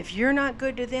 If you're not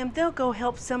good to them, they'll go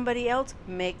help somebody else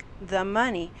make the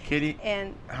money. Kitty,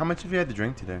 And how much have you had to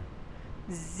drink today?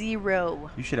 zero.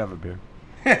 You should have a beer.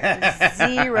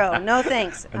 Zero. No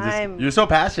thanks. You're so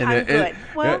passionate. I'm good.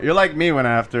 Well- you're like me when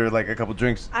after like a couple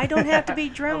drinks. I don't have to be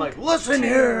drunk. I'm like, listen to-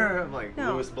 here. I'm like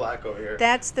No. Louis Black over here.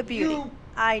 That's the beauty. You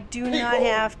I do not people.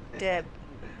 have to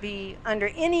be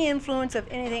under any influence of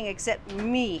anything except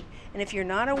me. And if you're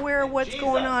not aware of what's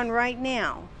going on right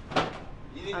now,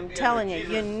 I'm telling you,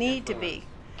 you need to be.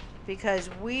 Because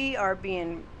we are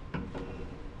being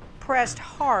pressed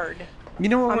hard You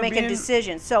know what on we're making being-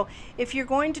 decisions. So if you're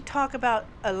going to talk about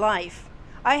a life,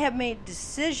 I have made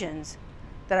decisions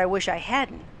that I wish I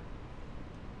hadn't.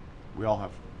 We all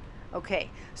have. Okay,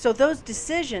 so those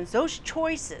decisions, those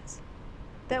choices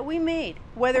that we made,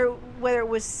 whether it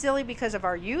was silly because of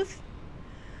our youth,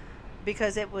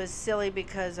 because it was silly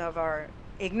because of our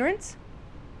ignorance,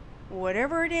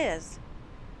 whatever it is,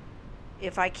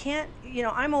 if I can't,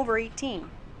 I'm over 18.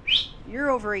 You're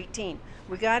over 18.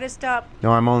 We got to stop.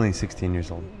 No, I'm only 16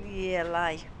 years old. Yeah,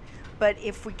 lie. But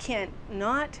if we can't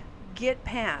not get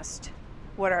past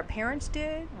what our parents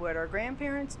did, what our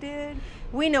grandparents did.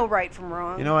 We know right from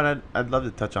wrong. You know what? I'd love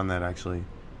to touch on that actually.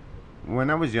 When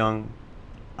I was young,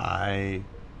 I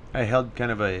held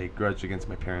kind of a grudge against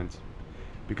my parents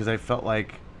because I felt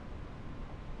like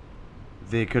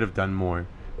they could have done more.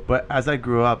 But as I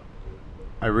grew up,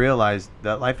 I realized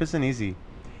that life isn't easy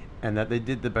and that they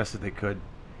did the best that they could.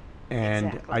 And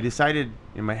Exactly. I decided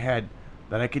in my head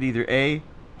that I could either A,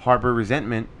 harbor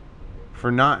resentment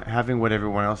for not having what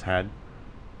everyone else had,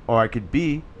 or I could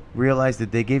B, realize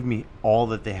that they gave me all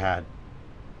that they had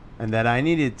and that I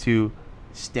needed to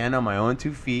stand on my own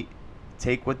 2 feet,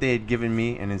 take what they had given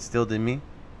me and instilled in me,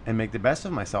 and make the best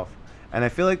of myself. And I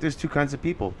feel like there's two kinds of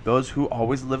people. Those who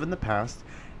always live in the past,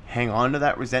 hang on to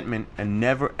that resentment, and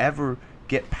never ever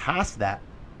get past that.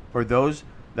 Or those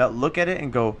that look at it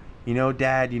and go, you know,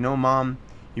 Dad, you know, Mom,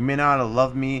 you may not have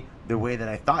loved me the way that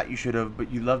I thought you should have,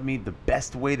 but you loved me the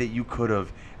best way that you could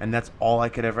have. And that's all I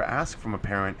could ever ask from a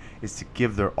parent, is to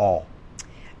give their all.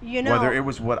 You know, Whether it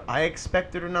was what I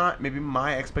expected or not, maybe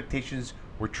my expectations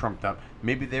were trumped up.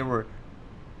 Maybe they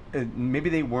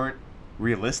weren't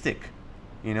realistic,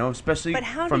 you know, especially But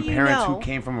how do from you parents know who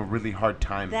came from a really hard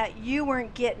time. that you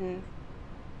weren't getting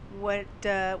what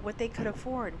they could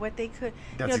afford, what they could.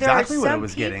 That's you know, there are exactly what I some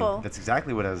was people, getting. That's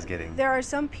exactly what I was getting. There are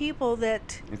some people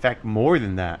that In fact, more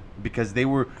than that, because they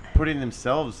were putting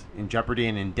themselves in jeopardy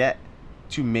and in debt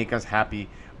to make us happy.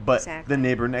 But Exactly. the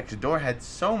neighbor next door had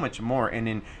so much more, and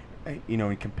in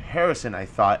comparison, I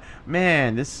thought,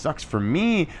 man, this sucks for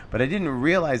me. But I didn't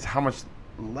realize how much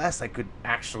less I could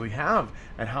actually have,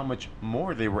 and how much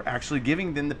more they were actually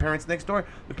giving than the parents next door.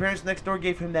 The parents next door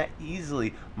gave him that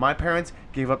easily. My parents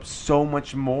gave up so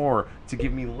much more to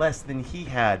give me less than he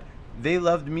had. They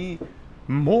loved me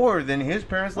more than his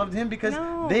parents loved him because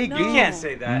No, they no. gave You can't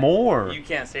say that. more. You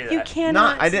can't say that. you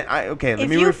cannot. Not, I didn't. Okay, let if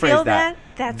me you rephrase feel that.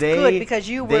 that's They- good because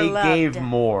you were they loved. gave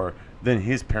more than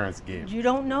his parents gave. You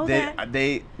don't know that.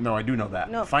 No, I do know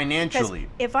that. No, Financially.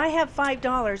 because if I have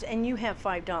 $5 and you have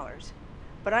 $5,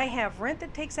 but I have rent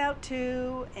that takes out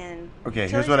 $2 and Okay,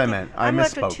 utilities here's what I that- meant. I I'm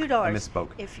left with misspoke. $2. I misspoke.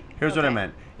 If, Here's what I okay.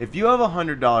 meant. If you have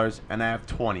 $100 and I have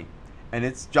 20, and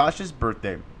it's Josh's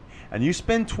birthday, and you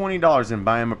spend $20 and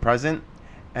buy him a present,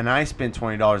 and I spend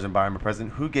 $20 and buy him a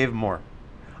present, who gave more?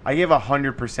 I gave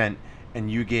 100%,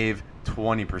 and you gave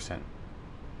 20%.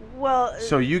 Well,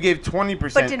 So you gave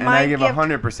 20%, did and my I gave gift-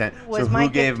 100%. was So my who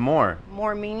gift gave more?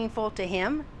 more meaningful to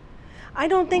him. I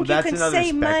don't think Well, you that's can another say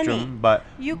spectrum, money. but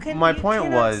You can- my you point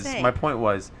cannot was say. my point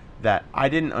was that I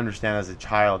didn't understand as a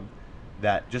child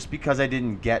that just because I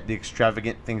didn't get the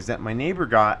extravagant things that my neighbor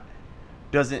got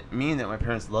doesn't mean that my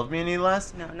parents loved me any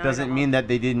less. No, not at doesn't all. mean that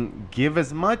they didn't give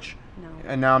as much. No.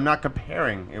 And now I'm not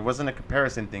comparing. It wasn't a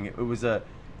comparison thing. It was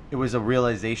a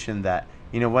realization that,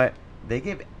 you know what? They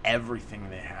gave everything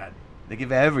they had. They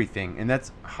give everything, and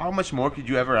that's how much more could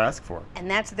you ever ask for?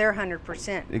 And that's their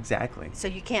 100%. Exactly. So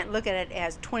you can't look at it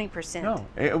as 20%. No,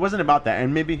 it wasn't about that.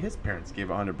 And maybe his parents gave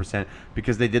 100%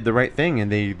 because they did the right thing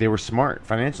and they were smart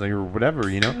financially or whatever,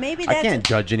 you know? Maybe I that's can't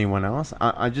judge anyone else.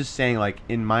 I'm just saying, like,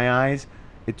 in my eyes,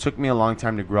 it took me a long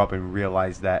time to grow up and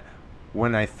realize that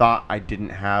when I thought I didn't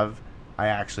have, I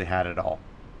actually had it all.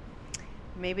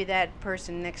 Maybe that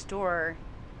person next door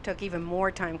took even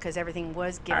more time because everything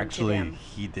was given Actually, to them.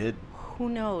 he did. Who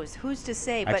knows? Who's to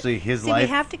say? Actually, but his see, life we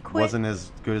have to quit. wasn't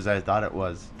as good as I thought it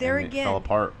was. There and again, it fell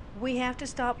apart. we have to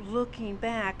stop looking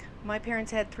back. My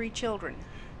parents had 3 children.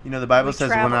 You know, the Bible we says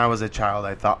when traveled. I was a child,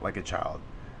 I thought like a child.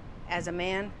 As a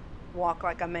man, walk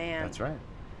like a man. That's right.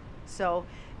 So,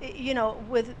 you know,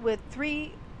 with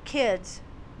 3 kids,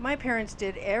 my parents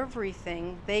did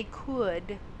everything they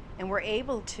could and were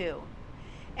able to.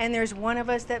 And there's one of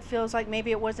us that feels like maybe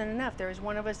it wasn't enough. There's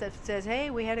one of us that says, hey,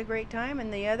 we had a great time.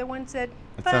 And the other one said,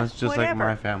 That "Bah, sounds just whatever." like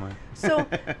my family. So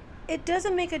it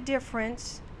doesn't make a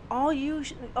difference. All you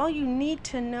need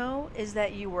to know is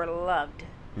that you were loved.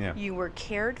 Yeah. You were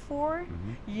cared for.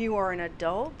 You are an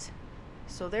adult.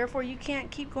 So therefore, you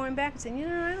can't keep going back and saying, you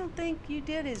know, I don't think you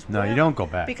did as No, well. you don't go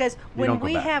back. Because You don't when go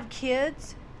we back. have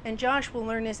kids, and Josh will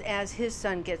learn this as his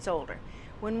son gets older,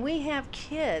 when we have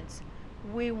kids,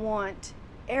 we want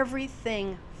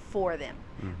everything for them.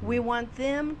 We want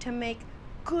them to make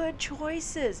good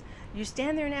choices. You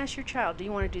stand there and ask your child, do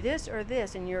you want to do this or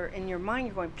this? And in your mind,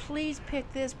 you're going, please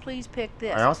pick this, please pick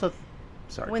this. I also,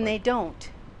 sorry. When go they ahead. don't,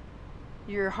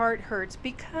 your heart hurts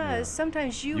because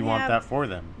sometimes you want have that for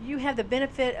them. you have the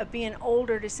benefit of being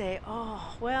older to say,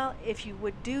 oh, well, if you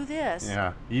would do this,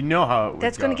 Yeah, you know how it would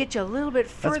that's going to go. get you a little bit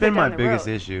further That's been my down the biggest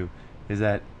road. issue, is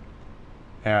that.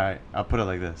 All right, I'll put it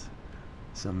like this: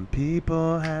 some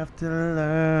people have to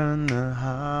learn the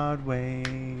hard way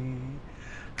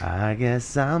I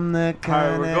guess I'm the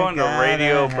kind we're going to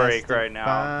radio break right now.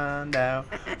 Find out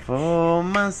for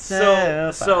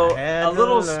myself. So I had a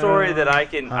little to story learn that I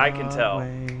can tell, my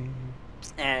way.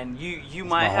 and you my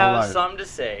might whole have life. something to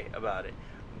say about it,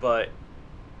 but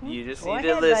you just Go need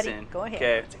ahead, to buddy. listen. Go ahead.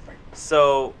 Okay.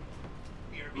 So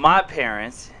my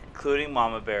parents, including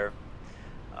Mama Bear,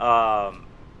 my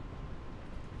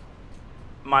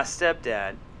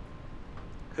stepdad,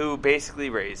 who basically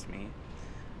raised me,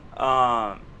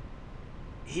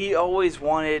 he always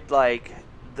wanted like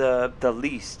the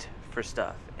least for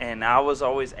stuff, and I was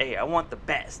always, hey, I want the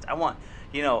best. I wanted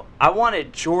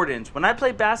Jordans when I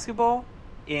played basketball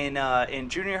in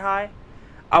junior high.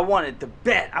 I wanted the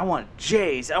best. I wanted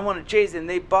J's, and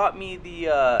they bought me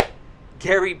the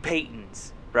Gary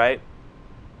Paytons, right?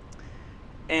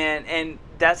 And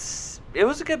it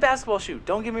was a good basketball shoe.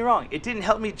 Don't get me wrong. It didn't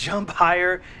help me jump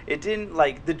higher. It didn't,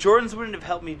 like, the Jordans wouldn't have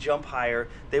helped me jump higher.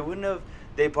 They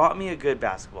bought me a good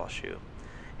basketball shoe.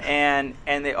 And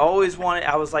they always wanted,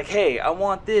 I was like, hey, I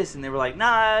want this. And they were like,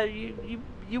 nah,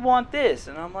 you want this.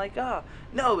 And I'm like, oh,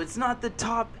 no, it's not the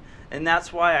top. And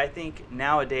that's why I think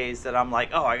nowadays that I'm like,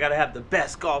 oh, I got to have the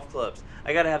best golf clubs.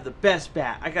 I got to have the best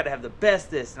bat. I got to have the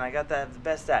best this. And I got to have the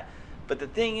best that. But the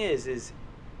thing is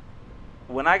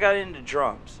when I got into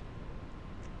drums,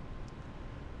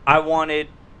 I wanted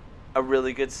a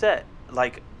really good set.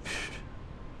 Like,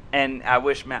 and I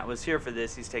wish Matt was here for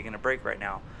this. He's taking a break right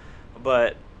now.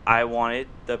 But I wanted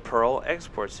the Pearl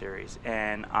Export Series.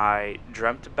 And I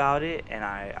dreamt about it. And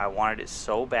I wanted it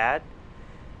so bad.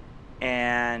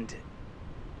 And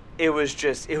it was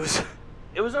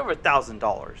over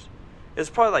 $1,000. It was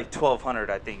probably like $1,200,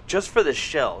 I think, just for the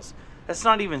shells. That's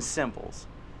not even cymbals.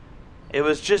 It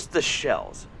was just the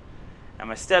shells. And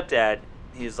my stepdad,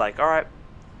 he was like, all right,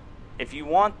 if you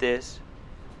want this,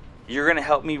 you're going to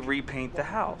help me repaint the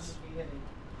house.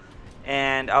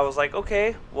 And I was like,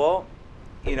 okay, well,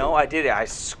 I did it. I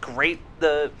scraped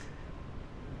the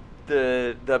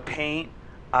paint.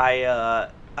 I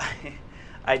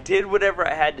did whatever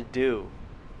I had to do.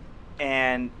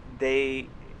 And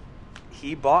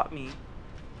he bought me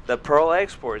the Pearl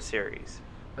Export Series.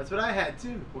 That's what I had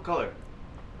too. What color?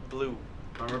 Blue.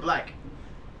 Or black.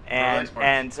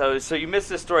 And so you missed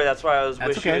this story. That's why I was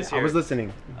wishing he was here. I was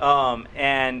listening.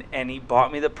 And he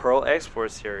bought me the Pearl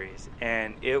Export Series,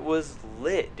 and it was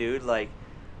lit, dude. Like,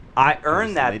 I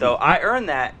earned that though. I earned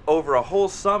that over a whole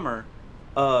summer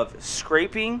of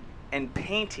scraping and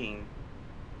painting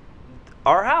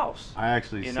our house. I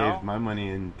actually you saved know? my money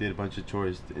and did a bunch of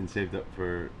chores and saved up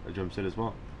for a drum set as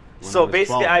well. When So I was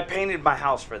basically, 12. I painted my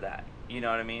house for that. You know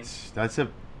what I mean? That's a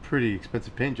pretty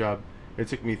expensive paint job. It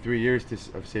took me 3 years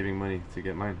of saving money to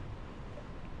get mine.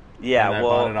 Yeah, and I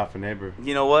well, bought it off a neighbor.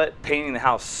 you know what? Painting the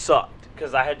house sucked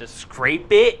because I had to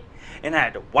scrape it and I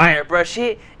had to wire brush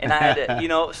it and I had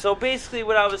to, So basically,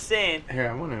 what I was saying Here,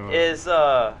 I want to is,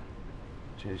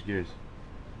 change gears.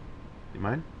 You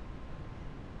mind?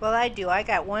 Well, I do. I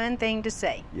got one thing to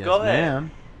say. Yes, Go ahead.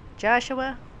 ma'am.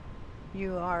 Joshua,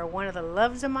 you are one of the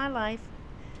loves of my life.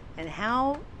 And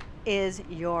how is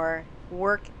your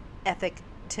work ethic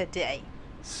today?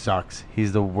 Sucks.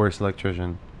 He's the worst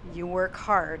electrician. You work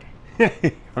hard For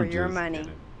for your money.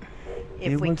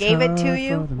 If we gave it to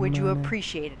you, would you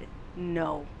appreciate it?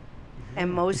 No.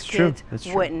 And most It's true. kids It's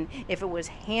true. wouldn't. If it was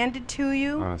handed to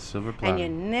you On a silver and you platter.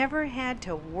 never had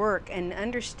to work and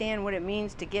understand what it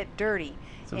means to get dirty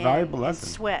It's a and, valuable and lesson.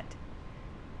 sweat,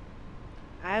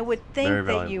 I would think Very that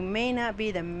valuable. you may not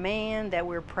be the man that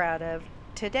we're proud of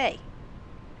today.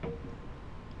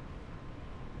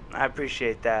 I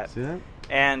appreciate that. See that?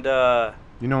 And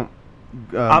You know,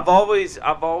 I've always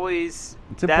It's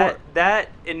important. that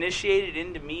initiated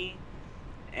into me,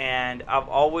 and I've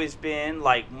always been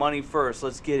like money first.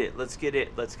 Let's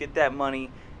get that money.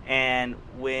 And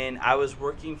when I was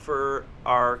working for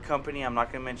our company, I'm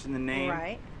not going to mention the name,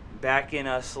 Right. back in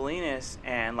Salinas,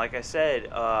 and like I said,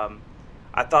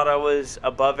 I thought I was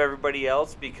above everybody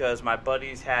else because my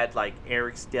buddies had like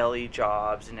Eric's Deli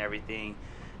jobs and everything,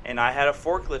 and I had a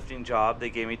forklifting job. They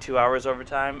gave me 2 hours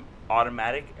overtime,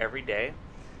 automatic every day,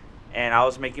 and I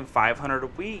was making $500 a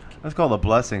week. that's called a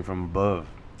blessing from above.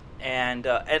 And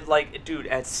at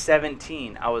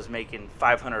 17, I was making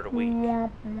 $500 a week.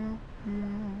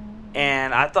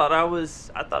 And I thought I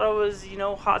was,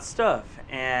 hot stuff.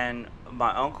 And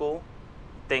my uncle,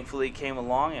 thankfully, came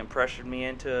along and pressured me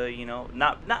into,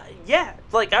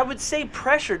 I would say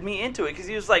pressured me into it because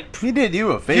he was like, He did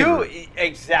you a favor.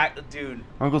 exactly, dude.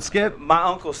 Uncle Skip? My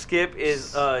uncle Skip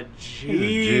is a G.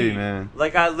 He's a G, man.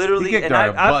 Like I literally, He kicked and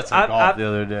our butts at golf I've- the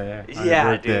other day. on his yeah,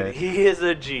 birthday. dude, he is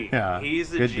a G. Yeah,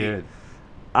 He's a good G. dude.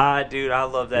 Dude, I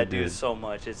love that They dude did. so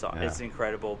much. It's Yeah.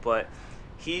 incredible. But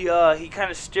he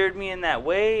kind of steered me in that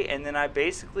way, and then I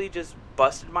basically just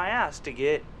busted my ass to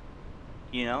get,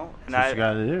 and That's what you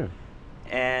got to do.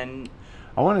 and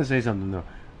I want to say something though.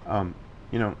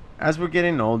 As we're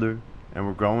getting older and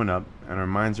we're growing up and our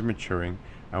minds are maturing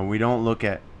and we don't look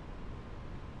at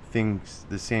things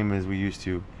the same as we used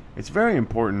to, it's very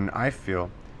important, I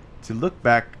feel, to look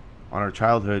back on our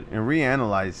childhood and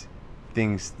reanalyze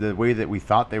things the way that we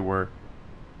thought they were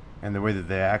and the way that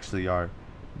they actually are.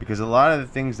 Because a lot of the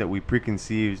things that we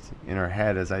preconceived in our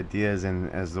head as ideas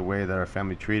and as the way that our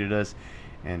family treated us,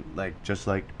 and just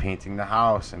like painting the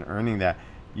house and earning that,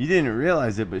 you didn't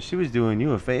realize it, but she was doing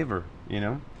you a favor,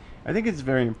 I think it's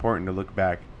very important to look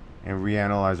back and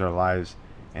reanalyze our lives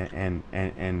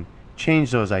and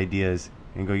change those ideas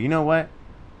and go, you know what?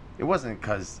 It wasn't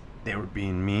because they were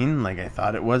being mean like I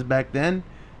thought it was back then.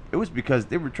 It was because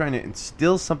they were trying to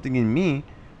instill something in me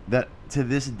that to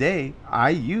this day I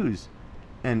use.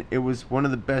 And it was one of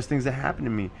the best things that happened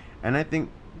to me. And I think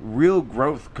real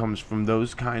growth comes from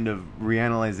those kind of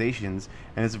reanalyzations.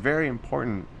 And it's very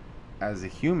important as a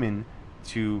human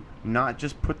to not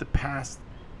just put the past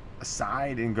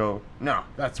aside and go, no,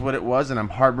 that's what it was and I'm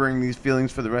harboring these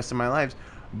feelings for the rest of my life,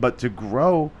 but to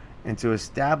grow and to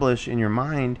establish in your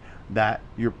mind that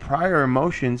your prior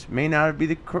emotions may not be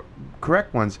the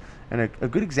correct ones. And a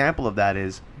good example of that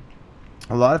is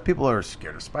a lot of people are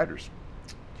scared of spiders.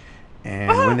 And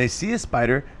when they see a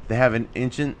spider, they have an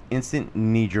instant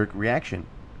knee-jerk reaction.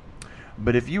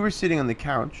 But if you were sitting on the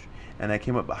couch and I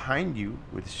came up behind you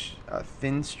with a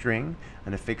thin string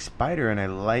and a fake spider and I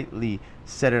lightly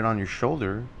set it on your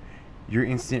shoulder, your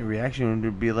instant reaction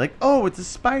would be like, oh, it's a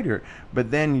spider. But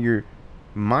then your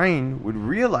mind would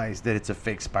realize that it's a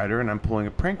fake spider and I'm pulling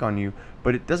a prank on you,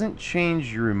 but it doesn't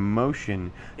change your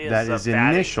emotion that is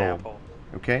initial. Example.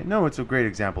 Okay? No, it's a great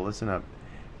example. Listen up.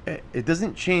 It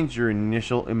doesn't change your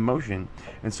initial emotion.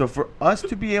 And so for us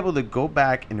to be able to go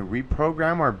back and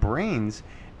reprogram our brains,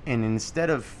 and instead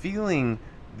of feeling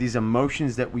these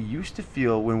emotions that we used to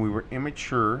feel when we were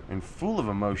immature and full of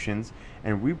emotions,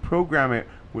 and reprogram it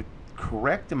with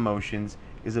correct emotions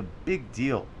is a big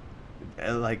deal.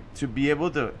 Like, to be able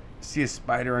to see a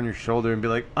spider on your shoulder and be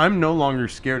like, I'm no longer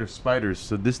scared of spiders,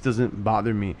 so this doesn't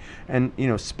bother me. And,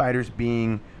 spiders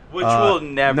being... Which will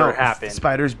never happen.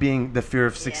 Spiders being the fear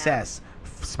of success.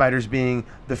 Spiders being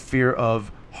the fear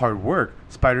of hard work.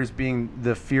 Spiders being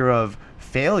the fear of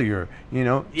failure. To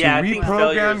I think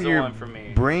failure is reprogram the your one for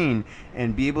me. brain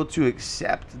and be able to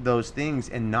accept those things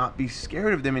and not be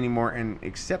scared of them anymore, and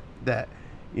accept that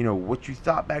what you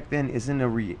thought back then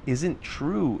isn't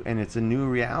true and it's a new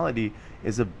reality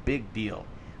is a big deal.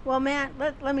 Well, Matt,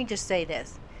 let me just say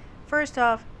this. First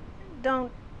off,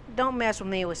 don't mess with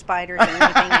me with spiders or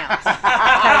anything else.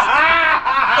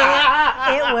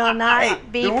 'Cause it will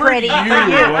not be pretty for you.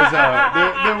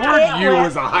 The word "you"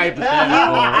 was a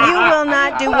hypothetical. You will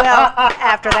not do well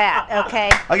after that, okay?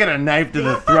 I got a knife to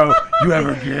the throat. You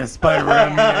ever get a spider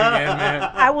around me again,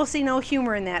 man? I will see no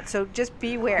humor in that, so just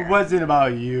beware. It wasn't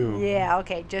about you. Yeah,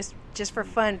 okay, just for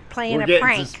fun, playing We're a getting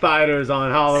prank. some spiders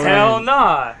on Halloween. Hell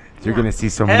nah. You're gonna see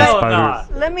so many Hell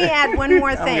spiders. nah. Let me add one more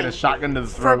I'm gonna get thing. a shotgun to the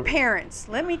For throat. parents,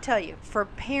 let me tell you, for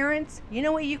parents, you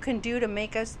know what you can do to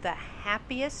make us the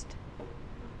happiest?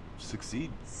 Succeed.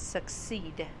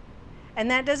 Succeed. And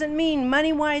that doesn't mean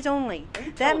money-wise only.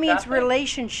 That told means Catholic?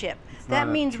 relationship. That not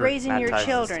a means church. raising your Baptized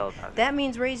is children. told Catholic. That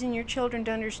means raising your children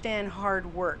to understand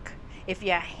hard work. If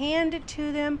you hand it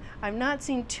to them, I've not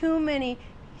seen too many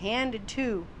handed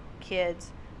to kids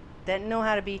that know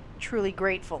how to be truly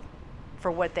grateful for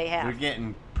what they have. They're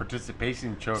getting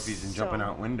participation trophies and jumping So-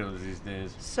 out windows these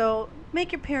days. So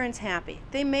make your parents happy.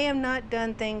 They may have not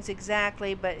done things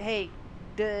exactly, but hey,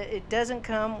 it doesn't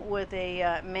come with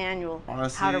a manual how to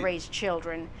Honestly- raise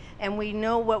children. And we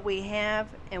know what we have,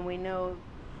 and we know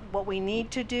what we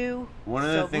need to do. One of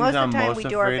So the things most of I'm the time most we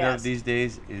do our afraid of best. these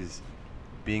days is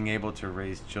being able to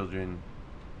raise children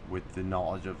with the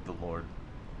knowledge of the Lord,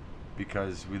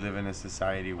 because we live in a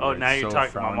society where Oh, now it's you're so talking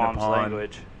my frowned mom's upon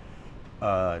language.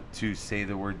 to say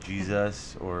the word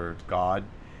Jesus or God.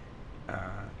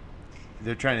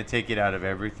 They're trying to take it out of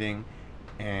everything,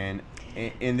 and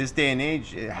in this day and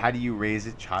age, how do you raise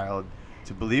a child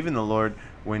to believe in the Lord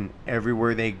when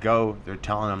everywhere they go, they're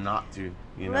telling them not to?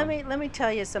 You know? Let me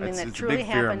tell you something It's that a truly big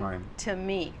fear of happened mine. to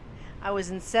me. I was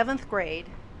in 7th grade.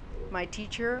 My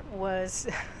teacher was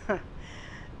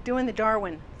doing the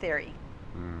Darwin theory.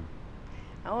 Mm.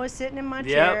 I was sitting in my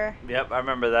chair Yep, I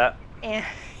remember that. and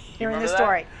hearing remember the that?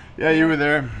 story. Yeah, you were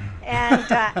there. And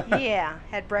yeah,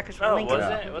 had breakfast with Oh, Lincoln was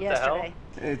it? What the yesterday.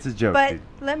 It's a joke, But dude.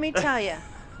 let me tell you,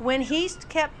 When he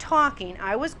kept talking,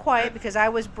 I was quiet because I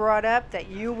was brought up that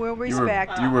you will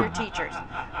respect your teachers.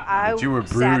 But you were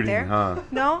sat brooding, there. huh?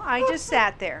 No, I just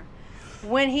sat there.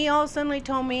 When he all suddenly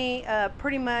told me,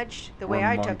 pretty much the way We're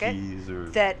I took it, monkeys or-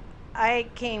 that I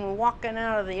came walking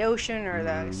out of the ocean or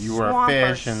the you were a swamp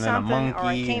fish or and then a something, or I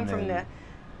monkey came and from the then-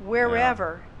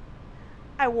 wherever,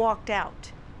 I walked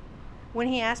out. When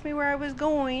he asked me where I was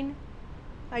going,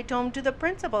 I told him to the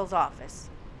principal's office.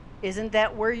 Isn't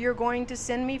that where you're going to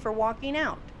send me for walking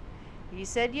out? He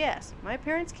said yes. My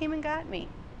parents came and got me.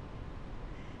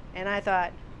 And I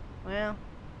thought, well,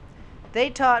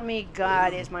 they taught me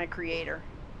God is my creator.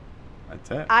 That's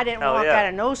it. I didn't Hell walk yeah. out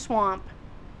of no swamp.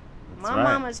 That's My right.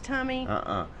 mama's tummy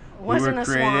We wasn't were a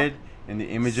swamp. created in the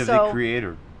image of the So-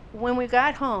 Creator. When we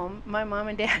got home, my mom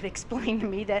and dad explained to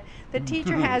me that the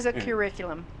teacher has a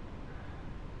curriculum.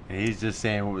 And he's just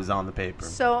saying what was on the paper.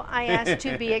 So I asked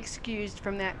to be excused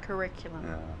from that curriculum.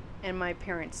 Yeah. And my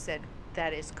parents said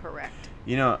that is correct.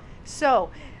 You know, So,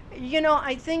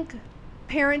 I think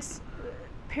parents,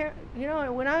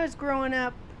 when I was growing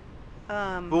up,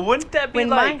 But wouldn't that be when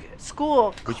like? my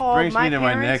school which called brings my me to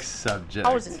my parents, next subject.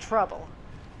 I was in trouble.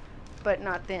 But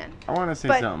not then. I want to say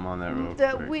But something on that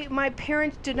real quick. my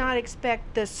parents did not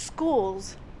expect the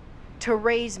schools to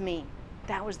raise me.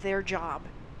 That was their job.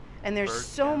 And there's Bird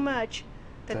so down. much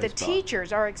that Tight the spot.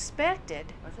 teachers are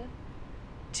expected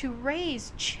to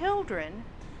raise children.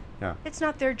 Yeah. It's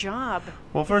not their job.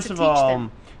 Well, It's first to of teach all,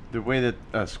 them. the way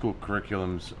that school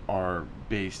curriculums are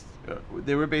based,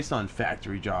 they were based on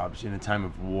factory jobs in a time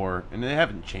of war, and they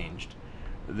haven't changed.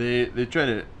 They try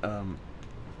to,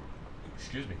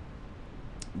 excuse me.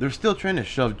 They're still trying to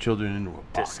shove children into a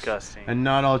box. Disgusting. And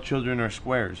not all children are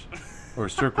squares, or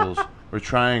circles, or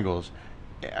triangles.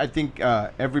 I think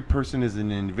every person is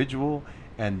an individual,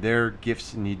 and their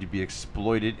gifts need to be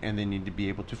exploited, and they need to be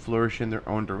able to flourish in their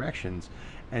own directions.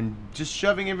 And just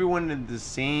shoving everyone into the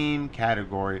same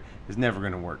category is never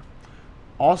going to work.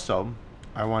 Also,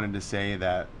 I wanted to say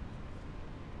that.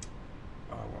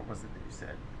 What was it that you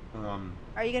said?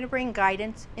 Are you going to bring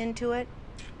guidance into it?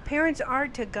 Parents are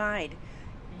to guide.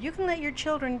 You can let your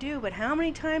children do, but how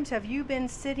many times have you been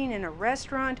sitting in a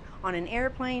restaurant, on an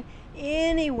airplane,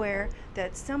 anywhere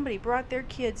that somebody brought their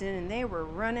kids in and they were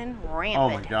running rampant? Oh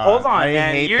my God! Hold on, I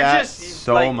man. hate You're that just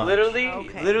so like much.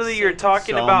 Okay, literally, you're so-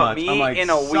 talking So about much. me I'm like,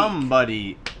 in a week.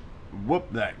 somebody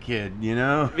whoop that kid, you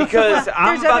know? Because I'm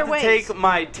There's about other to ways. take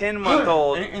my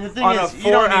 10-month-old And the thing on is, a you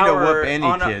don't need to 4-hour whoop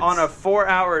any kids. on a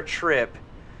 4-hour trip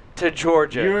to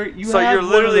Georgia. You so have you're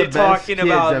one literally of the best talking kids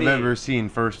about I've me. ever seen.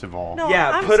 First of all, No,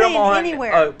 Yeah, I'm put them saying on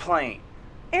anywhere. a plane.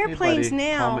 Airplanes Hey, buddy,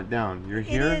 now. calm it down. You're it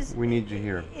here. is- We need you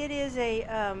here. It is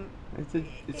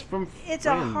It's from. It's friends.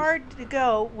 a hard to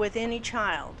go with any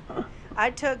child. I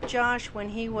took Josh when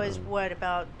he was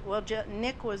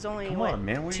Nick was only Come what, on,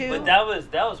 man, what are 2, you But that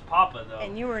was Papa though.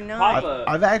 and you were not. Papa.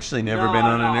 I've actually never been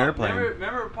on an airplane.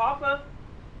 Remember Papa?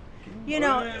 You Were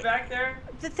know, in the back there.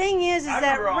 the thing is I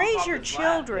that remember on raise your Papa's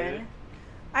lap, children. dude.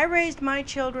 I raised my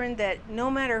children that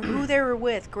no matter who they were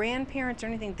with, grandparents or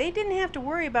anything, they didn't have to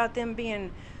worry about them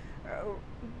being,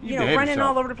 You behave running yourself.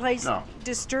 all over the place, No.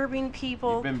 disturbing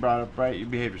people. You've been brought up right. You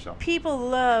behave yourself. People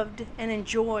loved and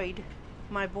enjoyed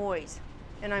my boys,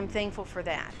 and I'm thankful for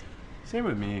that. Same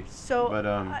with me. So but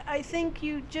I think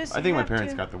you just. I think my have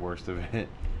parents to- got the worst of it.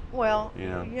 Well, you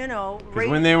know. ra- Because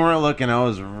when they weren't looking, I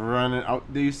was running.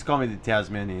 They used to call me the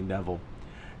Tasmanian Devil,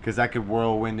 because I could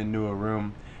whirlwind into a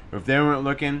room. If they weren't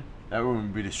looking, that room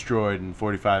would be destroyed in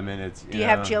 45 minutes. Do you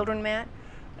have children, Matt?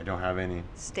 I don't have any.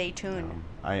 Stay tuned.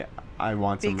 I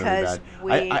want some Because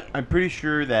really bad. we- I'm pretty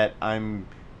sure that I'm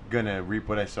gonna reap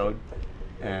what I sowed,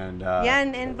 and Yeah,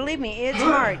 and believe me, it's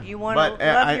hard. You want to but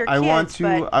love your kids,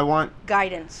 but I want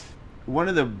guidance. one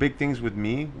of the big things with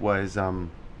me was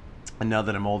and now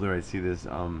that I'm older, I see this.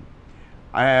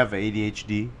 I have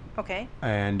ADHD, Okay.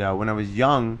 and when I was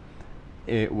young,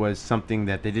 it was something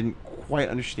that they didn't quite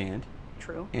understand.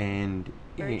 True. And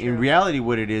Very in true. reality,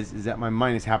 what it is that my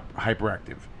mind is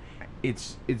hyperactive.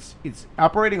 It's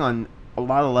operating on a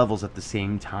lot of levels at the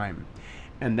same time,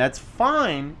 and that's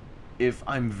fine if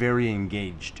I'm very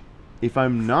engaged. If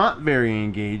I'm not very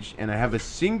engaged and I have a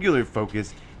singular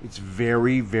focus, it's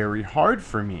very, very hard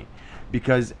for me,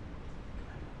 because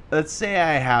let's say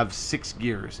I have 6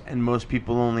 gears and most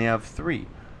people only have 3.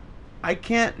 I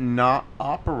can't not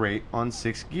operate on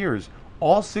 6 gears.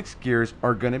 All 6 gears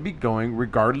are going to be going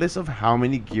regardless of how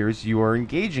many gears you are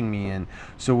engaging me in.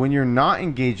 So when you're not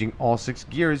engaging all 6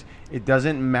 gears, it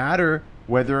doesn't matter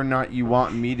whether or not you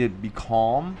want me to be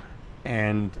calm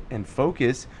and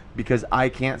focus, because I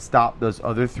can't stop those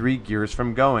other 3 gears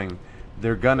from going.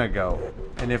 they're gonna go.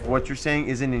 And if what you're saying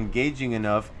isn't engaging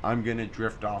enough, I'm gonna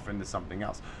drift off into something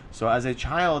else. So as a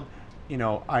child, you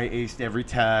know, I aced every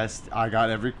test. I got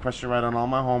every question right on all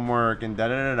my homework and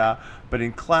da-da-da-da. But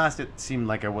in class, it seemed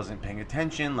like I wasn't paying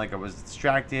attention, like I was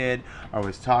distracted. I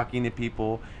was talking to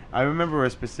people. I remember a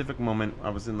specific moment. I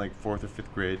was in like 4th or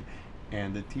 5th grade,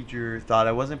 and the teacher thought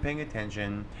I wasn't paying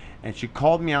attention. And she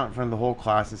called me out in front of the whole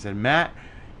class and said, Matt,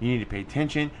 you need to pay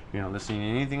attention. You're not listening to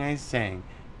anything I'm saying.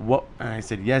 What? And I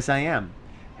said, yes, I am.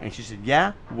 And she said,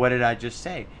 yeah? What did I just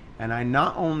say? And I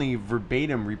not only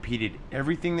verbatim repeated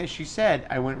everything that she said,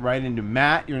 I went right into,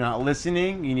 Matt, you're not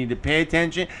listening. You need to pay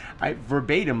attention. I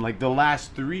verbatim, like the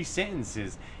last 3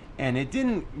 sentences. And it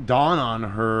didn't dawn on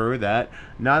her that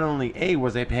not only, A,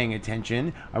 was I paying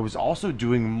attention, I was also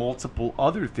doing multiple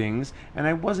other things, and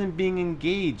I wasn't being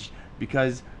engaged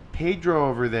because Pedro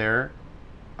over there,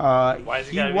 Why is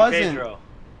it he gotta be wasn't. Pedro?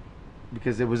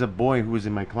 Because it was a boy who was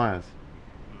in my class.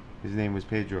 His name was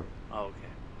Pedro. Oh, okay.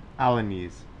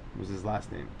 Alanis was his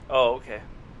last name. Oh, okay.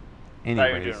 you were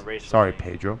Anyways, doing racial sorry, name.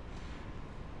 Pedro.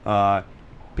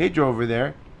 Pedro over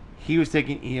there, he was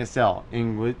taking ESL,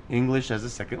 English as a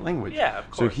second language. Yeah, of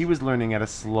So course. he was learning at a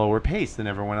slower pace than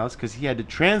everyone else because he had to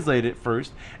translate it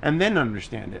first and then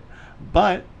understand it.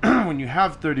 But when you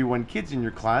have 31 kids in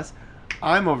your class,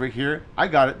 I'm over here. I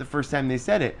got it the first time they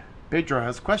said it. Pedro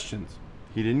has questions.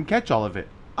 He didn't catch all of it.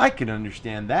 I can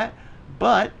understand that,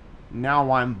 but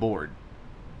now I'm bored.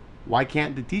 Why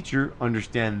can't the teacher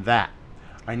understand that?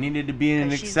 I needed to be in an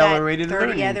 'Cause she's got accelerated 30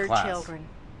 learning other class. children.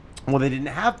 Well, they didn't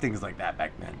have things like that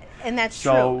back then. And that's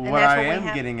So true. And what that's I what we am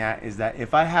have. getting at is that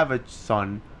if I have a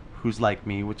son who's like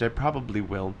me, which I probably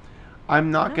will, I'm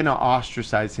not going to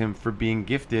ostracize him for being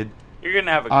gifted. You're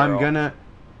gonna have a girl.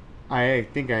 I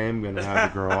think I am going to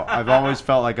have a girl. I've always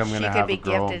felt like I'm going She to could have be a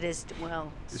girl. gifted as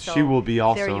well. So She will be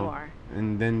also. There you are.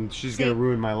 And then she's See- going to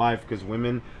ruin my life because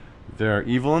women, they're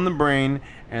evil in the brain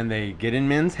and they get in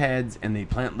men's heads and they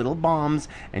plant little bombs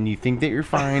and you think that you're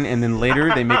fine and then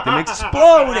later they make them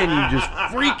explode and you just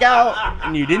freak out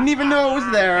and you didn't even know it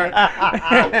was there.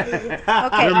 Okay,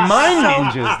 They're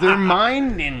mind so- ninjas. They're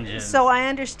mind ninjas. So I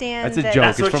understand That's a that joke.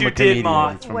 That's it's what from you a did, comedian. Ma.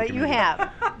 It's from a what you comedian. have.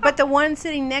 But the one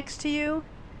sitting next to you,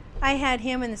 I had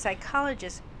him and the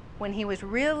psychologist when he was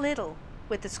real little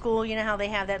with the school. You know how they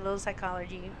have that little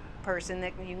psychology person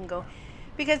that you can go.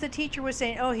 Because the teacher was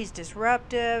saying, oh, he's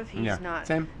disruptive, he's Yeah, not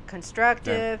same.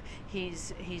 constructive,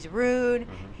 he's rude,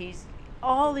 he's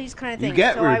all these kind of things. You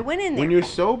get so rude. I went in there. When you're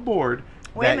so bored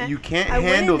Wait a that minute. you can't I went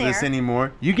in handle this there,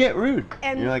 anymore, you get rude.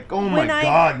 and You're like, oh my when I-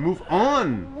 God, move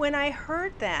on. when I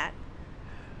heard that,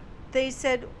 they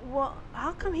said, well,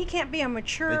 how come he can't be a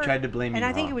mature... They tried to blame And you,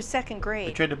 I think Ma. it was second grade.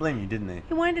 They tried to blame you, didn't they?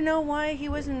 He wanted to know why he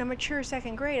wasn't a mature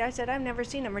second grade. I said, I've never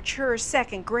seen a mature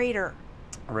second grader.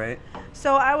 Right.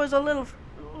 So I was a little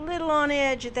on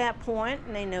edge at that point,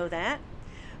 and they know that.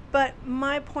 But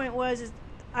my point was, is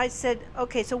I said,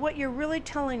 okay, so what you're really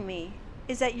telling me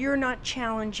is that you're not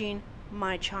challenging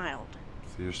my child.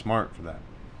 So you're smart for that.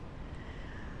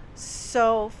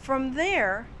 So from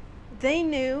there, they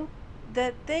knew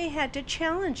that they had to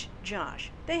challenge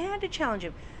Josh. They had to challenge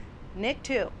him. Nick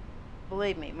too.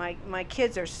 Believe me, my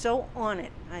kids are so on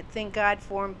it. I thank God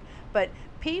for him. But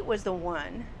Pete was the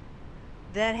one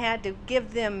that had to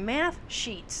give them math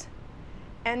sheets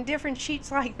and different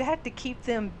sheets like that to keep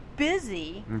them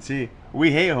busy. And see,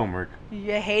 we hate homework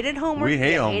You hated homework. We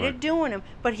hate you homework. hated doing them.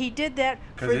 But he did that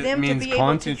for because it them to means be able to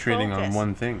concentrating focus. on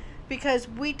one thing. Because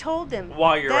we told them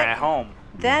While you're that- at home.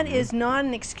 That is not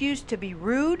an excuse to be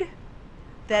rude.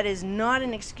 That is not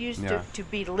an excuse Yeah. to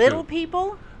belittle True.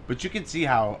 people. But you can see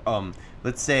how,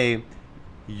 let's say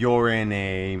you're in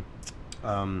a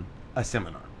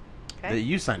seminar that Okay.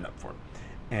 you signed up for,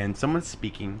 and someone's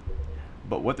speaking,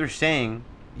 but what they're saying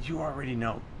you already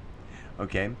know,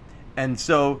 okay? And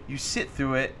so you sit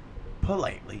through it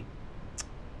politely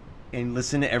and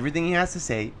listen to everything he has to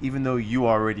say, even though you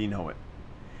already know it.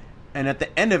 And at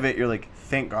the end of it, you're like,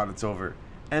 thank God it's over.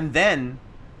 And then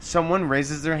someone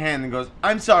raises their hand and goes,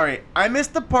 I'm sorry, I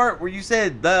missed the part where you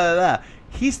said da da da.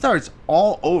 He starts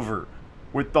all over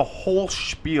with the whole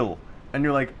spiel. And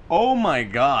you're like, oh my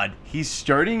God, he's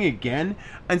starting again?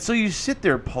 And so you sit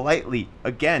there politely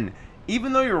again,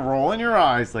 even though you're rolling your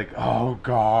eyes like, oh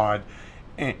God.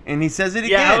 And he says it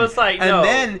again. Yeah, I was like, and no,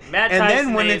 then, Matt and then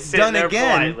Tyson when ain't it's sitting done there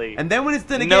again, politely. and then when it's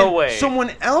done No again, way.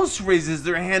 someone else raises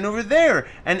their hand over there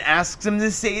and asks him to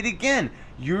say it again.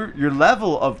 Your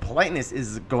level of politeness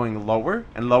is going lower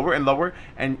and lower and lower,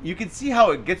 and you can see how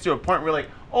it gets to a point where like,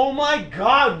 oh my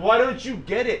God, why don't you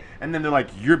get it? And then they're like,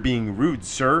 you're being rude,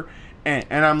 sir. And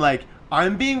I'm like,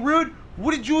 I'm being rude?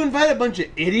 What did you invite a bunch of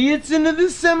idiots into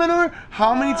this seminar?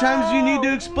 How many times do you need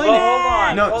to explain Well, it? hold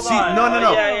on, No, hold see, on.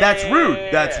 no. Yeah, That's yeah, rude.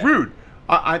 yeah, That's yeah. rude.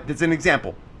 That's an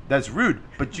example. That's rude.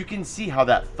 But you can see how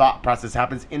that thought process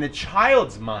happens in a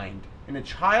child's mind. In a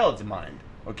child's mind,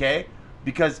 okay?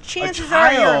 Because Chances a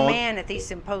are you're a child. man at these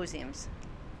symposiums,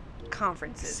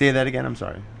 conferences. Say that again. I'm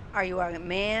sorry. Are you a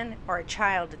man or a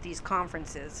child at these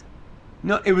conferences?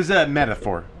 No, it was a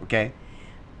metaphor, okay?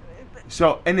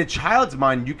 So, in a child's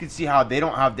mind, you can see how they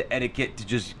don't have the etiquette to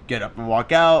just get up and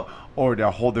walk out or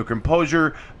to hold their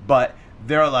composure, but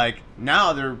they're like,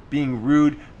 now they're being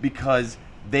rude because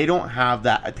they don't have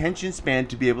that attention span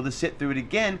to be able to sit through it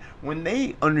again when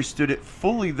they understood it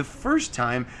fully the first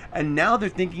time, and now they're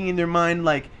thinking in their mind,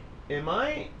 like, am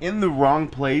I in the wrong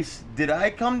place? Did I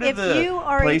come to If the you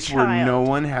are a place where no child-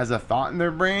 one has a thought in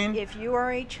their brain? If you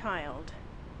are a child,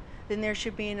 then there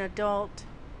should be an adult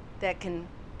that can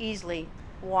easily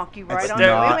walk you right That's on There,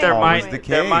 not out. there always might the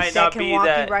there case. might that not can be walk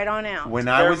that. you right on out. When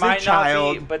there I was a might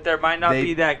child, not be, but there might not they-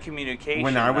 be that communication.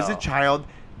 when I was a though. child,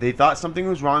 they thought something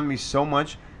was wrong with me so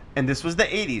much, and this was the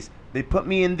 80s. They put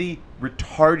me in the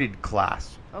retarded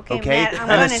class. Okay, Okay, Matt, I'm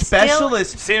and a gonna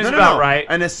specialist Seems about right.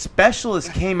 And a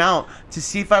specialist came out to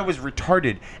see if I was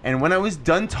retarded. And when I was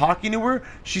done talking to her,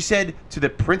 she said to the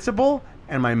principal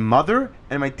and my mother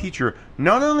and my teacher,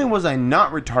 not only was I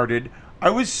not retarded, I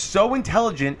was so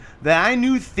intelligent that I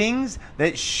knew things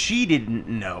that she didn't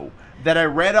know, that I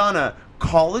read on a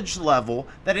college level,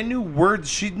 that I knew words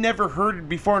she'd never heard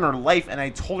before in her life, and I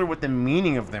told her what the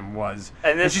meaning of them was.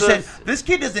 And this she said, was- this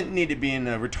kid doesn't need to be in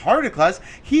a retarded class.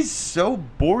 He's so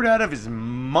bored out of his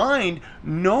mind.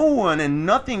 No one and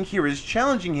nothing here is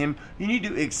challenging him. You need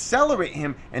to accelerate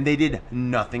him. And they did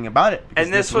nothing about it. because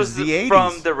And this was the 80s.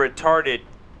 from the retarded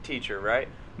teacher, right?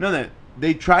 No,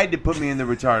 they tried to put me in the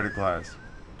retarded class.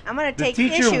 I'm going to The take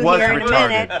teacher issue was here in a retarded.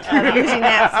 minute of using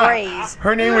that phrase.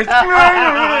 Her name was...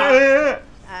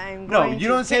 I'm No, going you to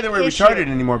don't say take the word issue. retarded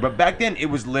anymore, but back then it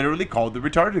was literally called the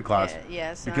retarded class.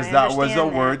 Yes, Because I that was a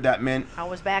understand word that meant I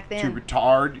was back to then.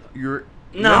 retard your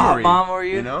No, memory. Mom, were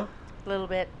you? You know? A little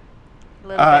bit.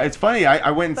 Little bit. It's funny.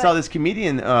 I went and But- saw this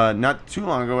comedian not too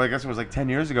long ago. I guess it was like 10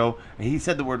 years ago. And he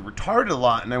said the word retarded a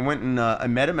lot. And I went and I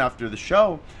met him after the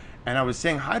show. And I was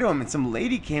saying hi to him. And some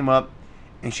lady came up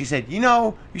and she said, you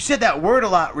know, you said that word a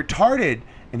lot, retarded.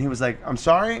 And he was like, I'm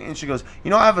sorry. And she goes, you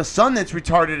know, I have a son that's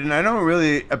retarded. And I don't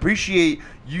really appreciate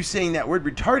you saying that word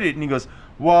retarded. And he goes,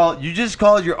 well, you just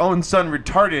called your own son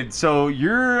retarded, so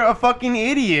you're a fucking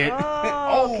idiot.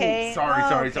 Oh, okay.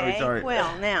 Sorry.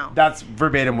 Well, now. That's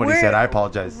verbatim what he we're- said. I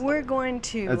apologize. We're going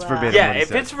to. That's verbatim. Yeah, what he if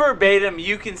said. it's verbatim,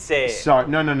 you can say it. Sorry,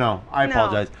 no. I No.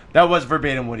 apologize. That was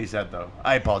verbatim what he said, though.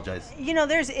 I apologize. You know,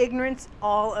 there's ignorance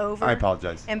all over. I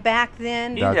apologize. And back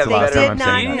then, You need, to That's have the last better, time did I'm not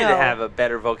saying you that. need know. to have a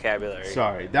better vocabulary.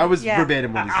 Sorry, that was Yeah.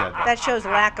 verbatim what he said. That shows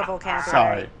lack of vocabulary.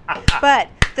 Sorry, But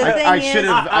the thing I is, should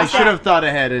have. I is should that have thought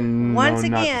ahead and once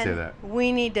known not to say again, that.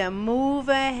 we need to move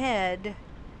ahead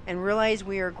and realize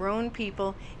we are grown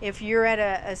people. If you're at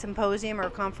a symposium or a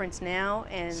conference now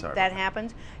and Sorry that about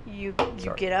happens, you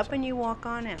Sorry, get up sorry. and you walk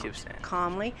on out Keep saying it.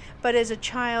 calmly. But as a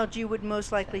child, you would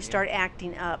most likely start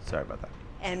acting up Sorry about that.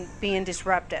 and being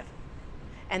disruptive.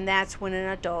 And that's when an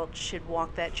adult should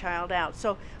walk that child out.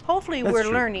 So hopefully That's we're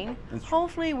true. learning. That's true.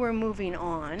 Hopefully we're moving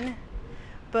on.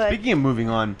 But Speaking of moving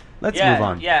on, let's yeah, move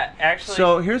on. Yeah, actually.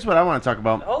 So here's what I want to talk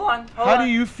about. hold on. How do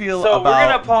you feel So we're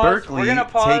gonna about pause. Berkeley We're gonna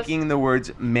pause. taking the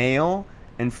words male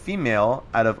and female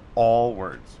out of all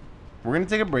words? We're gonna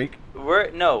take a break. We're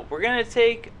gonna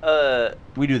take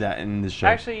We do that in this show.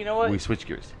 Actually, you know what? We switch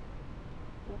gears.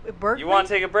 Berkeley, You want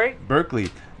to take a break? Berkeley,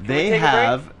 they take a break?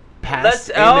 have passed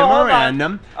a hold on.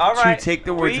 memorandum All right. to take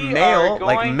the words We male, are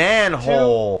like going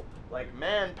manhole, like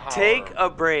manpower. Take a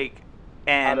break, Out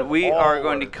and of we all are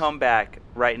going to words. come back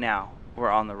right now. We're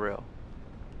on the reel.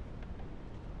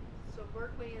 So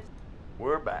Berkeley is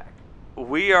We're back.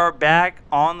 We are back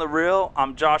on the reel.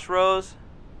 I'm Josh Rose.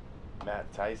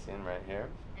 Matt Tyson right here.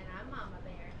 and I'm Mama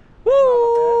Bear.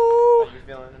 Woo! How you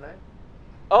feeling tonight?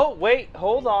 Oh, wait,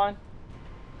 hold on.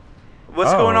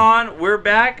 What's Oh. going on? We're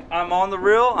back. I'm on the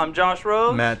reel. I'm Josh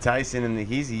Rose. Matt Tyson and the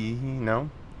Heezy,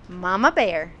 Mama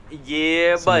Bear.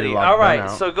 Yeah, Somebody buddy. locked All them right,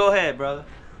 out. so go ahead, brother.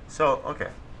 So, okay.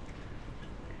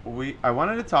 I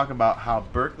wanted to talk about how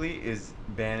Berkeley is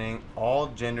banning all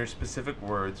gender-specific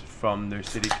words from their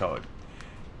city code.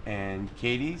 And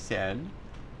Katie said,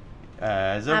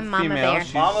 as a I'm Mama female, Bear.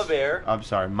 she's, Mama Bear. I'm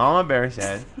sorry, Mama Bear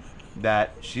said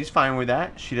that she's fine with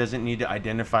that. She doesn't need to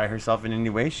identify herself in any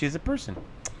way. She is a person.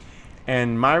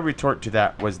 And my retort to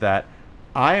that was that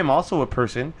I am also a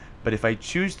person, but if I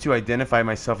choose to identify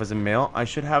myself as a male, I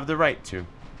should have the right to.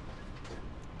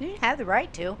 You have the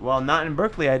right to. Well, not in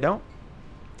Berkeley, I don't.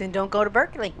 Then don't go to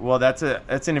Berkeley. Well, that's an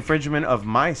infringement of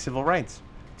my civil rights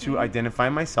to identify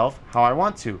myself how I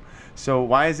want to. So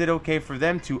why is it okay for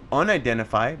them to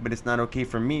unidentify, but it's not okay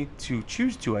for me to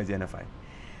choose to identify?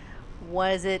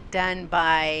 Was it done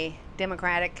by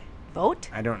Democratic vote?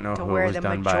 I don't know to who where it was the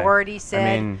done by. majority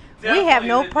said, I mean, we have Definitely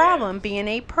no the problem being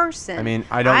a person. I mean,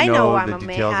 I don't know I'm the a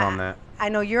details on that. I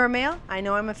know you're a male. I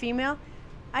know I'm a female.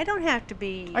 I don't have to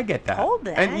be I get that. told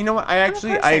that. And you know what? I'm a I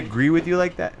person. agree with you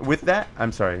like that. With that,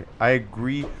 I'm sorry. I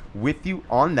agree with you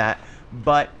on that.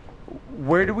 But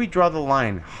where do we draw the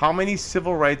line? How many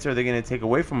civil rights are they going to take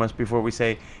away from us before we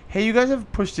say, hey, you guys have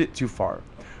pushed it too far?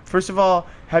 First of all,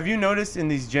 have you noticed in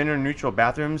these gender-neutral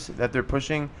bathrooms that they're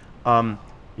pushing?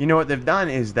 You know what they've done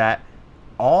is that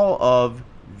all of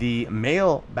the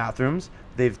male bathrooms,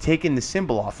 they've taken the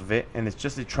symbol off of it, and it's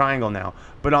just a triangle now.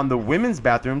 But on the women's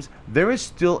bathrooms, there is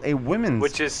still a women's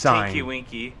Which is sign. Tinky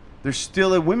Winky. There's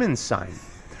still a women's sign.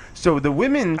 So the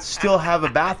women still have a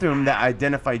bathroom that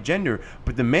identify gender,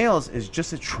 but the males is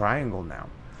just a triangle now.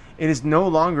 It is no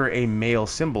longer a male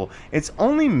symbol. It's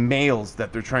only males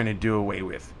that they're trying to do away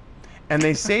with. And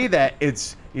they say that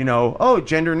it's,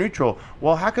 gender neutral.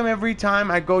 Well, how come every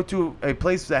time I go to a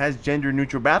place that has gender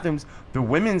neutral bathrooms, the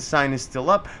women's sign is still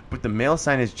up, but the male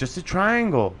sign is just a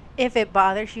triangle? If it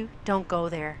bothers you, don't go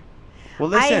there. Well,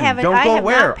 listen, I don't go have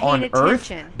where? not paid On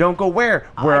attention. Earth? Don't go where?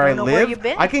 Oh, Where I I don't know where live? you've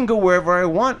been. I can go wherever I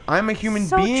want. I'm a human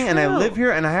So being and I true. live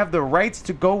here and I have the rights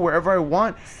to go wherever I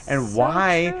want. And So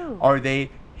why true. are they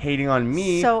hating on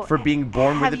me So, for being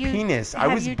born with a have you- penis? I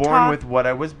have was you born talked- with what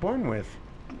I was born with.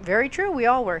 Very true. We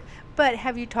all were. But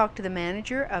have you talked to the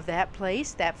manager of that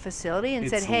place, that facility, and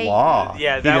It's said, hey, law.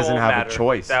 Yeah, he that doesn't won't have matter. a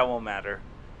choice. That won't matter.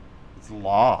 It's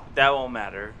law. That won't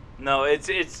matter. No, it's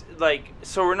like,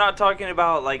 so we're not talking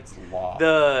about like It's law.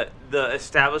 the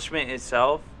establishment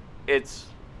itself. It's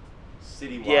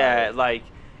Citywide. yeah, like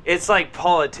it's like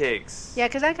politics. Yeah,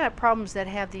 because I got problems that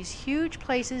have these huge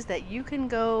places that you can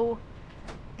go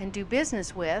and do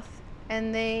business with,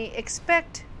 and they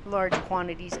expect large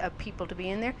quantities of people to be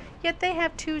in there, yet they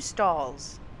have 2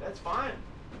 stalls. That's fine.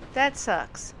 That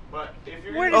sucks. But if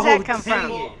you're Where gonna- does that come dang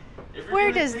from? it. If you're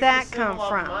Where gonna does take that the symbol come off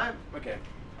from? Okay.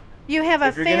 You have a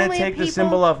If you're family gonna take of people. the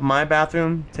symbol off my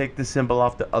bathroom, take the symbol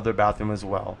off the other bathroom as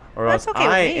well, or That's else okay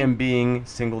with I me. am being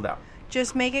singled out.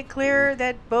 Just make it clear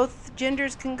that both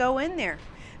genders can go in there.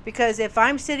 Because if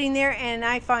I'm sitting there and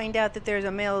I find out that there's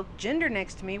a male gender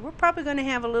next to me, we're probably going to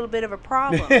have a little bit of a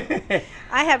problem.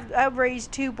 I've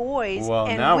raised 2 boys, Well,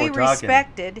 and now we we're talking.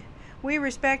 respected. We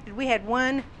had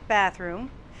one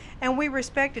bathroom, and we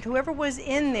respected whoever was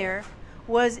in there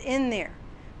was in there.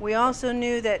 We also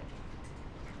knew that,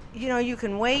 you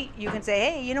can wait. You can say,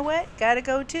 hey, you know what? Got to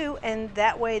go too. And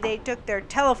that way they took their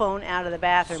telephone out of the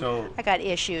bathroom. So- I got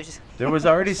issues. There was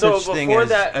already So such thing before as,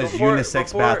 that- as before- unisex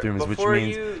before- bathrooms, which before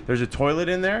means you- there's a toilet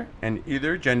in there, and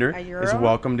either gender A is urinal?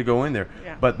 welcome to go in there.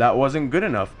 Yeah. But that wasn't good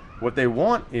enough. What they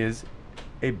want is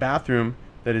a bathroom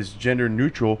that is gender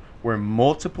neutral, where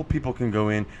multiple people can go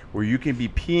in, where you can be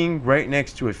peeing right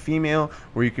next to a female,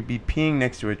 where you could be peeing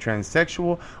next to a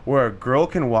transsexual, where a girl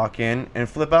can walk in and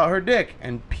flip out her dick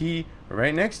and pee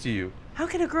right next to you. How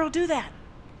can a girl do that?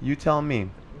 You tell me.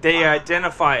 They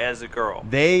identify as a girl.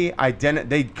 They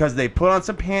because they put on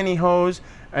some pantyhose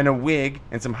and a wig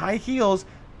and some high heels.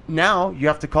 Now you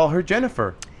have to call her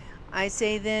Jennifer. I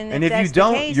say then, And if if you that's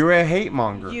don't, the case, you're a hate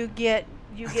monger. you get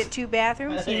 2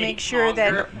 bathrooms. You make sure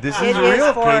that This it is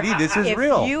real, for, Katie. This is if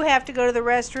real. you have to go to the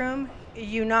restroom,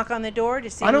 you knock on the door to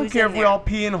see. I don't who's care in if we there. all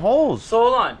pee in holes. So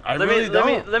hold on. I let really me,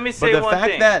 don't. Let me say but the one fact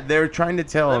thing. that they're trying to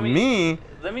tell Let me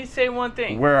Let me say one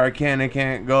thing. where I can and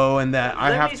can't go, and that I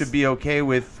Let have me to s- be okay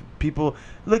with people.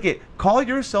 Look, call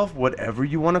yourself whatever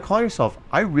you want to call yourself.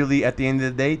 I really, at the end of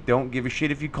the day, don't give a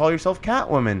shit if you call yourself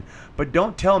Catwoman. But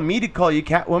don't tell me to call you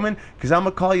Catwoman, because I'm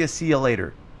gonna call you see you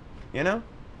later. You know?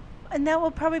 And that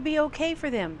will probably be okay for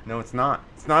them. No, it's not.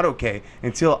 It's not okay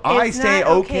until I It's say not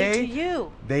okay. to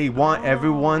you. They want Oh.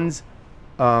 everyone's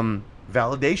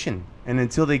validation, and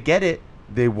until they get it,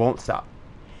 they won't stop.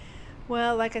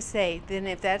 Well, like I say, then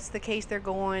if that's the case, they're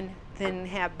going. Then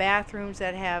have bathrooms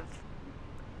that have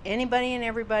anybody and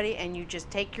everybody, and you just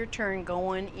take your turn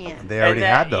going in. They already And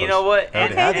that- had those. You know what? They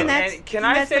already Okay, had then those. that's- can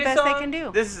then I that's the say best they something? can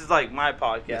do. This is like my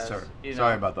podcast. Yes, sir. you know.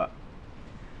 Sorry about that.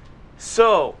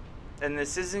 So, and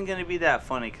this isn't going to be that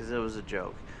funny because it was a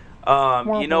joke.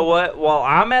 You know what? While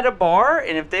I'm at a bar,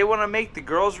 and if they want to make the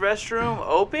girls' restroom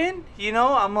open,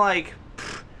 I'm like,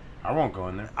 I won't go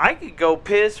in there. I could go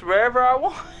piss wherever I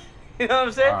want. You know what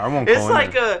I'm saying? I won't it's go in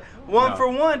like there. a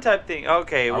one-for-one type thing.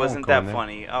 Okay, it I won't wasn't go in that there.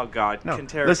 funny. Oh, God. No,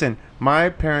 Contera- listen. My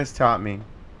parents taught me.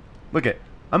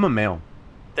 I'm a male.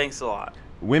 Thanks a lot.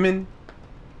 Women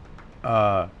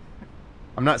I'm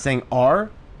not saying are,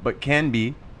 but can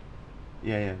be.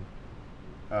 Yeah.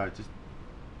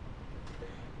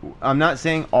 I'm not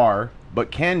saying are,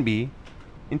 but can be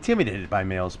intimidated by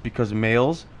males because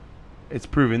males, it's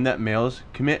proven that males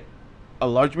commit a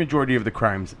large majority of the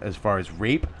crimes as far as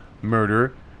rape,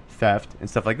 murder, theft, and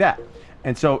stuff like that.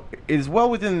 And so it is well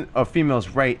within a female's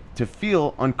right to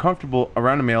feel uncomfortable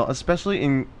around a male, especially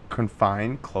in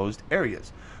confined, closed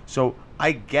areas. So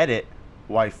I get it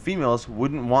why females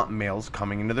wouldn't want males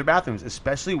coming into their bathrooms,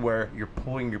 especially where you're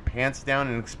pulling your pants down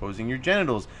and exposing your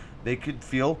genitals. They could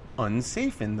feel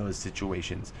unsafe in those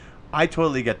situations. I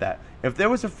totally get that. If there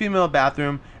was a female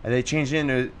bathroom and they changed it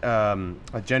into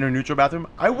a gender-neutral bathroom,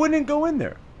 I wouldn't go in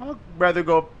there. I'd rather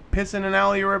go piss in an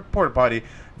alley or a porta potty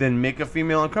than make a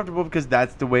female uncomfortable because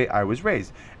that's the way I was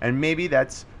raised. And maybe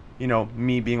that's,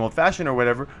 me being old-fashioned or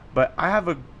whatever, but I have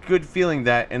a good feeling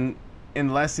that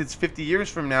unless it's 50 years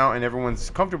from now and everyone's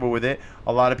comfortable with it,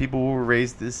 a lot of people were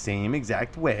raised the same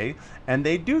exact way, and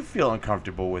they do feel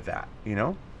uncomfortable with that,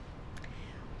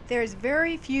 There's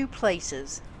very few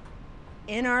places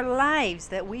in our lives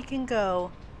that we can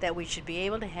go that we should be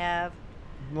able to have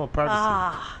Well,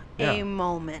 privacy. a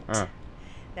moment.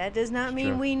 That does not mean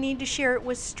true. we need to share it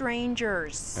with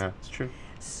strangers. Yeah, it's true.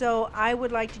 So I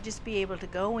would like to just be able to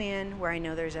go in where I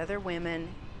know there's other women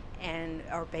and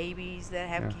or babies that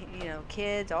have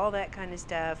kids, all that kind of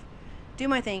stuff. Do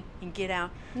my thing and get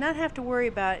out. Not have to worry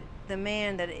about the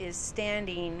man that is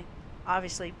standing,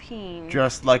 obviously peeing.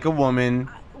 Just like a woman.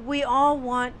 We all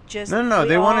want just. No. we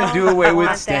They want all to do away with want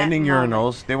that standing moment.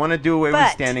 urinals. They want to do away with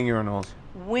But- standing urinals.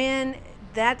 When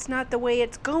that's not the way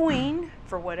it's going,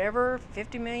 for whatever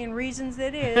 50 million reasons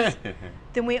it is,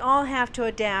 then we all have to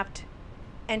adapt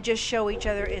and just show each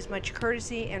other as much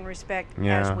courtesy and respect as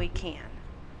Yeah. we can.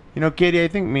 Katie, I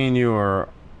think me and you are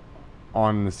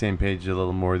on the same page a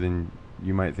little more than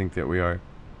you might think that we are.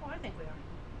 Oh, I think we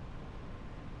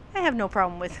are. I have no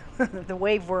problem with the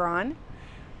wave we're on.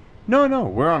 No,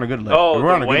 we're on a good level. Oh, we're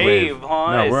the on a good wave, wave.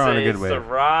 huh? No, we're on a good It's wave. the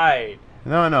ride.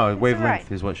 No, It's wavelength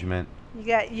alright. is what she meant.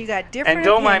 You got different And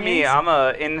don't mind me, opinions. I'm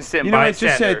a innocent It bystander.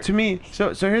 just said to me.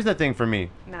 So here's the thing for me.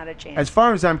 Not a chance. As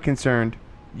far as I'm concerned,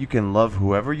 you can love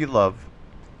whoever you love.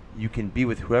 You can be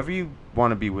with whoever you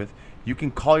want to be with. You can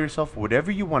call yourself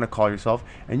whatever you want to call yourself.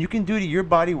 And you can do to your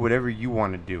body whatever you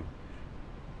want to do.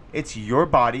 It's your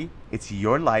body. It's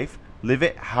your life. Live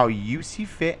it how you see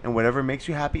fit. And whatever makes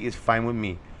you happy is fine with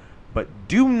me. But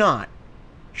do not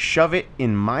shove it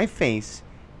in my face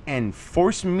and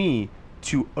force me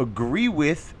to agree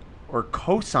with or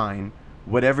co-sign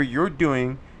whatever you're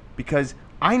doing, because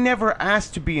I never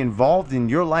asked to be involved in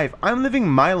your life. I'm living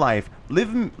my life.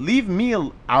 Leave me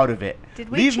out of it. Did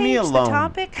we Leave change me alone. the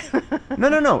topic?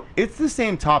 No. It's the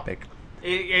same topic.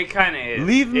 It kind of is.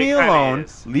 Leave me It kinda alone.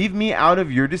 is. Leave me out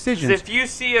of your 'Cause decisions. if you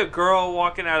see a girl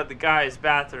walking out of the guy's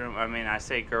bathroom, I mean, I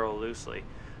say girl loosely.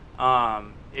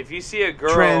 If you see a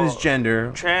girl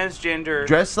transgender,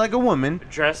 dressed like a woman,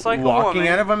 dressed like a walking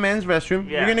woman, out of a men's restroom,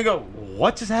 Yeah. you're gonna go,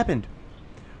 what just happened?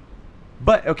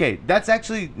 But okay, that's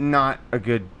actually not a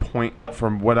good point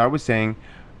from what I was saying.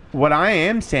 What I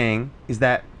am saying is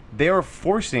that they are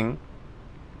forcing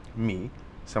me,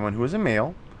 someone who is a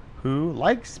male, who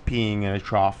likes peeing in a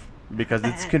trough because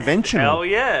it's conventional. hell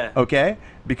yeah. Okay?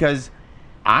 Because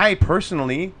I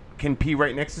personally can pee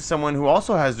right next to someone who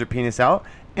also has their penis out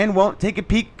and won't take a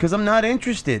peek because I'm not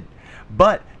interested.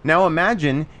 But now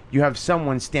imagine you have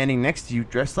someone standing next to you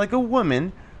dressed like a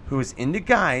woman who is into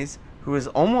guys, who is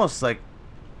almost like,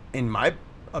 in my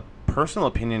personal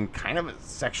opinion, kind of a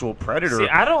sexual predator. See,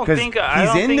 I don't 'cause think he's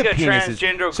a into penises.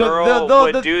 transgender So girl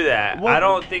would do that. well, I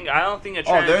don't think a transgender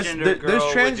girl there's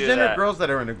would do transgender that. girls that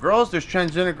are into girls. There's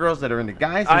transgender girls that are into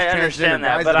guys. I There's understand transgender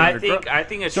that, guys but that are I into think girls. I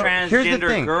think a So, here's the transgender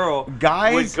thing. girl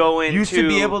guys would go into used to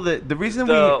be able to. The reason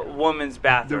the we woman's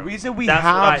bathroom. the reason we That's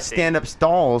what I have think. stand-up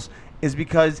stalls is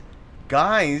because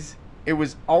guys, it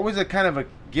was always a kind of a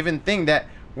given thing that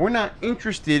we're not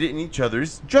interested in each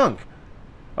other's junk.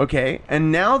 Okay?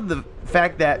 And now the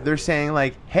fact that they're saying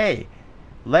like, hey,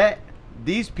 let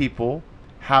these people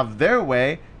have their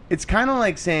way, it's kind of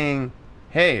like saying,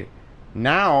 hey,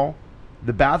 now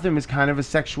the bathroom is kind of a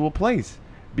sexual place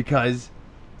because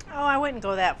Oh, I wouldn't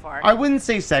go that far. I wouldn't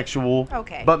say sexual,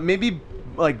 Okay. but maybe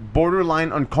like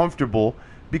borderline uncomfortable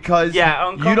because Yeah, you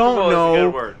uncomfortable don't is a good know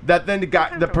word. that then the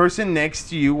Uncomfortable. person next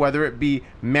to you, whether it be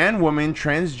man, woman,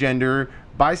 transgender,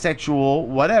 bisexual,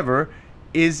 whatever,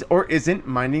 is or isn't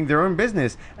minding their own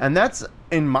business. And that's,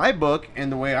 in my book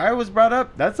and the way I was brought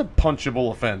up, that's a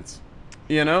punchable offense.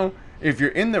 You know, if you're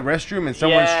in the restroom and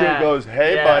someone Yeah, straight goes,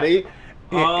 "Hey, yeah. buddy,"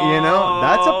 you know,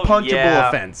 that's a Oh, punchable yeah.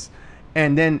 offense.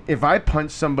 And then if I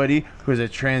punch somebody who's a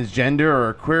transgender or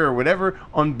a queer or whatever,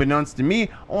 unbeknownst to me,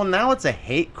 oh, now it's a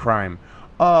hate crime.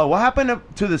 What happened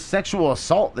to the sexual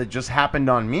assault that just happened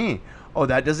on me? Oh,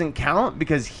 that doesn't count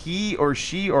because he or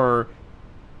she or,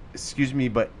 excuse me,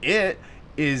 but it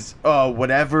is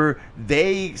whatever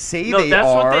they say No, they that's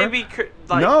are. what they be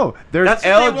like. No, there's that's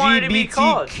what they wanted to be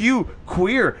called. LGBTQ,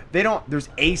 queer. They don't. There's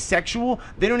asexual.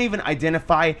 They don't even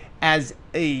identify as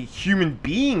a human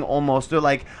being. Almost, they're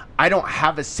like, I don't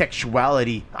have a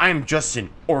sexuality. I'm just an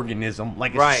organism,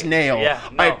 like a Right. snail. Yeah,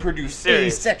 no, I produce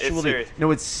it's serious. asexually. It's serious.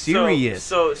 No, it's serious.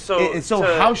 So And so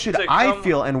to- how should to I come-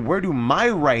 feel, and where do my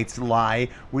rights lie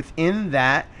within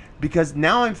that? Because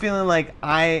now I'm feeling like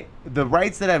the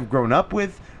rights that I've grown up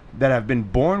with, that I've been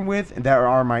born with, and that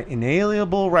are my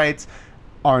inalienable rights,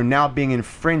 are now being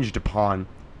infringed upon.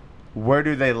 Where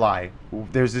do they lie?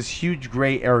 There's this huge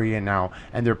gray area now,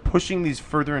 and they're pushing these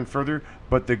further and further,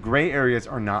 but the gray areas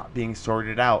are not being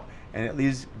sorted out, and it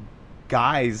leaves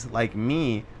guys like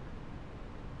me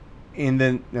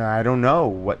I don't know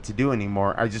what to do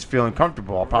anymore. I just feel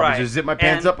uncomfortable. I'll probably Right. just zip my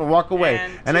pants And- up and walk away,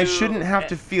 and I to- shouldn't have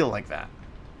to feel like that.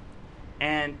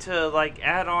 And to like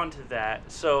add on to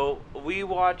that, so we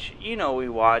watch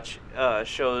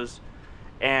shows,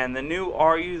 and the new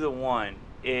Are You the One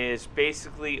is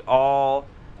basically all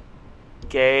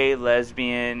gay,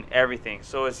 lesbian, everything.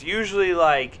 So it's usually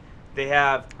like they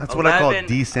have That's what I call 11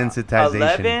 desensitization.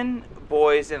 11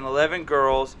 boys and 11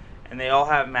 girls, and they all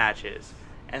have matches.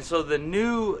 And so the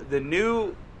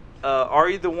new Are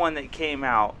You the One that came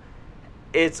out,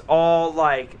 it's all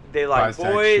like they like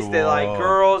boys, they like Bisexual.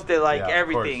 girls, they like Yeah, of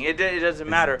everything. course. It doesn't It's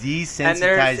matter.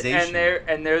 desensitization.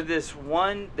 And they're this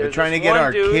one. They're there's trying this to get one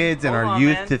our dude- kids and hold our on,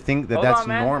 youth man. to think that Hold that's on,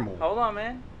 man. normal. Hold on,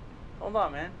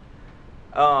 man.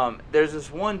 There's this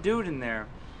one dude in there,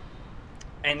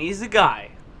 and he's a guy,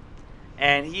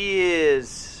 and he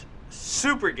is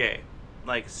super gay,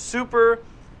 like super.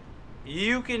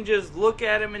 You can just look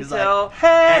at him and He's tell. like,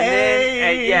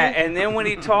 "Hey!" And then when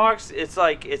he talks, it's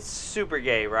like it's super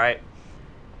gay, right?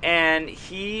 And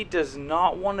he does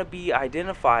not want to be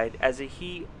identified as a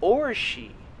he or a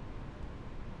she.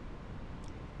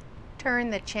 Turn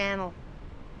the channel.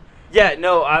 Yeah,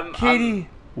 no, I'm Katie,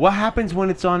 what happens when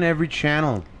it's on every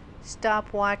channel?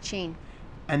 Stop watching.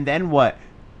 And then what?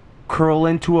 Curl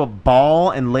into a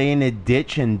ball and lay in a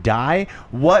ditch and die?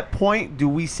 What point do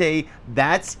we say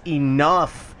that's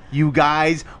enough, you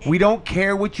guys? We don't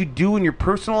care what you do in your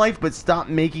personal life, but stop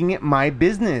making it my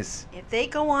business. If they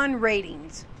go on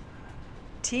ratings,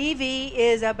 TV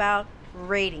is about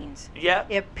ratings. Yeah.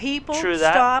 If people True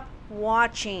that. stop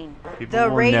watching, People the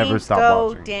will ratings never stop go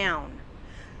watching. down.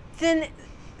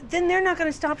 Then they're not going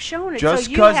to stop showing it. Just so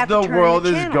you because have the to turn world the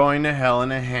is channel. going to hell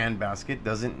in a handbasket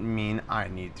doesn't mean I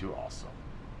need to also.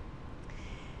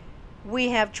 We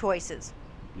have choices.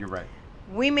 You're right.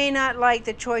 We may not like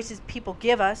the choices people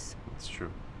give us, It's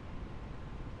true.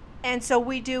 and so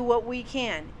we do what we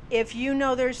can. If you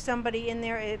know there's somebody in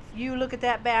there, if you look at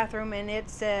that bathroom and it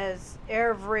says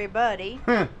everybody,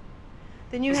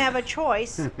 then you have a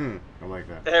choice. I like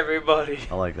that. everybody.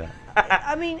 I like that.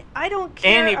 I mean, I don't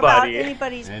care about Anybody.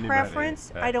 anybody's Anybody,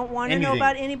 preference. yeah. I don't want to know Anything.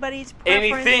 about anybody's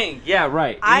preference. Anything. Yeah,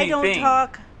 right. I don't Anything.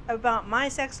 talk about my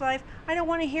sex life. I don't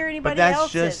want to hear anybody But that's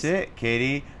else's. just it,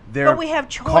 Katie. They're But we have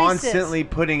choices. constantly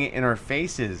putting it in our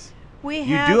faces. We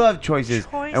You have do have choices.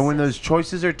 And when choices. those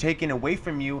choices are taken away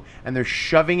from you and they're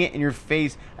shoving it in your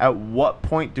face, at what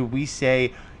point do we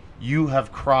say, you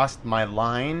have crossed my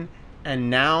line and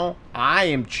now I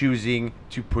am choosing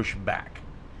to push back?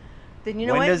 Then you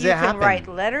know When what? does You it can happen? write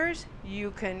letters.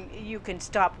 You can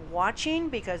stop watching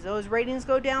because those ratings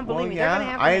go down. Believe Well, me, yeah, they're going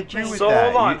to have to I make agree changes. with So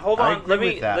that. hold I on. agree Let me-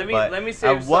 with that, let me- but let me say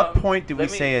at what something. point do we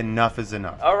Let me- say enough is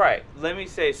enough? All right, let me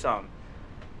say something.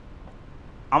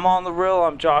 I'm on the real.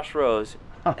 I'm Josh Rose.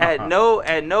 At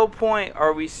no point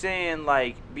are we saying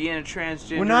like being a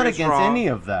transgender. We're not is against wrong. any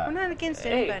of that. We're not against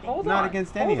Hey, anybody. hold Not on.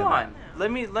 against any hold of on.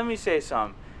 that. Let me say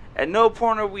something. At no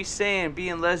point are we saying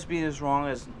being lesbian is wrong.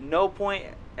 As no point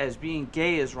as being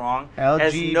gay is wrong.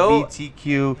 As no,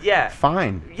 LGBTQ, Yeah.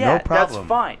 fine, yeah, no problem. that's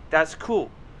fine. That's cool.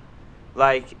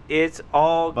 Like it's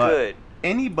all But good.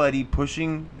 anybody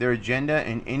pushing their agenda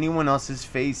in anyone else's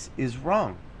face is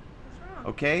wrong.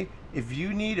 Okay? If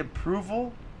you need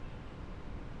approval,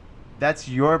 that's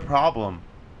your problem.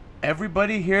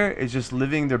 Everybody here is just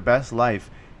living their best life.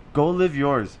 Go live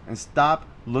yours and stop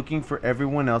looking for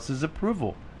everyone else's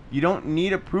approval. You don't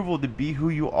need approval to be who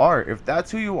you are. If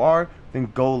that's who you are,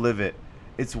 then go live it.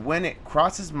 It's when it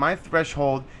crosses my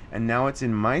threshold and now it's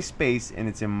in my space and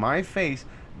it's in my face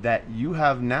that you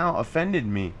have now offended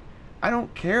me. I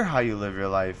don't care how you live your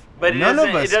life. But None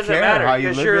of us it doesn't care matter how you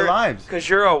 'cause live you're, your lives. Because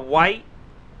you're a white,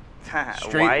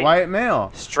 Straight white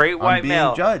male. straight I'm white being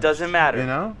male. judged, Doesn't matter. you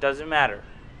know? Doesn't matter.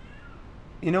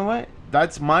 You know what?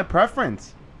 That's my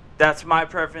preference. That's my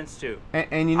preference too.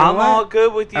 And you know I'm what? all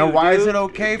good with you. And why is dude. it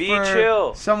okay Be for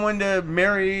chill. someone to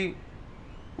marry?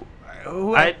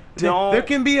 I don't- There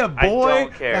can be a I boy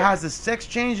don't care. that has a sex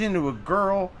change into a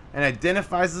girl and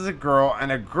identifies as a girl,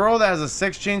 and a girl that has a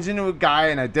sex change into a guy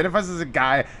and identifies as a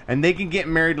guy, and they can get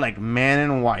married like man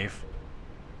and wife.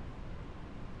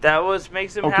 That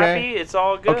makes him Okay. happy. It's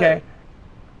all good. Okay.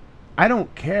 I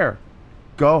don't care.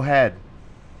 Go ahead.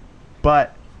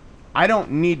 But I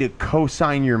don't need to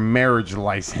co-sign your marriage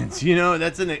license. You know,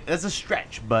 that's a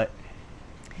stretch, but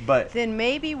Then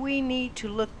maybe we need to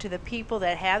look to the people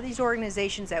that have these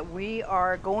organizations that we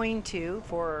are going to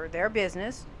for their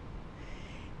business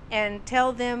and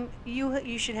tell them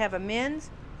you should have a men's,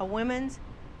 a women's,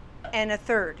 and a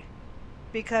third.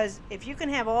 Because if you can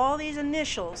have all these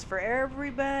initials for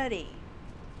everybody,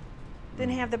 then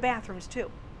have the bathrooms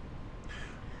too.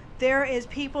 There is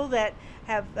people that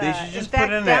have. they should in just fact,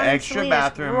 put in an down in extra Salinas,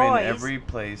 bathroom Roy's- in every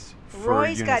place for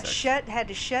Roy's unisex. had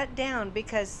to shut down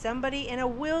because somebody in a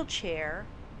wheelchair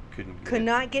Couldn't could get-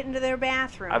 not get into their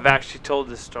bathroom. I've actually told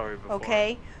this story before.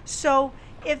 Okay, so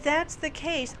if that's the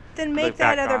case, then make Look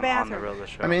that back other on the bathroom. Real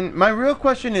Show. I mean, my real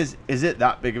question is it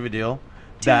that big of a deal?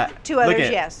 To others, look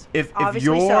at, yes. If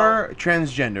Obviously you're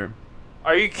transgender,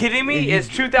 are you kidding me? You- It's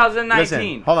 2019.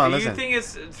 Listen, hold on, You listen. think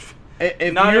it's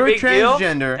if not you're a big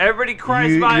transgender, deal? Everybody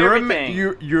cries you, about you're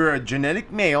everything. You're a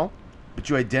genetic male, but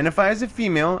you identify as a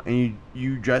female, and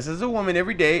you dress as a woman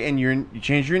every day, and you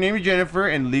change your name to Jennifer,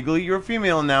 and legally you're a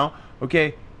female now.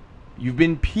 Okay, you've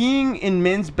been peeing in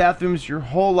men's bathrooms your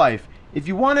whole life. If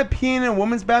you want to pee in a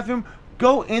woman's bathroom,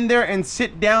 go in there and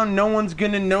sit down. No one's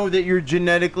gonna know that you're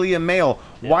genetically a male.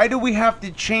 Why do we have to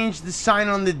change the sign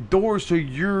on the door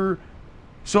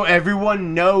so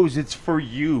everyone knows it's for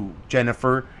you,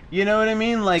 Jennifer? You know what I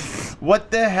mean? Like,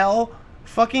 what the hell?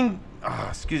 Fucking,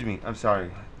 excuse me, I'm sorry.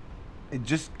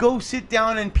 Just go sit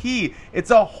down and pee.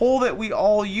 It's a hole that we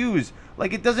all use.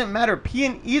 Like, it doesn't matter. Pee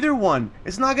in either one.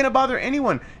 It's not going to bother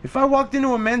anyone. If I walked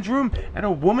into a men's room and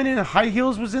a woman in high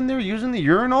heels was in there using the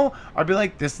urinal, I'd be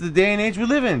like, this is the day and age we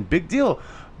live in. Big deal.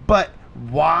 But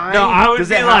why No, I would does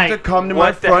be it have like, to come to my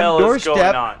what the hell front is going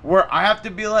doorstep on? where I have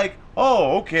to be like,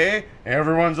 oh, okay,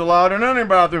 everyone's allowed in any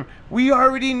bathroom? We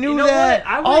already knew You know that. what?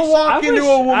 I I'll wish- walk I into wish-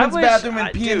 a woman's I wish- bathroom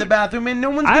and pee in the dude, bathroom, and no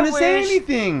one's I going to say wish-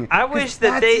 anything. I 'Cause wish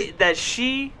that that's-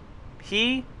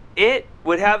 he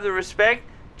would have the respect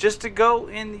just to go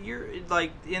in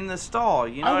in the stall.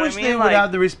 You know I what wish I mean? they would Like,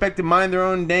 have the respect to mind their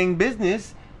own dang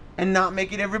business and not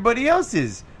make it everybody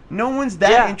else's. No one's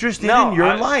that Yeah, interested no, in your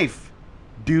I- life,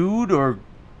 dude or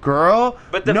girl.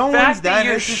 But the no one's fact that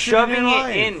you're interested shoving in your it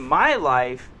life. in my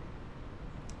life,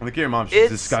 Look at your mom. She's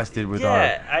It's- disgusted with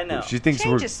yeah, our. I know. She thinks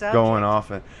Change we're the subject. going off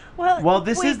it. Well,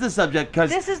 this wait, is the subject because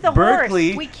this is the Berkeley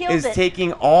horse. We killed is it.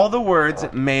 taking all the words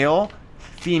male,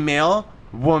 female,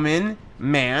 woman,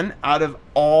 man out of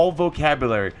all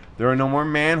vocabulary. There are no more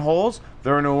manholes.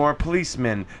 There are no more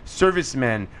policemen,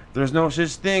 servicemen. There's no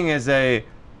such thing as a.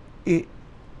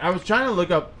 I was trying to look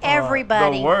up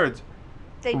Everybody. the words.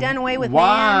 They done away with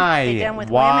Why? men. They done with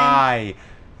Why?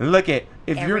 Look at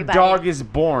if your Everybody. dog is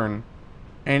born,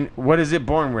 and what is it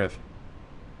born with?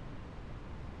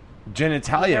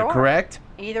 Genitalia, Either or. correct?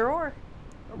 women. Either or.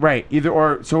 Right. Either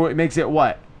or. So it makes it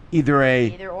what? Either a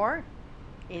Either or.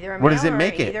 Either a male What does it or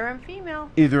make it? either a female.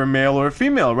 either a male or a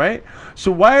female, right?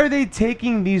 So why are they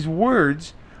taking these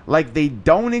words like they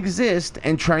don't exist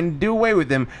and trying to do away with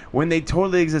them when they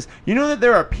totally exist? You know that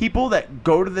there are people that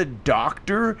go to the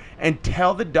doctor and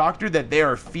tell the doctor that they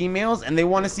are females and they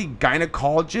want to see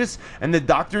gynecologists, and the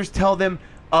doctors tell them,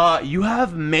 you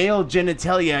have male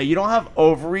genitalia. You don't have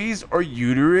ovaries or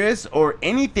uterus or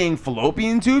anything,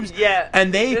 fallopian tubes. Yeah,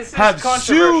 And they this is have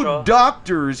controversial. sued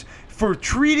doctors for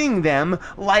treating them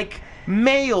like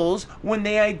males when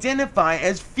they identify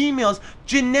as females.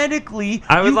 Genetically,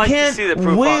 I would you like to can't see the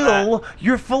proof on will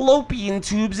your fallopian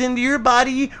tubes into your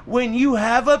body when you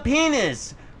have a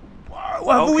penis.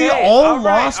 Have we okay, all right,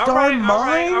 lost all our right,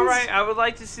 minds? All right. I would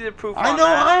like to see the proof. I on know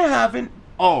that. I haven't.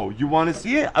 Oh, you want to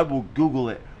see it? I will Google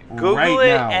it Google right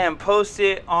it now. and post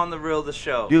it on the Real the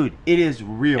Show. Dude, it is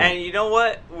real. And you know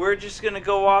what? We're just gonna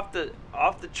go off the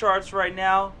charts right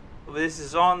now. This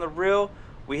is on the Real.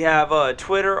 We have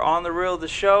Twitter on the Real the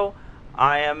Show.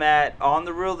 I am at on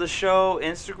the Real the Show,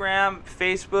 Instagram,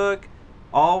 Facebook,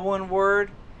 all one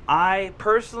word. I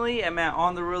personally am at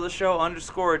on the Real the Show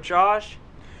 _Josh.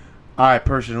 I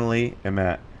personally am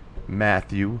at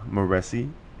Matthew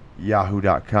Moresi,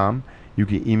 yahoo.com. You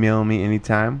can email me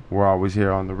anytime. We're always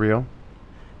here on The Real.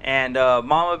 And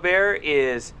Mama Bear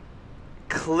is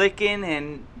clicking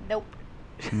and Nope.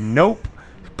 Nope.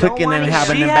 Clicking want and to-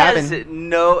 having she and has babbing.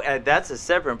 no. That's a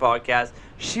separate podcast.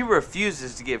 She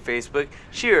refuses to get Facebook.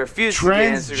 She refuses to get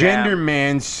Transgender Instagram.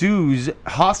 man sues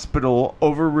hospital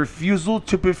over refusal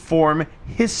to perform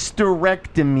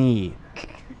hysterectomy.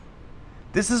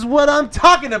 This is what I'm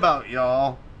talking about,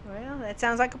 y'all. Well, that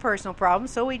sounds like a personal problem,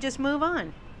 so we just move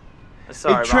on.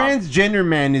 Sorry, A Mom. transgender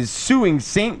man is suing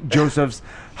St. Joseph's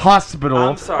Hospital,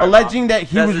 I'm sorry, alleging Mom. that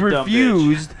he That's was a dumb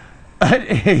refused a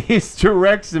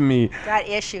hysterectomy. Got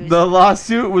issues. The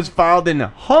lawsuit was filed in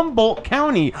Humboldt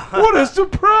County. What a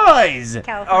surprise!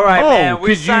 California. All right, man. We're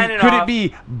could signing could off. it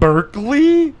be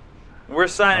Berkeley? We're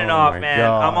signing Oh off, my man.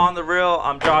 God. I'm on The Real.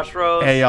 I'm Josh Rose. Hey,